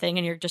your own thing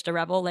and you're just a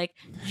rebel, like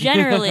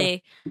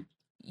generally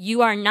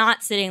you are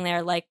not sitting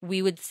there like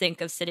we would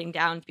think of sitting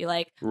down to be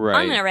like, I'm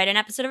going to write an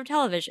episode of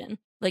television.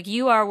 Like,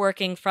 you are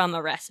working from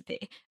a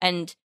recipe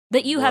and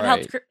that you have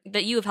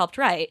helped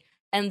write,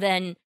 and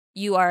then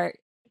you are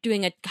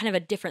doing a kind of a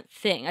different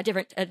thing, a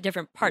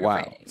different part of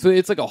writing. So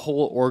it's like a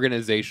whole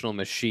organizational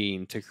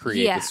machine to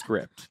create the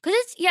script. Because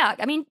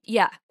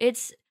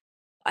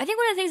I think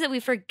one of the things that we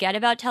forget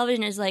about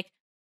television is like,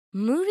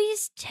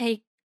 movies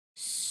take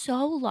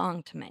so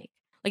long to make.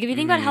 Like, if you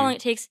think about how long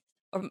it takes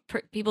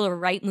for people to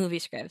write movie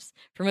scripts,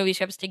 for movie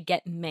scripts to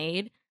get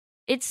made,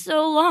 it's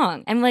so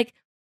long. And like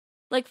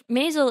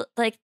Maisel,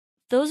 like,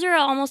 those are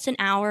almost an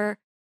hour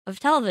of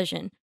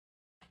television.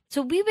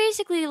 So we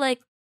basically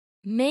like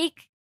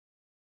make,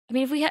 I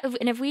mean,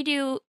 if we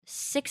do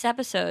 6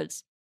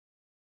 episodes,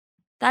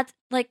 that's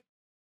like,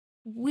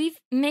 we've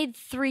made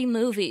 3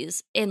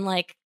 movies in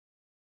like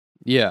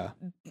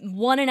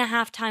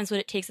 1.5 times what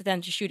it takes them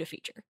to shoot a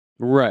feature.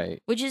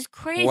 Right. Which is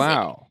crazy.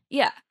 Wow.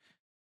 Yeah.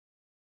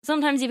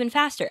 Sometimes even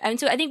faster. And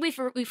so I think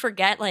we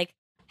forget like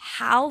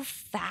how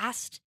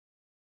fast,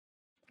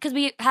 because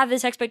we have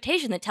this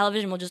expectation that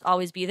television will just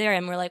always be there,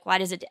 and we're like, why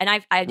does it? And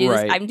I do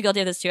this. I'm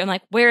guilty of this too. I'm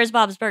like, where is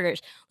Bob's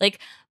Burgers? Like,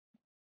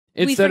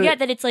 we forget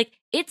that it's like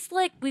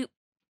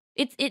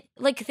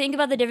think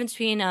about the difference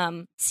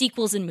between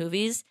sequels and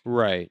movies.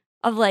 Right.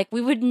 Of like,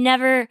 we would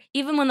never,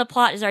 even when the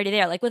plot is already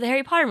there, like with the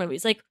Harry Potter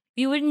movies, like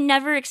you would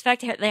never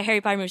expect the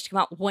Harry Potter movies to come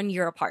out 1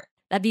 year apart.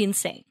 That'd be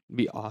insane. It'd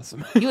be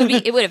awesome.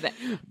 It would have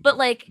been. But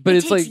like, but it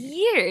it's takes like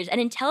years,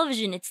 and in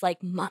television, it's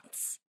like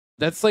months.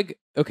 That's like,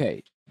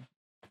 okay.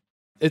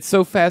 It's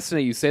so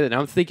fascinating you say that.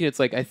 Now I'm thinking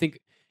I think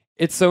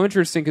it's so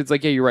interesting because,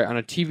 like, yeah, you're right. On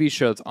a TV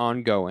show, it's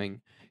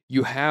ongoing.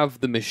 You have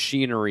the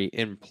machinery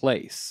in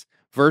place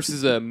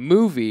versus a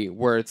movie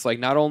where it's like,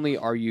 not only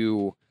are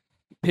you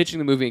pitching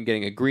the movie and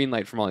getting a green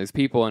light from all these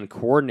people and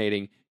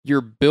coordinating,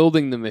 you're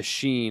building the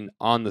machine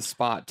on the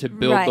spot to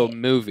build the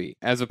movie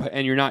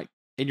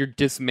and you're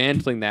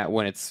dismantling that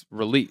when it's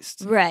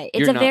released. Right.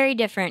 It's very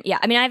different. Yeah.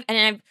 I mean,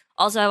 I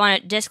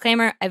want a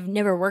disclaimer. I've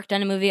never worked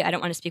on a movie. I don't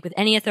want to speak with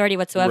any authority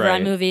whatsoever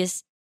on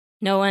movies.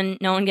 No one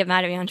get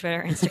mad at me on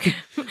Twitter or Instagram.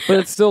 But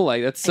it's still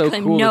like, that's so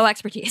cool. No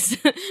expertise.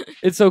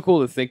 It's so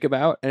cool to think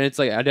about. And it's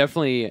like,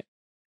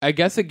 I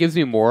guess it gives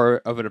me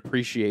more of an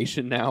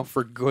appreciation now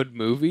for good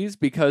movies,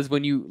 because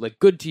when you like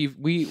good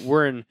TV,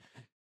 we're in,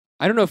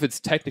 I don't know if it's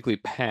technically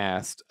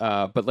past,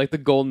 but like the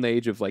golden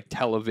age of like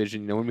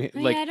television, when we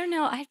like, I don't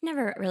know. I've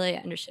never really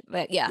understood,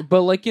 but yeah.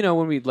 But like,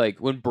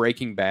 when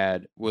Breaking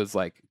Bad was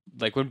like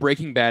when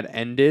Breaking Bad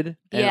ended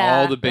and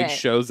all the big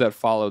shows that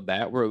followed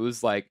that, where it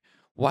was like,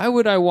 why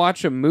would I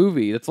watch a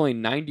movie that's only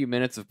 90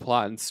 minutes of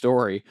plot and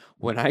story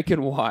when I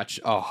can watch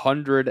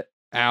 100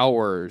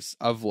 hours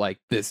of like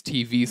this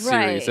TV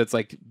series that's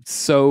like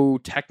so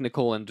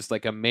technical and just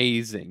like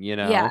amazing,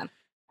 Yeah.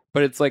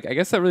 But it's like, I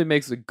guess that really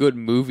makes the good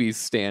movies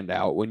stand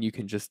out when you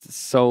can just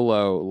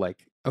solo,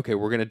 like, okay,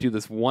 we're gonna do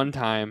this one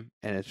time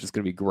and it's just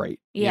gonna be great.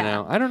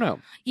 Yeah. I don't know.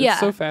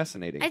 It's so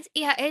fascinating.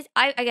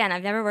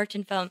 I've never worked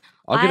in film.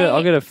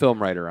 I'll get a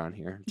film writer on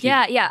here.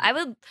 Yeah.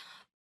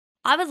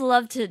 I would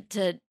love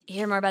to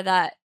hear more about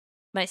that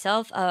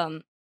myself.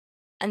 And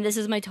this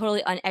is my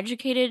totally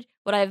uneducated,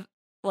 or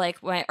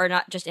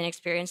not just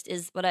inexperienced,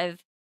 is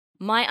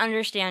my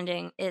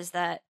understanding is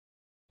that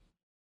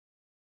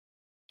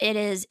it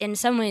is in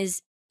some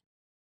ways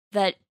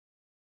that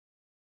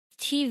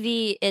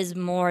TV is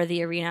more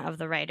the arena of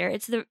the writer.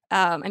 It's the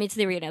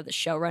arena of the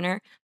showrunner.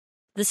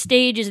 The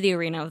stage is the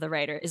arena of the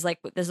writer. Is like,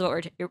 this is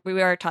what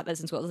we are taught this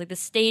in school. It's like the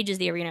stage is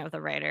the arena of the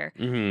writer.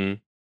 Mm-hmm.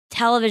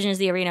 Television is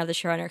the arena of the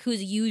showrunner,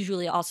 who's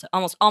usually also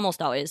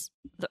almost always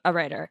a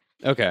writer.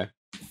 Okay.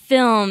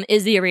 Film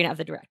is the arena of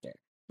the director.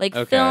 Like,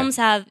 films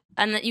have,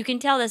 and you can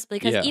tell this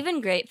because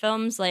even great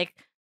films like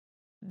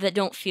that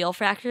don't feel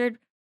fractured,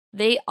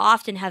 they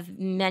often have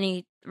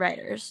many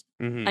writers.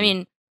 Mm-hmm. I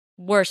mean,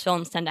 worse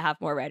films tend to have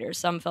more writers.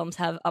 Some films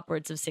have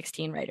upwards of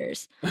 16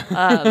 writers.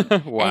 Wow.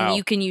 And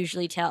you can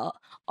usually tell.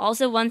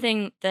 Also, one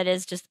thing that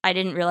is just, I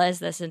didn't realize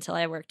this until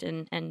I worked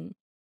in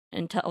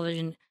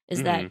television,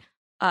 is that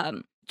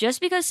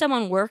just because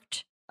someone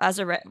worked as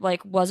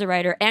was a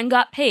writer and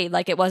got paid,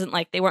 like, it wasn't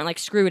like they weren't like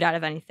screwed out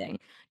of anything,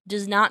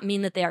 does not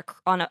mean that they are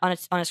on a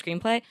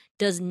screenplay,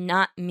 does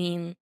not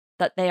mean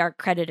that they are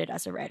credited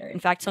as a writer. In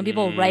fact, some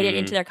people write it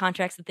into their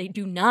contracts that they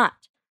do not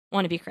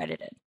want to be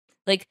credited.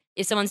 Like,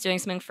 if someone's doing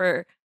something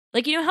for,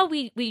 like, you know how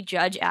we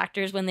judge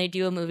actors when they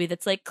do a movie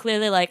that's like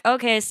clearly like,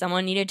 okay,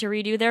 someone needed to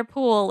redo their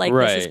pool, like,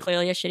 this is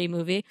clearly a shitty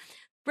movie.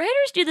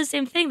 Writers do the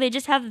same thing. They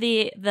just have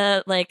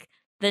the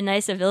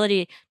nice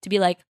ability to be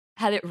like,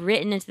 have it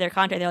written into their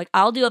contract. They're like,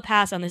 I'll do a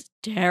pass on this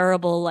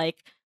terrible,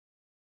 like,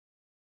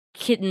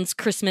 Kittens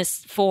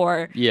Christmas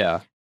for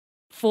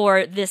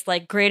this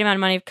like great amount of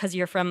money because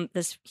you're from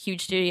this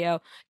huge studio.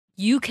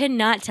 You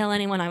cannot tell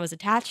anyone I was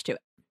attached to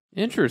it.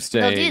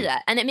 Interesting. They'll do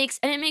that, and it makes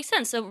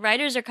sense. So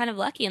writers are kind of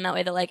lucky in that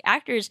way that, like,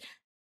 actors,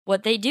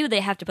 what they do,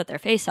 they have to put their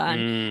face on,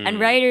 and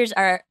writers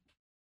are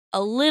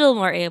a little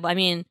more able. I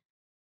mean,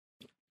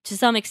 to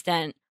some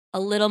extent,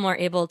 a little more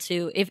able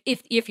to,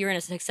 if you're in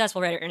a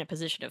successful writer in a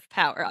position of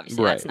power.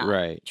 Obviously, that's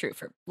not true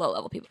for low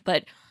level people,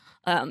 but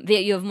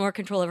you have more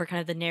control over kind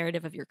of the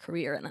narrative of your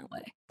career in that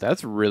way.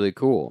 That's really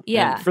cool.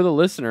 Yeah. And for the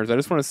listeners, I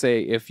just want to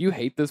say, if you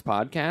hate this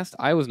podcast,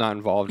 I was not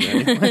involved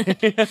in any way.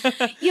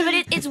 Yeah, but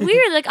it's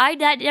weird. Like,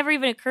 that never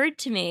even occurred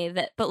to me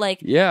but like,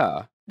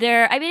 yeah.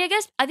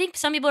 I think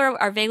some people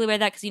are vaguely aware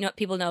of that because,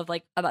 people know of,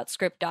 like, about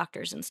script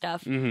doctors and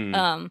stuff.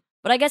 Mm-hmm.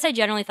 But I guess I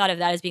generally thought of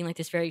that as being like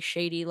this very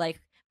shady,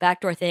 like,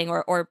 backdoor thing,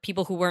 or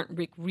people who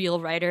weren't real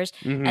writers.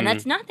 Mm-hmm. And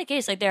that's not the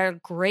case. Like, there are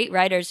great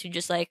writers who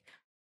just, like,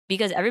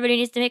 because everybody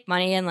needs to make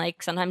money, and,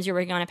 like, sometimes you're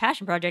working on a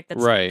passion project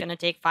that's going to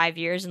take 5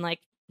 years, and, like,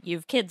 you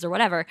have kids or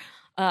whatever,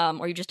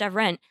 or you just have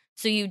rent.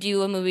 So you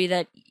do a movie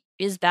that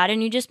is bad,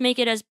 and you just make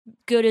it as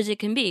good as it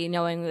can be,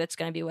 knowing that's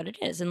going to be what it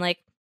is. And, like,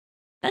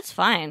 that's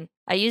fine.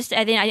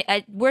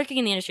 I working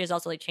in the industry has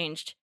also, like,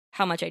 changed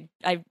how much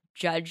I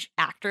judge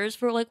actors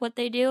for, like, what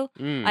they do.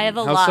 I have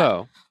a lot.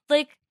 So?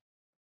 Like,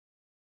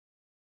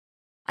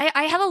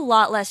 I have a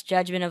lot less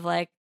judgment of,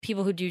 like,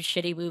 people who do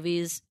shitty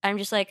movies. I'm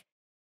just like,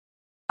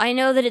 I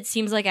know that it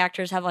seems like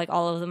actors have, like,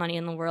 all of the money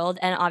in the world,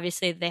 and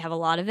obviously they have a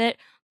lot of it,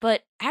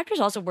 but actors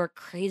also work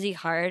crazy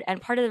hard,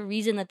 and part of the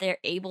reason that they're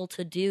able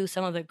to do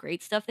some of the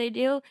great stuff they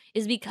do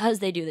is because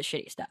they do the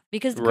shitty stuff.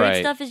 Because the great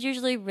stuff is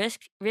usually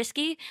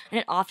risky, and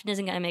it often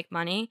isn't going to make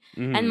money,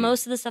 and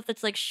most of the stuff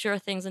that's, like, sure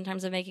things in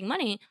terms of making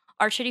money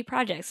are shitty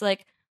projects.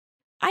 Like,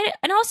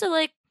 and also,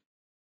 like,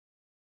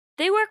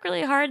 they work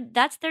really hard.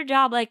 That's their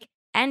job. Like,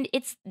 And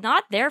it's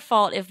not their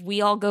fault if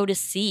we all go to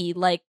see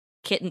like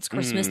Kitten's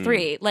Christmas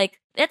 3. Like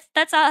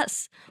that's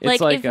us.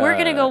 Like if we're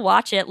gonna go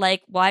watch it,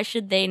 like why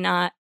should they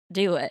not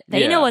do it?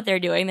 They know what they're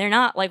doing. They're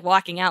not like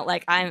walking out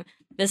like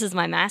this is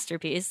my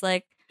masterpiece.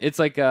 Like it's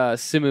like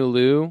Simu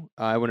Liu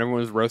when everyone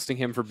was roasting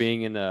him for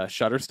being in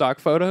Shutterstock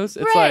photos.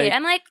 It's right. like,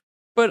 I'm like,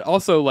 but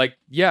also like,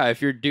 yeah,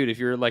 if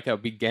you're like a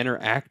beginner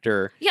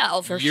actor,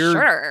 for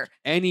sure.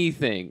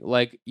 Anything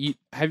like, did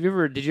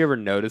you ever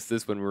notice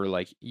this when we were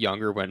like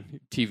younger, when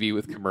TV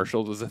with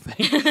commercials was a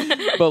thing?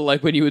 But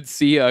like when you would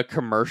see a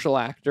commercial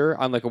actor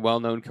on like a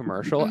well-known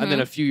commercial, and then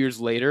a few years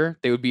later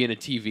they would be in a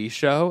TV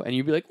show, and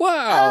you'd be like,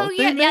 wow,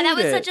 that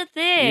was such a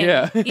thing.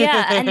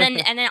 Yeah, and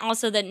then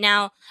also that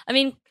now, I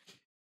mean.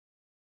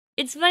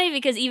 It's funny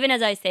because even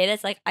as I say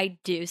this, like I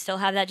do still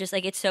have that, just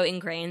like it's so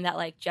ingrained that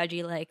like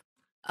judgy, like,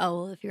 oh,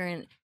 well, if you're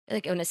in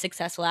a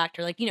successful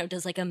actor, like,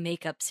 does like a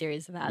makeup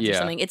series of ads or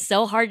something. It's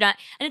so hard not,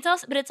 and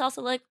it's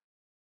also like,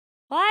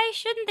 why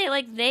shouldn't they?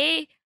 Like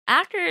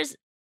actors,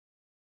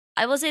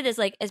 I will say this,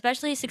 like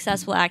especially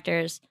successful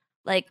actors,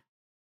 like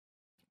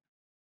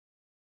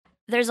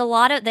there's a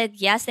lot of that.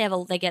 Yes, they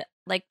get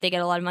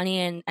a lot of money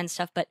and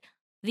stuff, but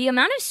the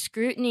amount of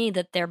scrutiny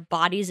that their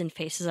bodies and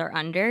faces are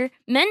under,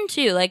 men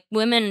too, like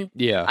women,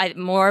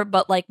 more,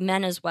 but like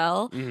men as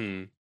well.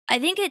 Mm-hmm. I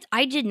think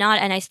I did not,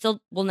 and I still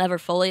will never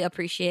fully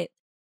appreciate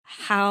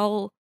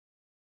how,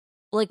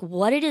 like,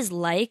 what it is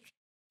like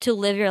to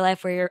live your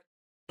life where your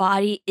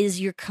body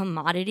is your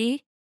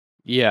commodity.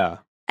 Yeah.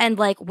 And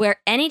like where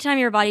anytime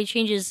your body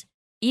changes,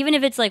 even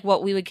if it's like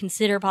what we would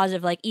consider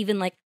positive, like even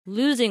like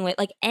losing weight,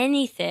 like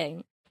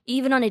anything,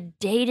 even on a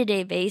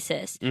day-to-day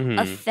basis,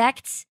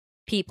 affects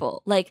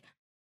people. Like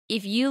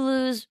if you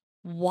lose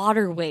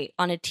water weight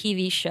on a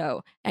TV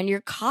show and your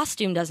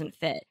costume doesn't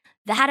fit,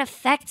 that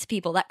affects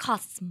people. That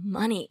costs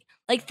money.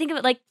 Like think of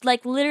it like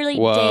literally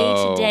day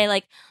to day.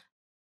 Like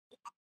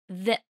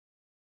the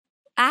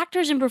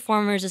actors and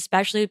performers,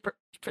 especially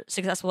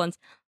successful ones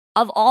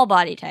of all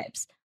body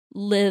types,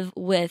 live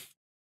with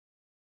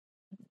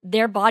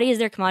their body as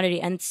their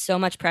commodity and so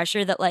much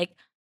pressure that like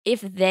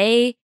if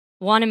they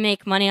want to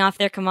make money off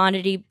their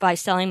commodity by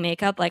selling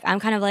makeup, like I'm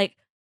kind of like,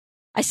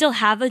 I still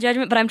have the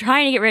judgment, but I'm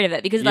trying to get rid of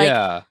it because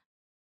like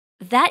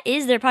that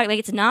is their product. Like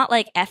it's not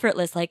like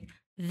effortless. Like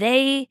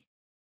they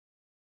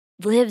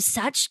live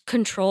such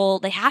control.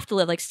 They have to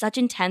live like such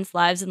intense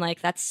lives, and like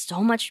that's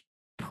so much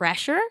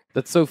pressure.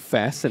 That's so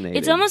fascinating.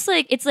 It's almost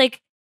like it's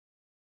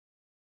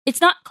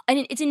not. I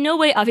mean, it's in no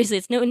way. Obviously,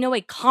 it's in no way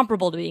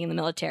comparable to being in the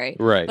military.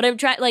 Right. But I'm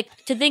trying like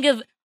to think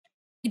of.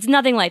 It's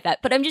nothing like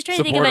that. But I'm just trying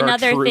to think of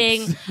another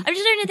thing. I'm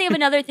just trying to think of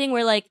another thing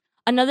where like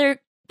another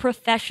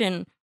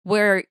profession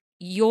where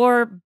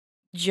your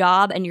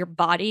job and your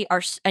body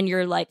are and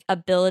your like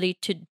ability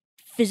to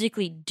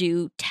physically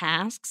do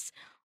tasks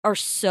are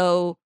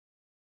so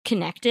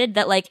connected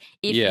that like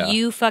if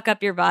you fuck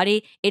up your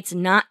body, it's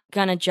not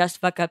gonna just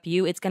fuck up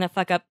you, it's gonna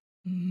fuck up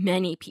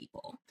many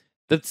people.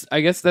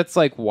 I guess that's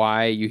like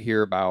why you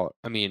hear about,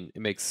 I mean,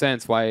 it makes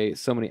sense why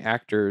so many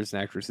actors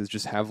and actresses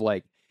just have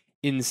like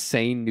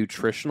insane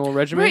nutritional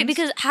regimens. Right,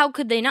 because how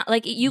could they not?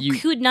 Like you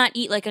could not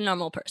eat like a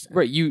normal person.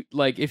 Right, you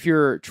like if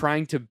you're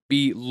trying to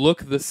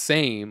look the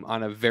same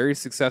on a very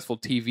successful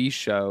TV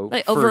show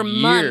like for over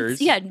years.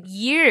 Months. Yeah,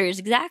 years,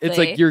 exactly. It's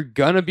like you're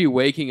gonna be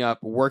waking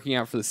up, working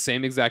out for the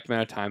same exact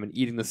amount of time and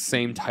eating the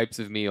same types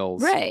of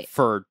meals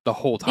for the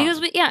whole time.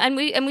 Because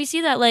we see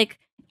that like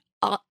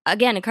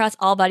again across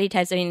all body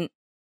types. I mean,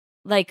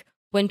 like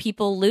when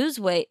people lose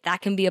weight,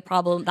 that can be a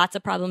problem. That's a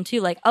problem too.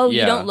 Like,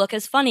 you don't look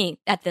as funny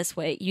at this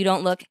weight. You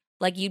don't look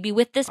like you'd be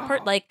with this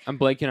person. Like, I'm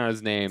blanking on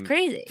his name. It's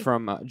crazy.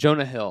 From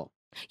Jonah Hill.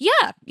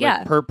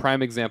 Yeah. Per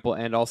prime example,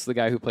 and also the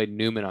guy who played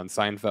Newman on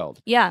Seinfeld.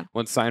 Yeah.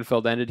 When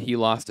Seinfeld ended, he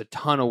lost a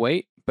ton of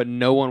weight, but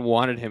no one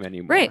wanted him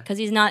anymore. Right, because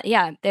he's not.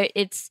 Yeah,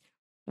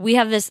 we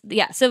have this.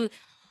 Yeah, so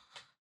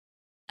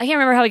I can't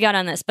remember how we got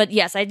on this, but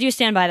yes, I do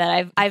stand by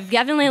that. I've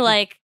definitely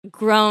like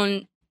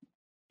grown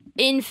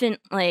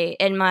infinitely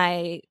in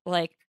my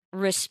like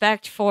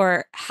respect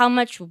for how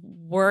much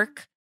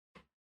work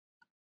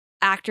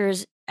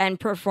actors and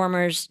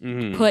performers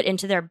put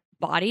into their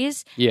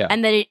bodies,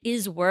 and that it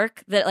is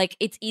work, that like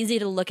it's easy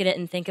to look at it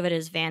and think of it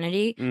as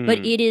vanity,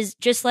 but it is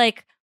just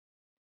like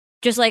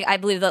I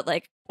believe that,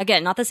 like,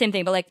 again, not the same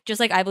thing, but like just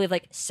like I believe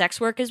like sex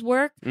work is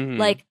work,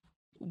 like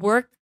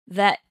work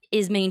that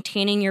is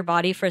maintaining your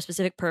body for a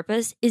specific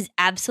purpose is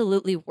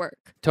absolutely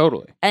work.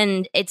 Totally.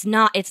 And it's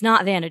not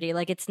vanity.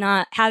 Like it's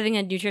not having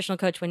a nutritional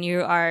coach when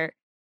you are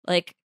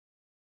like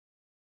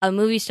a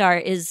movie star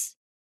is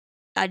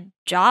a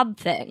job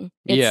thing.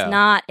 It's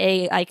not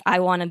a like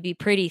I want to be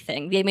pretty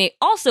thing. They may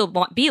also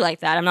be like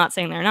that. I'm not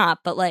saying they're not,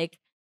 but like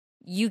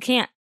you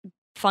can't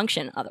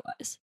function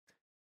otherwise.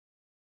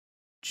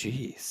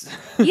 Jeez.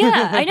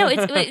 Yeah, I know.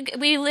 It's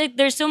like,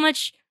 there's so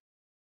much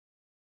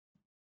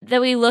that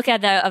we look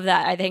at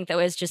that I think that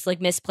was just like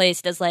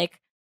misplaced as like,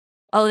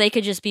 oh, they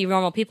could just be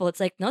normal people. It's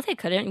like, no, they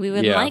couldn't. We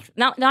wouldn't like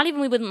not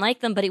even we wouldn't like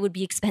them, but it would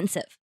be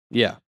expensive.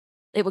 Yeah.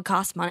 It would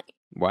cost money.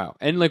 Wow.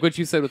 And like what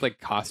you said with like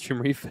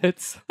costume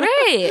refits. Right.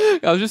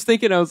 great. I was just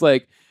thinking, I was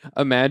like,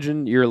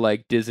 imagine you're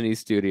like Disney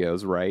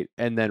Studios, right?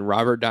 And then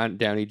Robert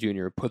Downey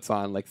Jr. puts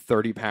on like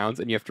 30 pounds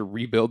and you have to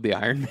rebuild the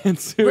Iron Man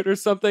suit or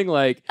something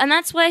like. And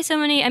that's why so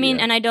many, I mean,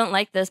 and I don't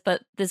like this,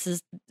 but this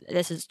is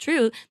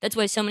true. That's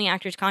why so many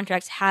actors'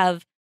 contracts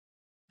have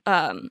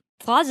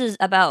clauses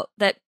about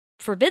that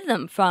forbid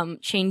them from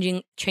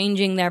changing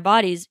their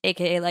bodies,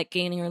 aka like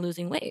gaining or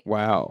losing weight.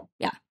 Wow.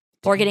 Yeah.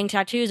 Or getting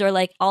tattoos or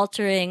like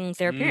altering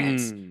their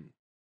appearance.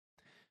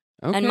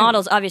 Okay. And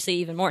models obviously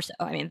even more so.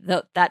 I mean,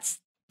 that's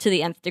to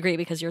the nth degree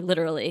because you're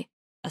literally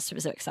a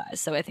specific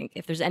size. So I think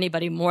if there's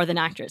anybody more than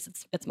actors,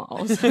 it's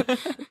models.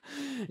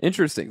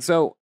 Interesting.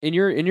 So in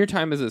your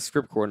time as a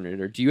script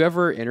coordinator, do you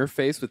ever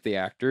interface with the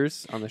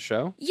actors on the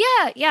show?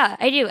 Yeah,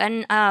 I do.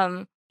 And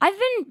I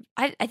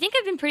think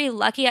I've been pretty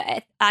lucky.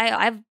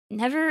 I've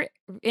never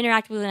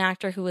interacted with an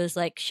actor who was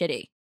like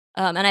shitty.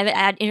 And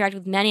I've interacted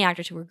with many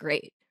actors who were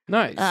great.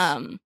 Nice.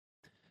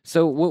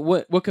 So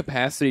what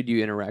capacity do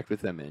you interact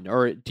with them in,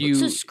 or do you?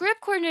 So script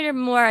coordinator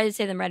more, I'd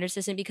say, than writer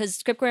assistant, because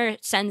script coordinator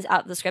sends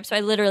out the script. So I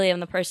literally am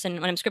the person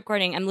when I'm script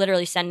coordinating. I'm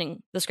literally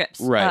sending the scripts.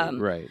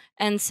 Right.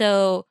 And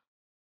so,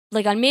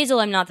 like on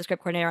Maisel, I'm not the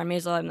script coordinator. On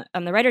Maisel,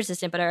 I'm the writer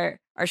assistant. But our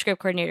script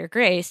coordinator,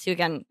 Grace, who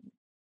again,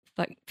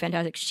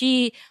 fantastic.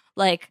 She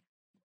on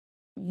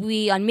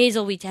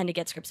Maisel we tend to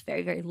get scripts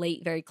very, very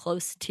late, very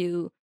close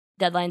to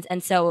deadlines,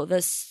 and so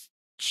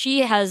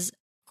she has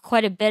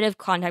quite a bit of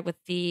contact with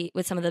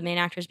some of the main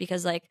actors,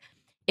 because like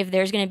if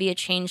there's going to be a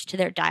change to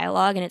their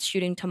dialogue and it's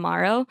shooting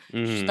tomorrow,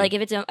 like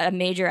if it's a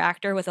major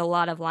actor with a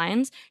lot of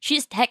lines,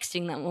 she's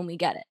texting them when we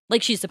get it,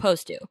 like she's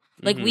supposed to.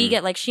 Like we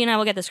get, like she and I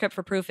will get the script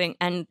for proofing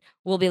and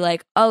we'll be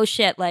like, oh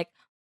shit, like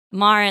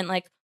Maher and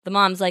like the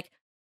mom's like,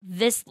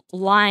 this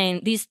line,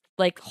 these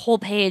like whole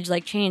page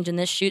like change and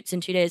this shoots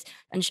in 2 days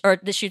or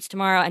this shoots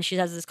tomorrow and she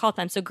has this call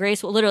time. So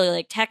Grace will literally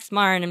like text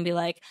Maher and be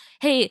like,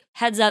 hey,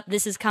 heads up,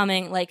 this is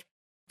coming. Like,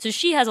 so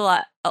she has a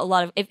lot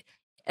of,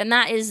 and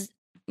that is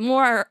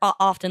more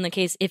often the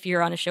case if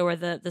you're on a show where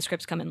the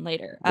scripts come in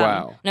later.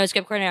 Wow. When I was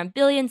script coordinator on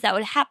Billions, that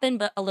would happen,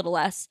 but a little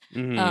less.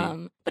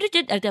 But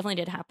it definitely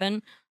did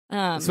happen.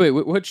 So wait,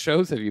 what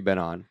shows have you been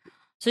on?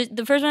 So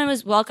the first one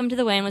was Welcome to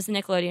the Wayne, was the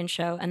Nickelodeon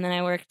show, and then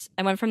I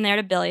went from there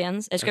to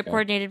Billions. I script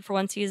coordinated for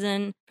one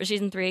season, for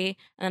season 3,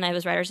 and then I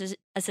was writer's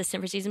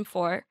assistant for season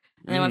 4.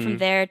 And I went from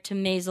there to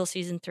Maisel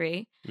season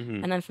 3.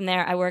 And then from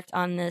there I worked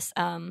on this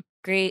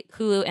great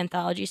Hulu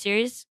anthology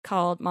series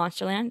called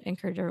Monsterland. I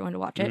encourage everyone to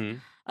watch it.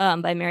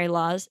 By Mary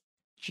Laws.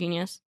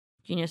 Genius,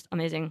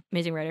 amazing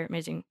writer,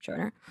 amazing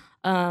showrunner.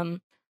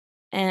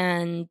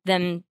 And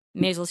then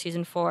Maisel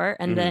season 4,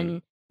 and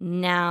then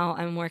now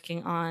I'm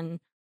working on,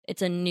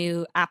 it's a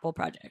new Apple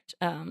project.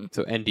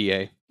 So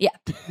NDA. Yeah.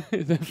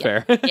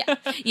 Fair.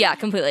 Yeah,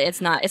 completely.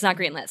 It's not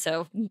greenlit,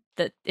 so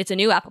it's a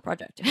new Apple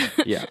project.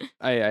 Yeah.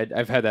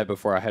 I've had that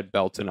before. I had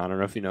Belton. I don't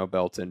know if you know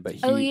Belton, but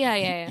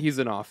he's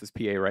an office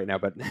PA right now,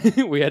 but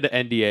we had to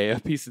NDA a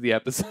piece of the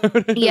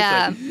episode.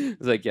 Yeah.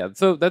 It's like, yeah.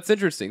 So that's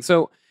interesting.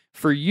 So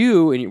for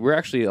you, and we're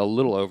actually a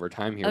little over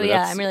time here. Oh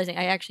yeah, I'm realizing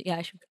I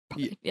should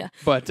probably, yeah.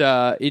 But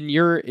in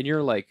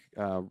your like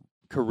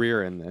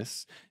career in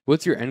this,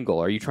 what's your end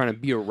goal? Are you trying to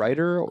be a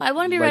writer? I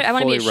want to be like, I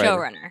want to be a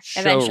showrunner.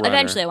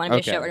 Eventually I want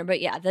to be a Okay. showrunner.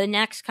 But yeah, the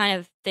next kind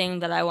of thing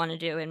that I want to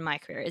do in my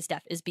career is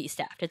be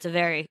staffed. It's a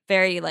very,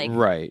 very like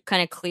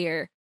kind of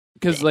clear.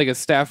 Because like a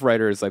staff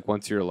writer is like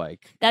once you're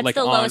like that's like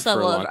the lowest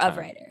level of time.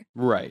 writer.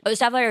 Right. A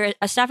staff writer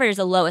is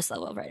the lowest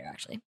level of writer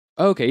actually.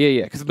 Okay,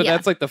 yeah. But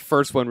that's like the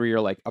first one where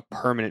you're like a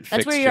permanent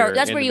fixture.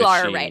 That's where you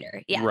are a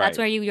writer. Yeah, right. That's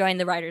where you join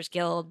the Writers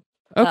Guild.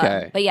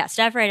 Okay. But yeah,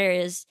 staff writer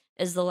is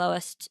the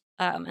lowest.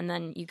 And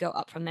then you go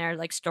up from there,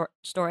 like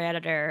story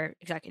editor,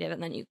 executive,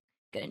 and then you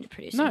get into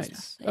producing. Nice. Stuff.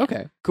 So, yeah.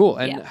 Okay. Cool.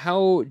 And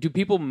how do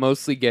people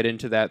mostly get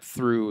into that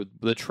through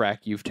the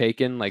track you've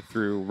taken, like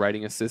through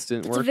writing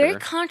assistant work? It's a very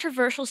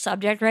controversial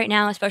subject right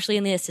now, especially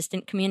in the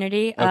assistant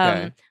community.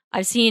 Okay.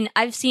 I've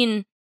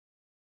seen.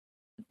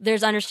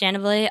 There's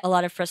understandably a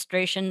lot of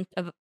frustration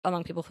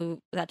among people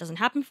who that doesn't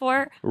happen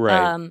for.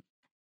 Right.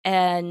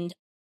 And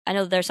I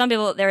know there's some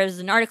people. There was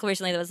an article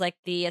recently that was like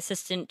the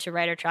assistant to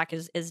writer track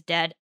is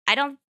dead. I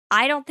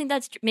don't think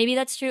that's maybe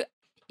that's true.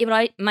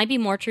 It might be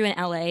more true in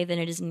LA than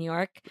it is in New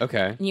York.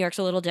 Okay. New York's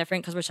a little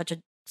different because we're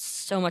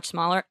so much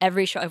smaller.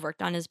 Every show I've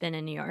worked on has been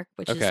in New York,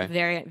 which is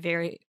very,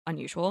 very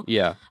unusual.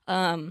 Yeah.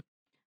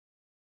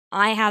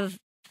 I have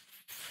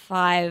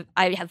 5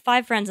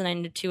 friends and I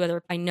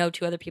know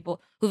two other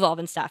people who've all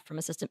been staffed from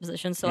assistant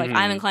positions. So like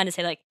I'm inclined to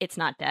say like it's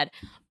not dead.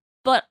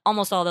 But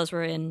almost all those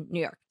were in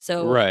New York.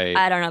 So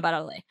I don't know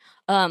about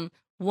LA.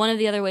 One of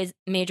the other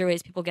major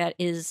ways people get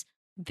is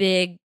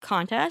big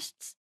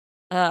contests.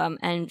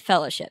 And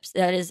fellowships.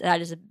 That is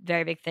a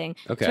very big thing.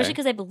 Okay. Especially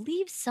because I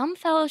believe some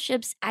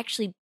fellowships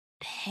actually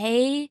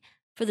pay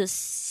for the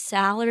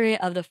salary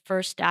of the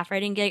first staff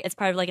writing gig. It's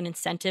part of like an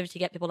incentive to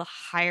get people to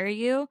hire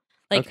you.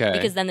 Like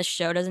because then the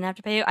show doesn't have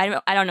to pay you.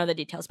 I don't know the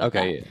details about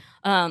that.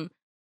 Yeah.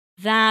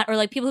 That or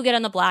like people who get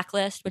on the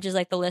blacklist, which is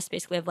like the list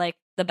basically of like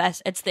the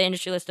best. It's the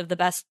industry list of the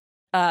best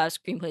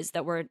screenplays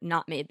that were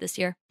not made this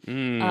year.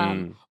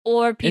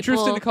 Or people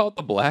interesting to call it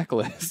the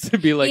blacklist. To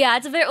be like, yeah,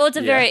 it's a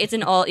very it's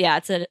an all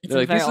it's a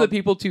like very these are the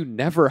people to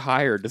never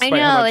hire despite I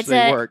know, how much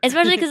they work.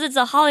 Especially because it's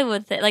a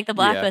Hollywood thing. Like the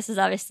blacklist is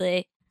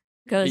obviously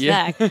goes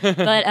back,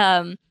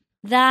 but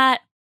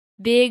that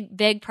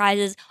big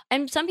prizes,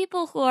 and some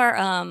people who are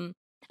and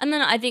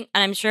then I think,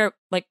 and I'm sure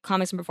like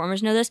comics and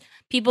performers know this,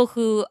 people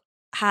who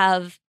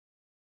have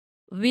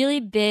really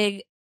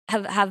big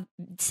have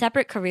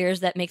separate careers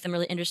that make them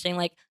really interesting.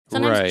 Like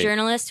sometimes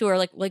journalists who are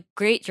like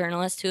great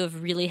journalists who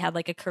have really had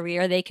like a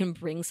career, they can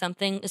bring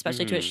something,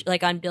 especially to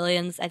like on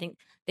Billions. I think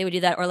they would do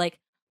that. Or like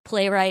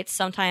playwrights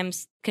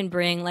sometimes can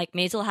bring, like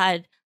Maisel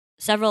had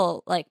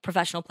several like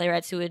professional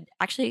playwrights who had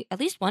actually, at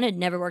least one had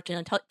never worked in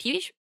a TV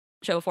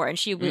show before, and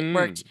she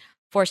worked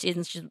 4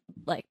 seasons. She's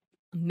like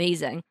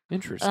amazing.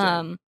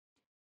 Interesting.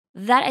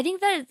 That I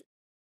think that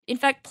in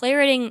fact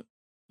playwriting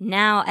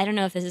now, I don't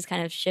know if this is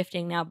kind of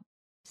shifting now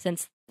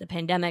since the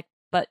pandemic,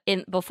 but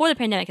before the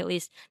pandemic at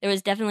least, there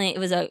was definitely, it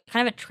was a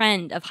kind of a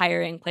trend of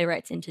hiring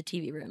playwrights into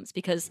TV rooms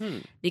because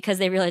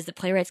they realized that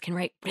playwrights can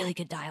write really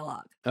good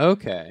dialogue.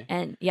 Okay.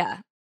 And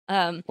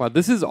wow,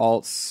 this is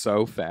all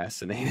so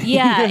fascinating.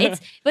 Yeah, and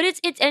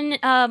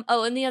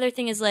the other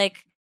thing is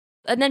like,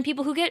 and then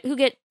people who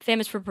get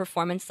famous for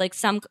performance, like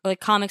some like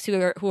comics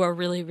who are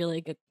really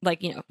really good,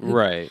 like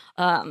right.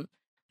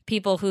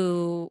 People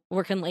who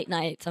work in late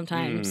night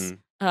sometimes.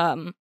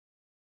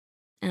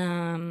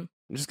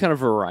 Just kind of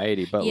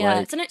variety, but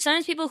like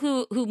sometimes people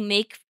who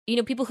make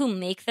people who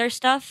make their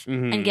stuff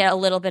and get a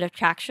little bit of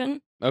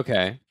traction.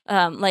 Okay.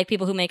 Like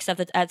people who make stuff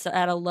that's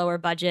at a lower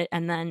budget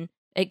and then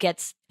it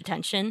gets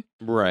attention.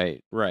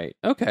 Right.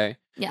 Okay.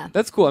 Yeah.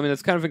 That's cool. I mean,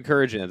 that's kind of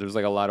encouraging that there's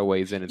like a lot of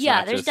ways in it.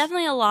 There's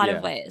definitely a lot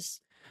of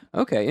ways.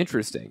 Okay,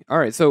 interesting. All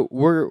right, so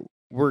we're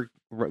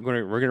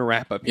gonna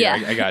wrap up here.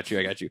 Yeah. I got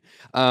you.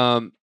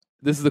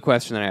 This is the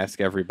question that I ask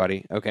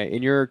everybody. Okay,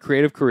 in your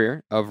creative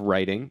career of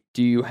writing,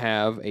 do you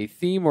have a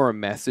theme or a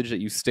message that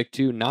you stick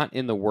to, not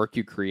in the work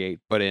you create,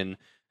 but in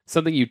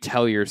something you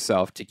tell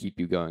yourself to keep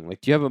you going?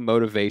 Like, do you have a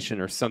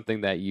motivation or something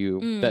that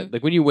that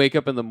like when you wake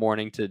up in the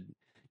morning to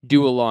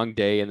do a long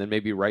day and then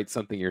maybe write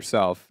something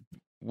yourself?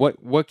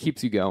 What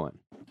keeps you going?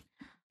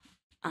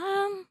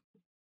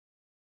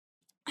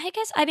 I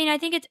guess, I mean, I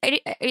think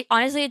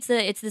honestly, it's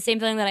the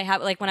same feeling that I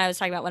have like when I was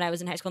talking about when I was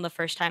in high school and the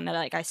first time that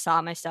like I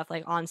saw my stuff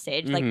like on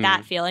stage. Like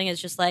that feeling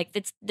is just like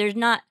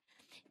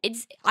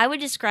I would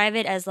describe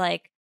it as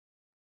like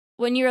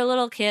when you're a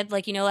little kid,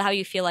 like how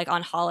you feel like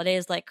on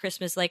holidays, like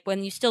Christmas, like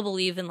when you still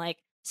believe in like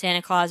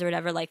Santa Claus or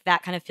whatever, like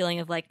that kind of feeling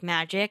of like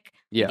magic.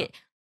 Yeah, like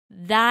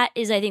that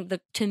is, I think,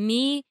 to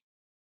me,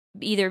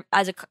 either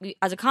as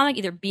a comic,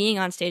 either being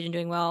on stage and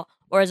doing well,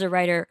 or as a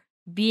writer,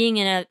 being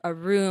in a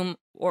room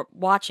or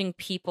watching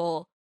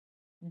people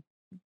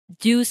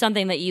do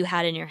something that you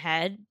had in your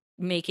head,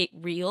 make it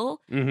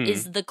real,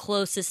 is the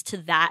closest to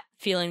that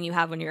feeling you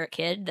have when you're a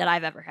kid that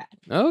I've ever had.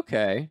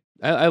 Okay.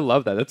 I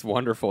love that. That's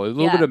wonderful. A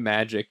little bit of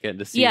magic and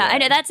to see. Yeah, I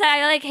know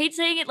I like hate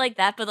saying it like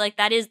that, but like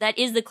that is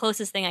the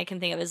closest thing I can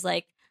think of, is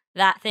like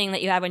that thing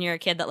that you had when you're a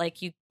kid that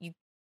like you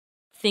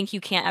think you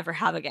can't ever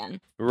have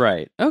again.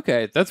 Right.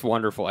 Okay. That's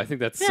wonderful. I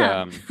think that's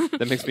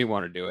that makes me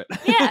want to do it.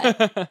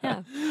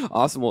 Yeah.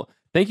 Awesome. Well,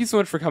 thank you so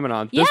much for coming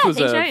on. Yeah, this was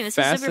thanks a for having me. This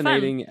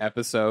fascinating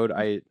episode.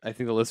 I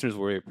think the listeners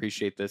will really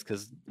appreciate this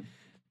because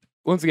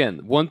once again,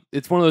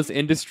 it's one of those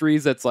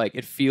industries that's like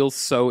it feels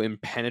so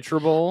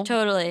impenetrable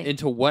totally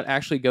into what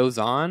actually goes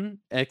on,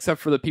 except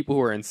for the people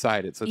who are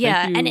inside it. So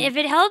yeah, thank you. And if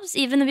it helps,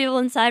 even the people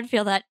inside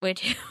feel that way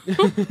too.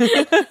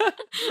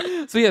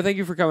 So yeah, thank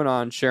you for coming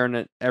on,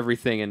 sharing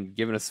everything, and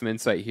giving us some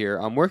insight here.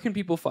 Where can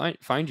people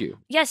find you?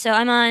 Yeah, so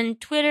I'm on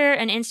Twitter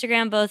and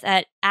Instagram, both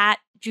at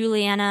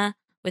Julianna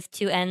with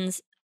 2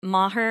 N's,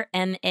 Maher,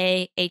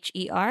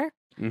 Maher.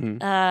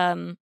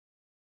 I'm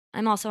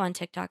also on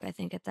TikTok, I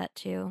think, at that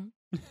too.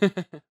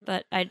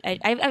 But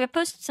I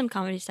posted some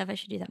comedy stuff. I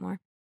should do that more.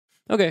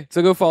 Okay,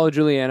 so go follow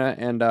Julianna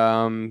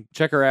and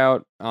check her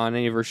out on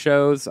any of her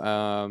shows.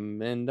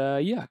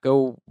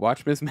 Go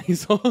watch Miss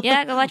Maisel.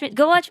 Yeah,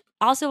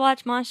 also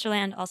watch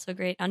Monsterland. Also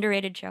great,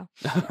 underrated show.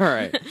 All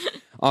right,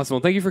 awesome.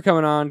 Well, thank you for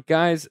coming on,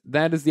 guys.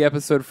 That is the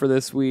episode for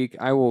this week.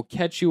 I will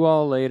catch you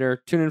all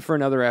later. Tune in for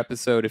another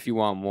episode if you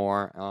want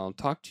more. I'll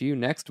talk to you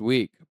next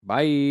week.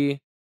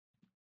 Bye.